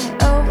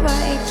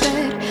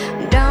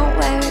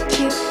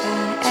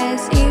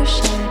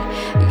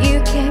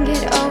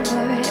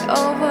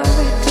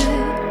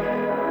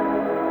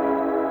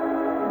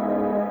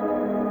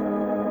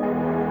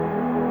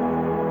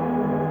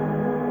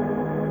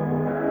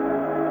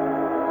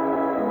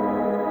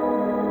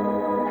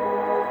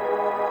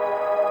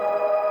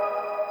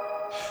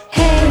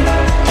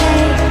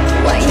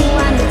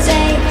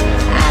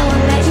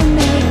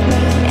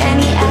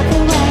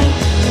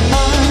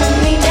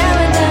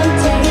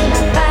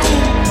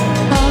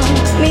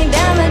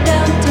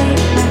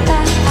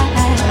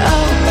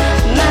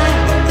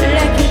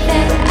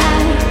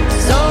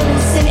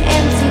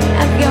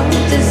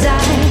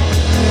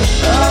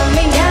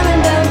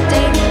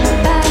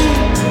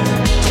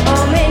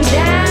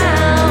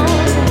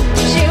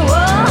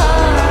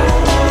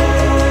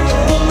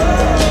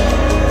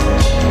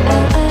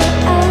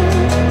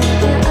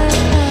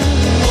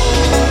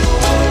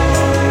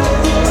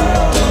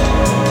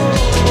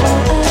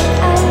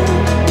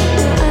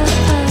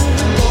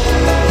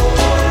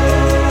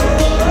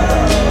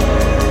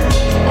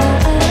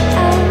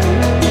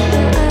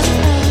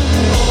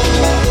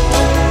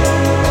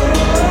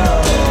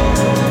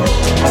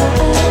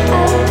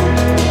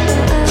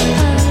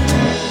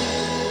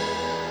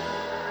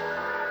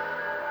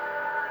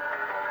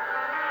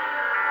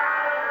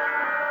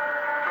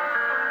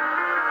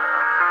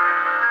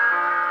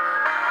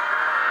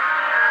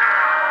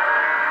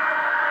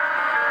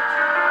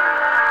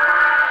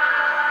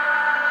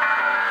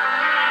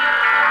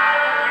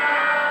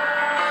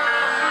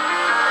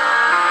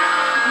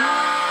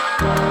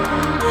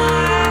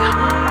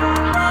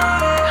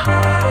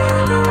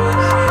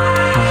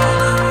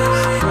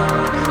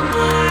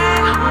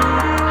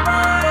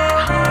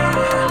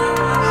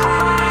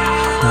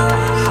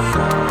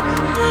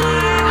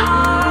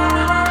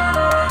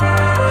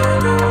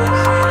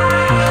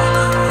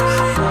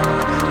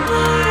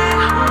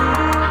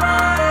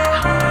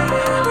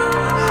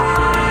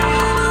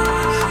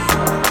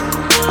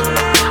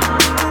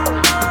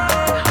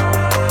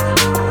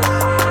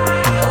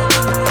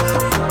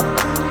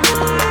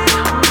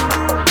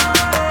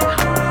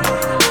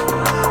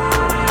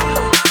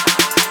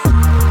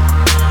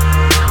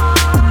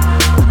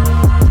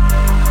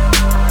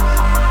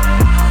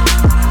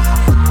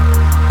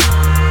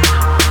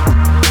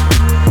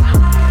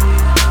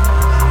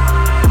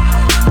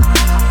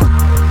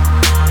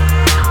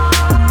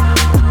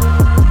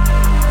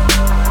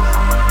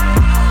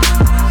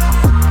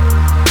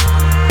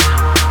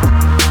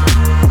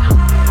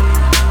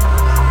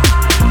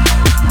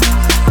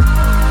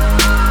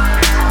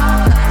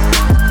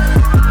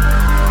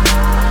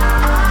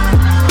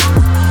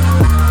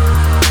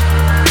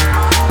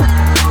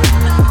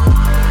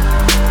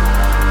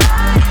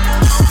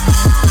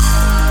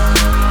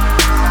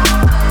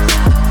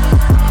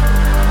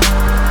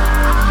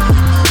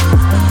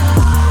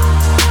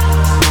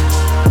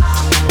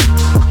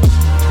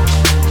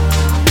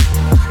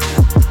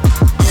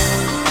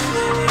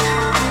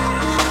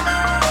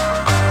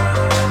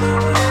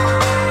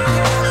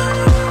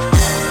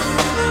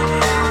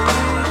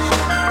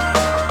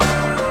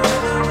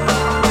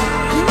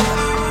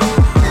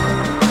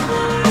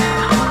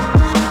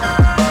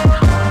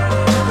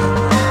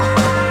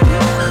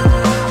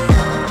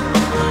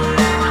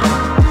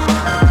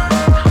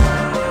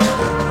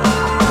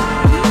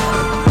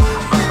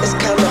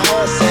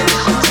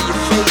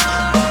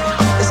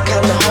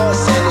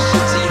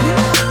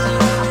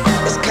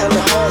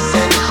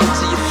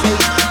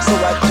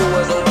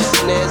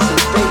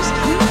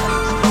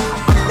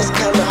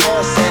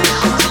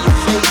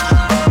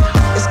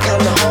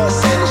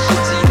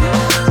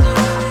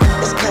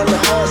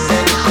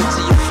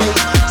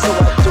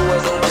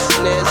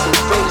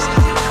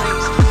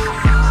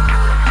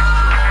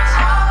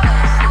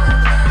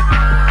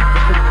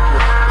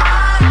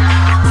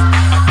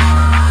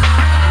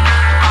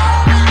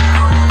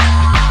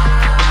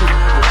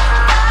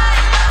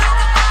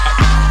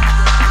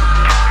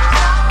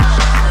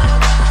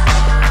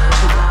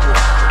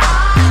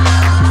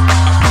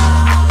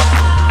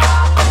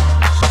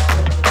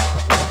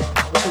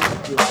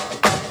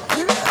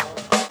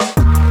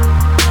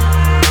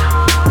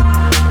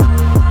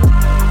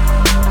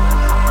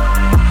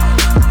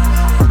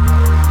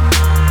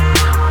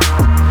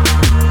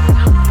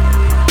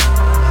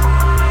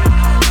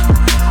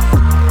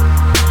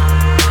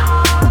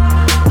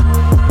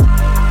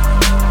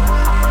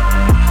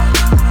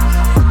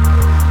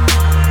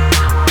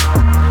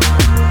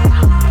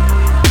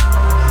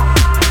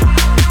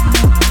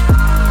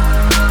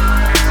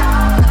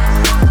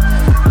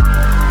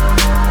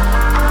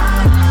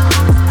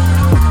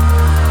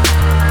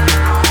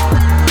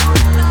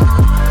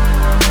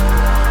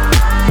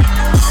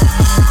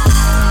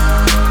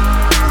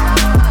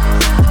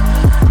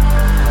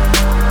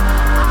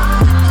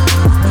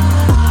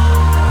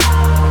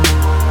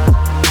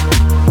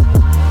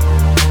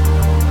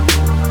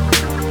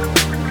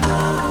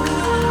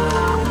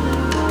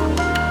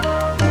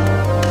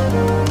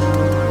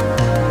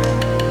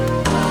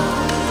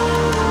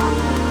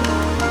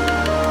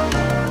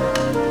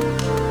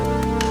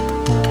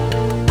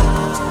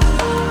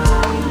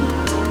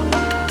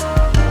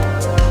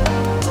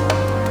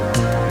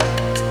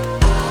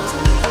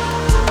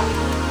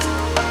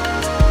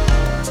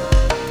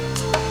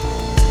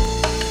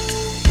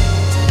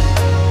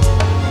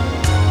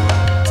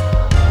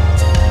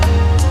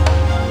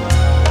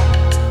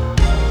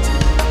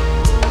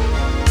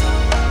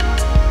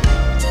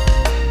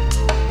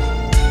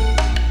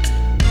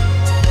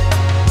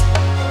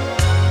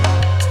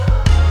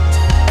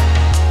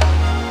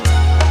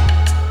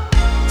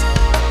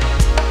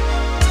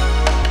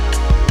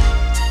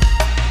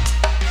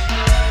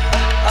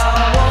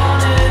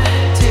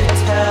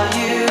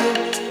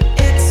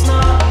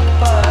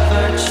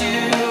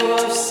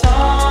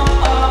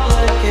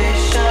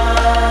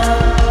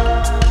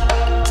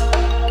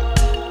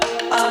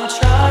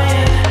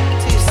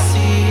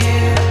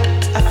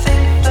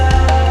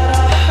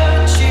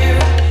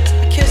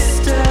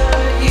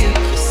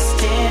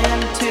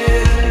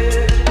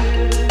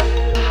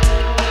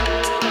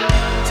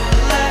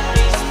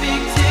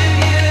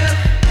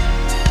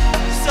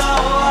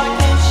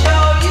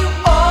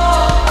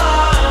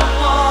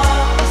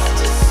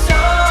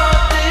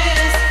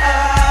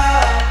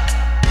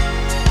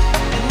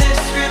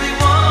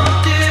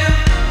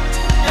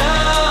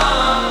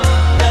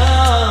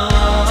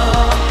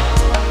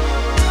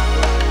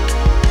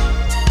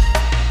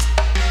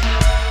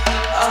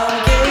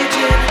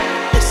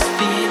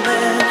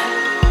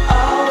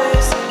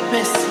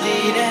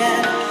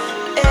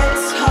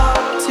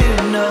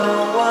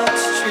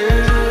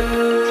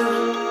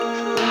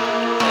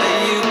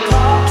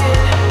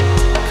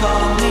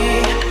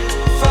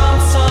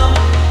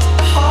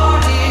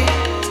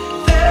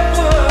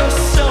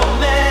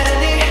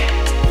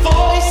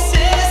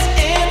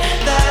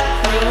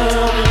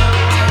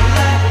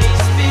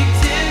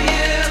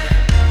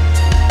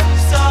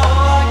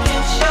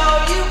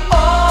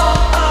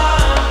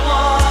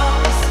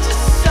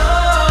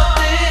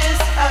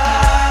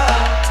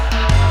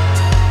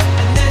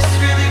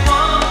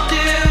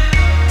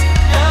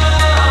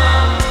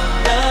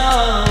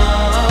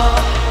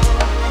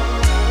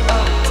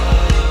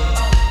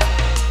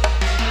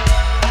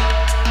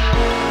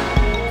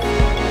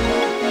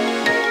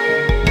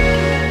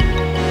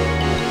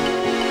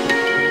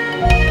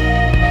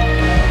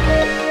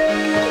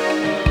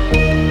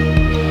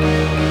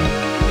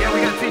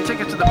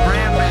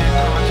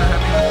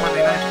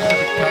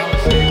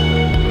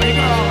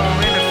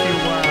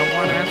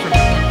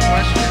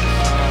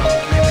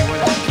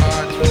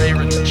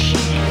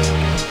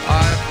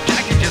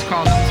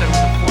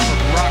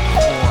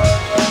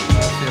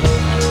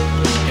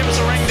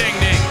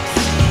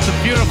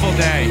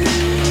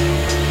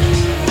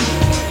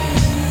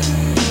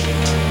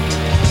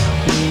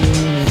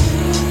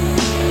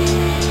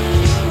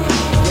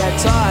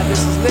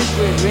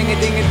with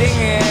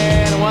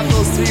ring-a-ding-a-dingin'. I want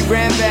those 3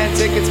 brand band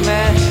tickets,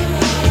 man.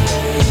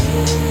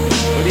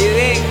 What do you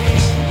think?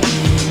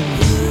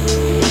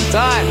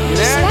 Todd, you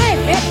there?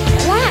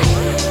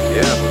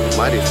 Yeah,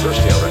 mighty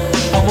thirsty already.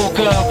 I woke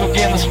up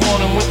again this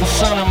morning with the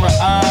sun in my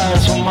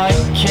eyes. When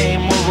Mike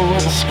came over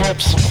with a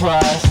script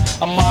surprise,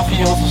 a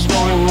mafioso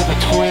story with a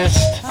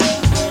twist.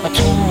 A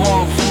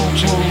too-long fool,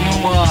 Julie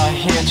Newmar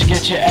here to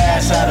get your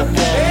ass out of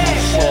bed. He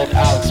said,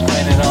 I'll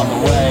explain it on the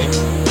way.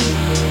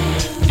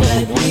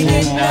 But we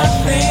did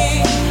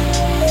nothing,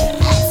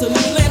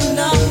 absolutely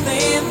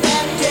nothing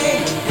that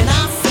day. And I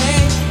say,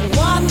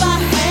 what the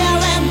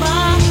hell am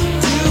I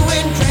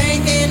doing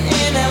drinking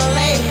in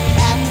LA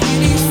at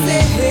 26?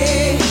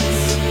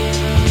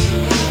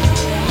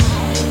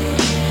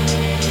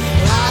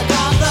 I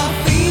got the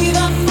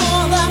fever for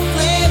the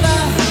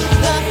flavor,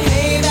 the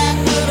payback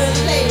for the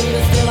later.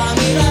 Still I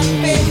need a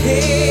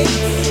fix.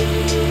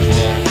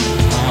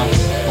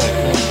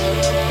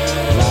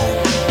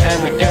 And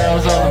the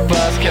girls on the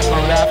bus kept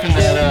on laughing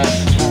at us.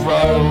 We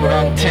rode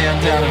around town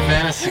down to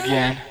Venice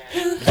again,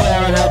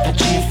 blaring out the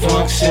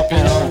G-Funk,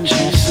 sipping on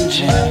juice and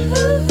gin.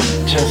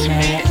 Just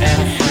me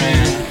and a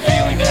friend,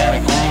 feeling kinda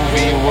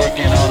groovy,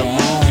 working on a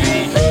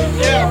movie.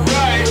 Yeah,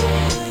 right.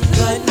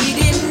 But we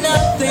did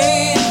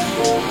nothing,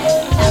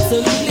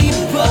 absolutely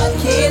but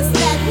kiss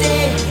that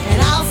day. And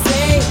I'll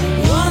say,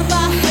 what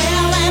the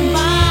hell am I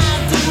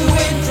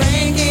doing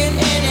drinking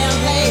in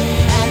LA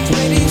at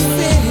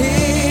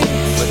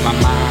 26? With my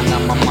mind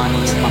on my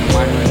money and my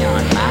money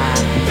on mine.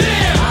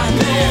 I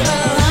know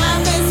that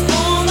life is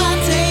for the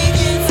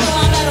taking, so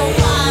I better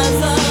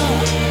wise up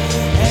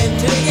and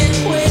take it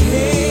quick.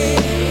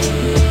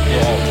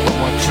 Yeah, one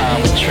more time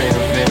with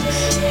Trader Vic's.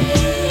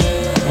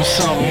 With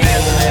some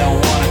men there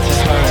wanted to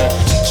hurt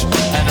us,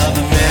 and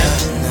other men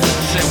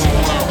said we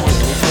weren't worth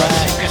the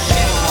price. You could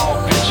see them all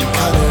bitching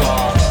by the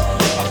bar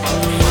about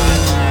the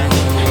fine line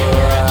between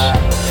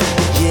rich.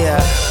 Yeah,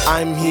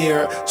 I'm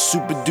here,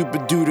 super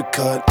duper duper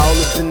cut. All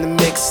up in the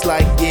mix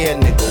like, yeah,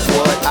 nigga,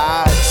 what?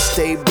 I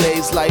stay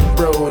blazed like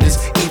broders.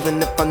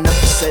 Even if I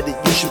never said it,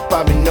 you should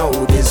probably know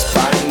this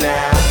by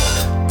now.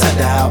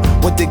 Ta-da,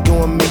 what they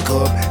gon' make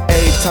up?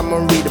 Every time I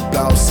read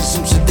about, see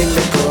some shit they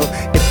make up.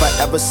 If I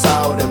ever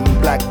saw them,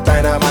 black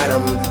dynamite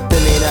them,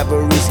 then they'd have a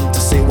reason to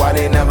say why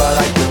they never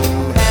liked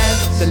them.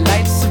 As the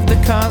lights of the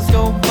cars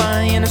go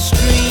by in a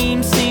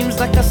stream, seems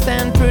like I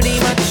stand pretty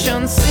much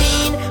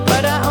unseen.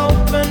 But I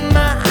open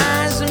my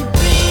eyes and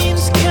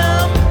dreams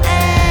come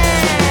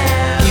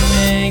out.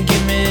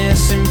 Give me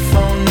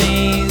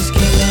symphonies,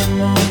 give me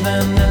more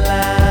than the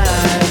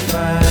life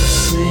I've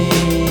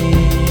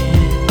seen.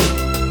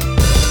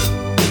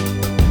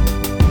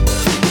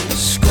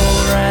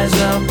 Score rise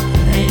up,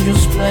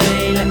 angels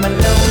play, let my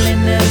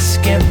loneliness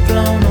get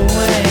blown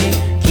away.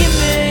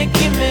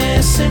 Give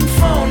me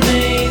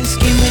symphonies,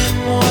 give me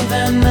more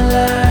than the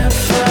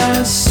life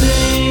I've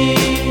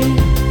seen.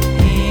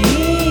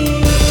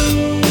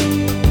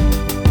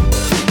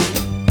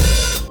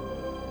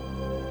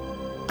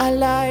 I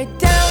lie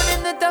down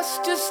in the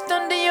dust just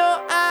under your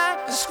eye.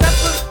 A scrap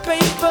of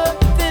paper,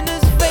 thin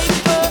as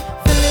vapor,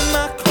 filling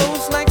my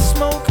clothes like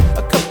smoke.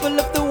 A couple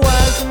of the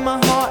wires in my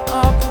heart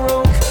are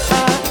broke.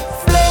 I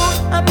float,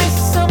 I miss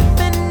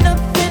something,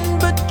 nothing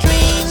but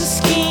dreams,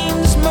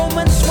 schemes,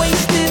 moments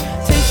wasted.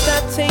 Taste I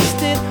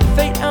tasted,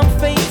 fate I'm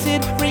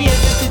fated,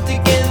 re-edited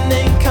again,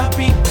 then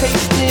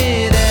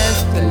copy-pasted.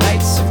 As the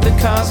lights of the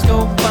cars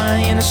go by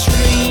in a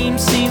stream,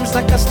 seems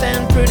like I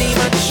stand pretty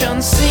much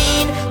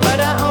unseen. But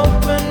I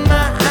open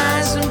my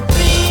eyes and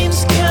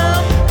dreams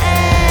come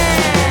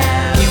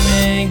out.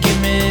 Give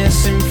me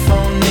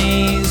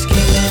symphonies,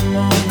 give me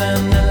more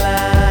than the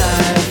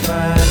life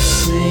I've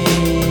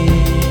seen.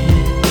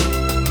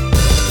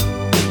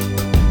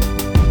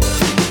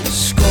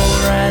 Score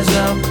rise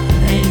up,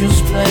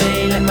 angels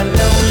play, let my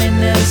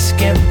loneliness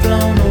get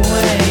blown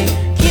away.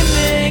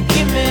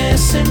 Give me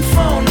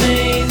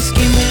symphonies,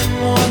 give me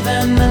more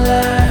than the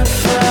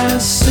life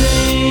I've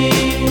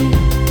seen.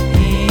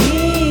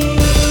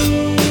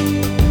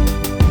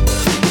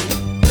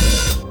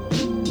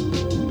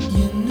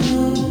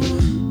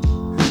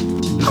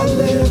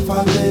 I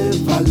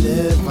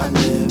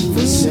live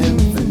for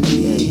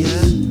symphony.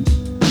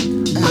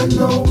 I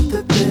know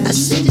that I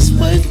said it's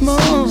worth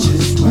more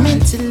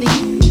mentally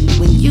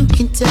when you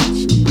can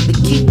touch but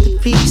keep the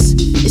peace.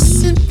 It's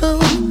simple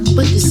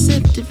but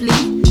deceptively.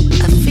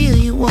 I feel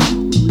you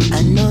want,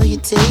 I know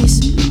your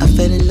taste. I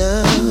fell in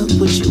love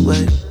with your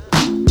work.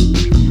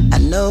 I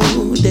know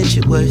that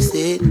you're worth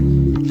it.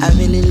 I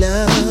really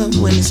love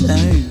when it's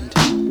earned.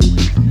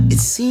 It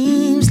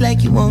seems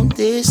like you want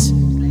this,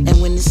 and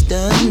when it's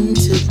done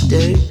to the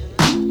dirt,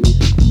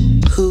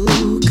 who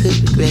could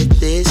regret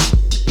this?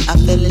 I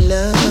fell in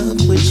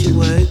love with your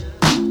work.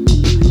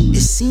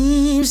 It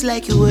seems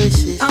like you're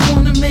worth it. I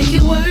wanna make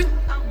it work.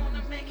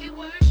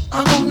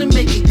 I wanna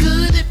make it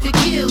good if it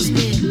kills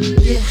me.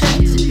 You have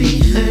to be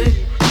hurt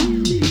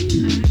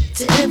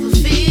to ever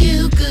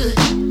feel good.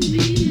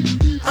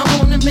 I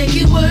wanna make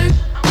it work.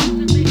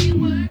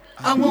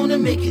 I wanna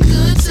make it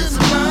good till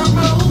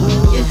tomorrow.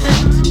 You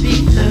have to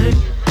be hurt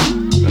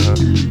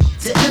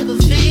to ever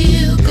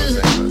feel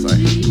good. It's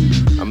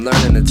like, I'm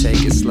learning to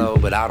take it slow,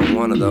 but I don't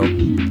wanna though.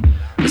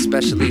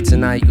 Especially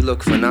tonight, you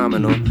look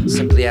phenomenal,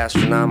 simply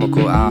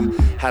astronomical. I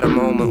had a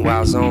moment where I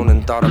was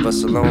zoning, thought of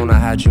us alone, I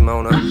had you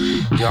Mona.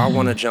 Yo, I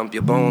wanna jump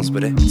your bones,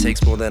 but it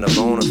takes more than a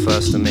boner for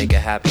us to make a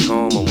happy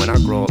home. And when I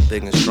grow up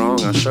big and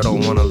strong, I sure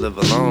don't wanna live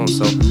alone.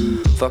 So,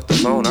 fuck the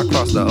phone, I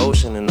cross the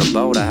ocean in a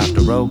boat. I have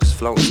to row, cause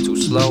floating's too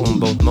slow and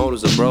both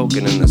motors are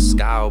broken. And the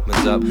sky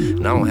opens up,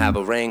 and I don't have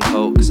a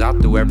raincoat, cause I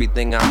threw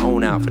everything I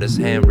own out for this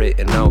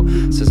handwritten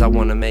note. Says I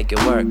wanna make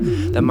it work,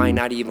 that might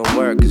not even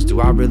work, cause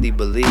do I really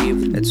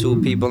believe that two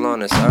people on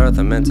this earth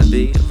are meant to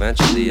be?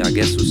 Eventually, I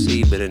guess we'll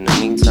see, but in the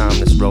meantime,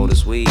 this road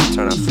is weed.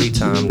 Turn our free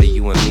time to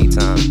you and me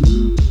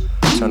time.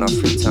 Turn our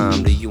free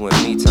time to you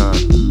and me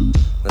time.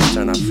 Let's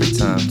turn our free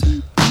time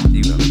to,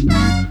 you know.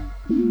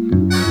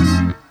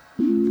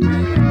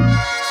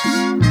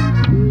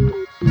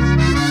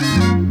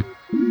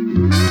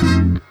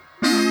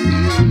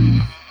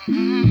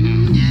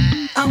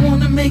 I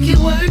wanna make it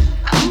work.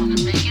 I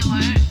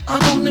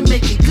wanna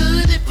make it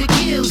good if it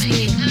kills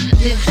me.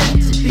 You have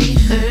to be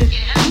hurt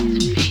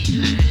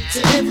to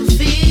ever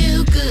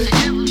feel good.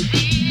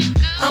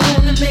 I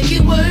wanna make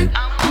it work.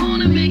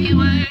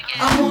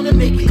 I wanna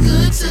make it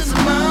good till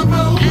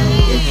tomorrow. You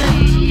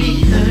have to be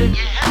hurt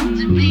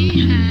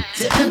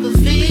to ever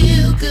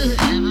feel good.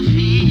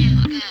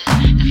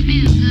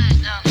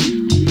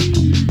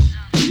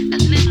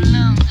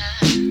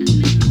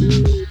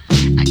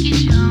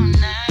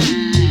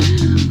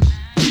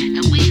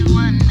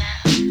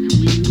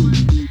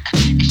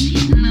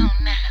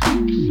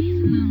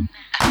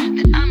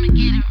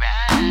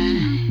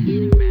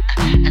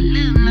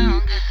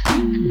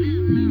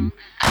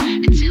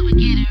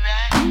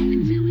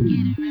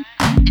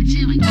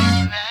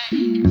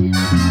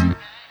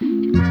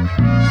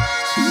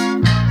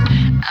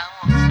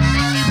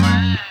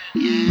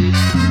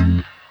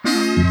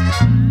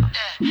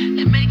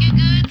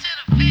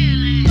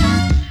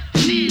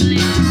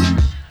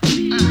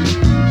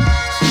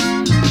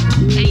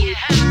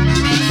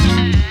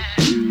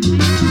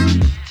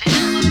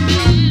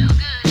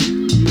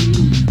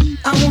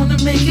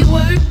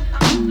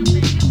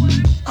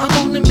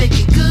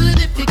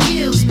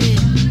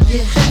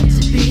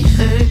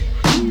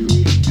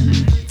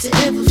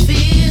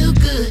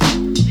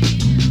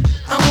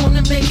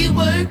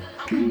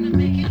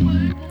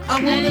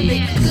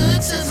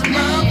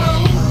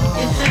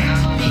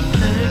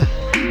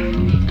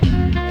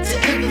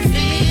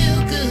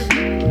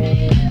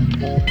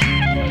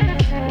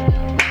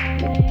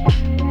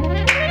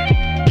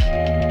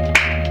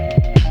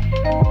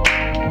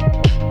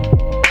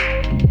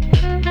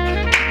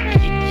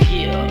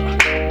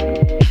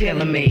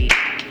 Feeling me.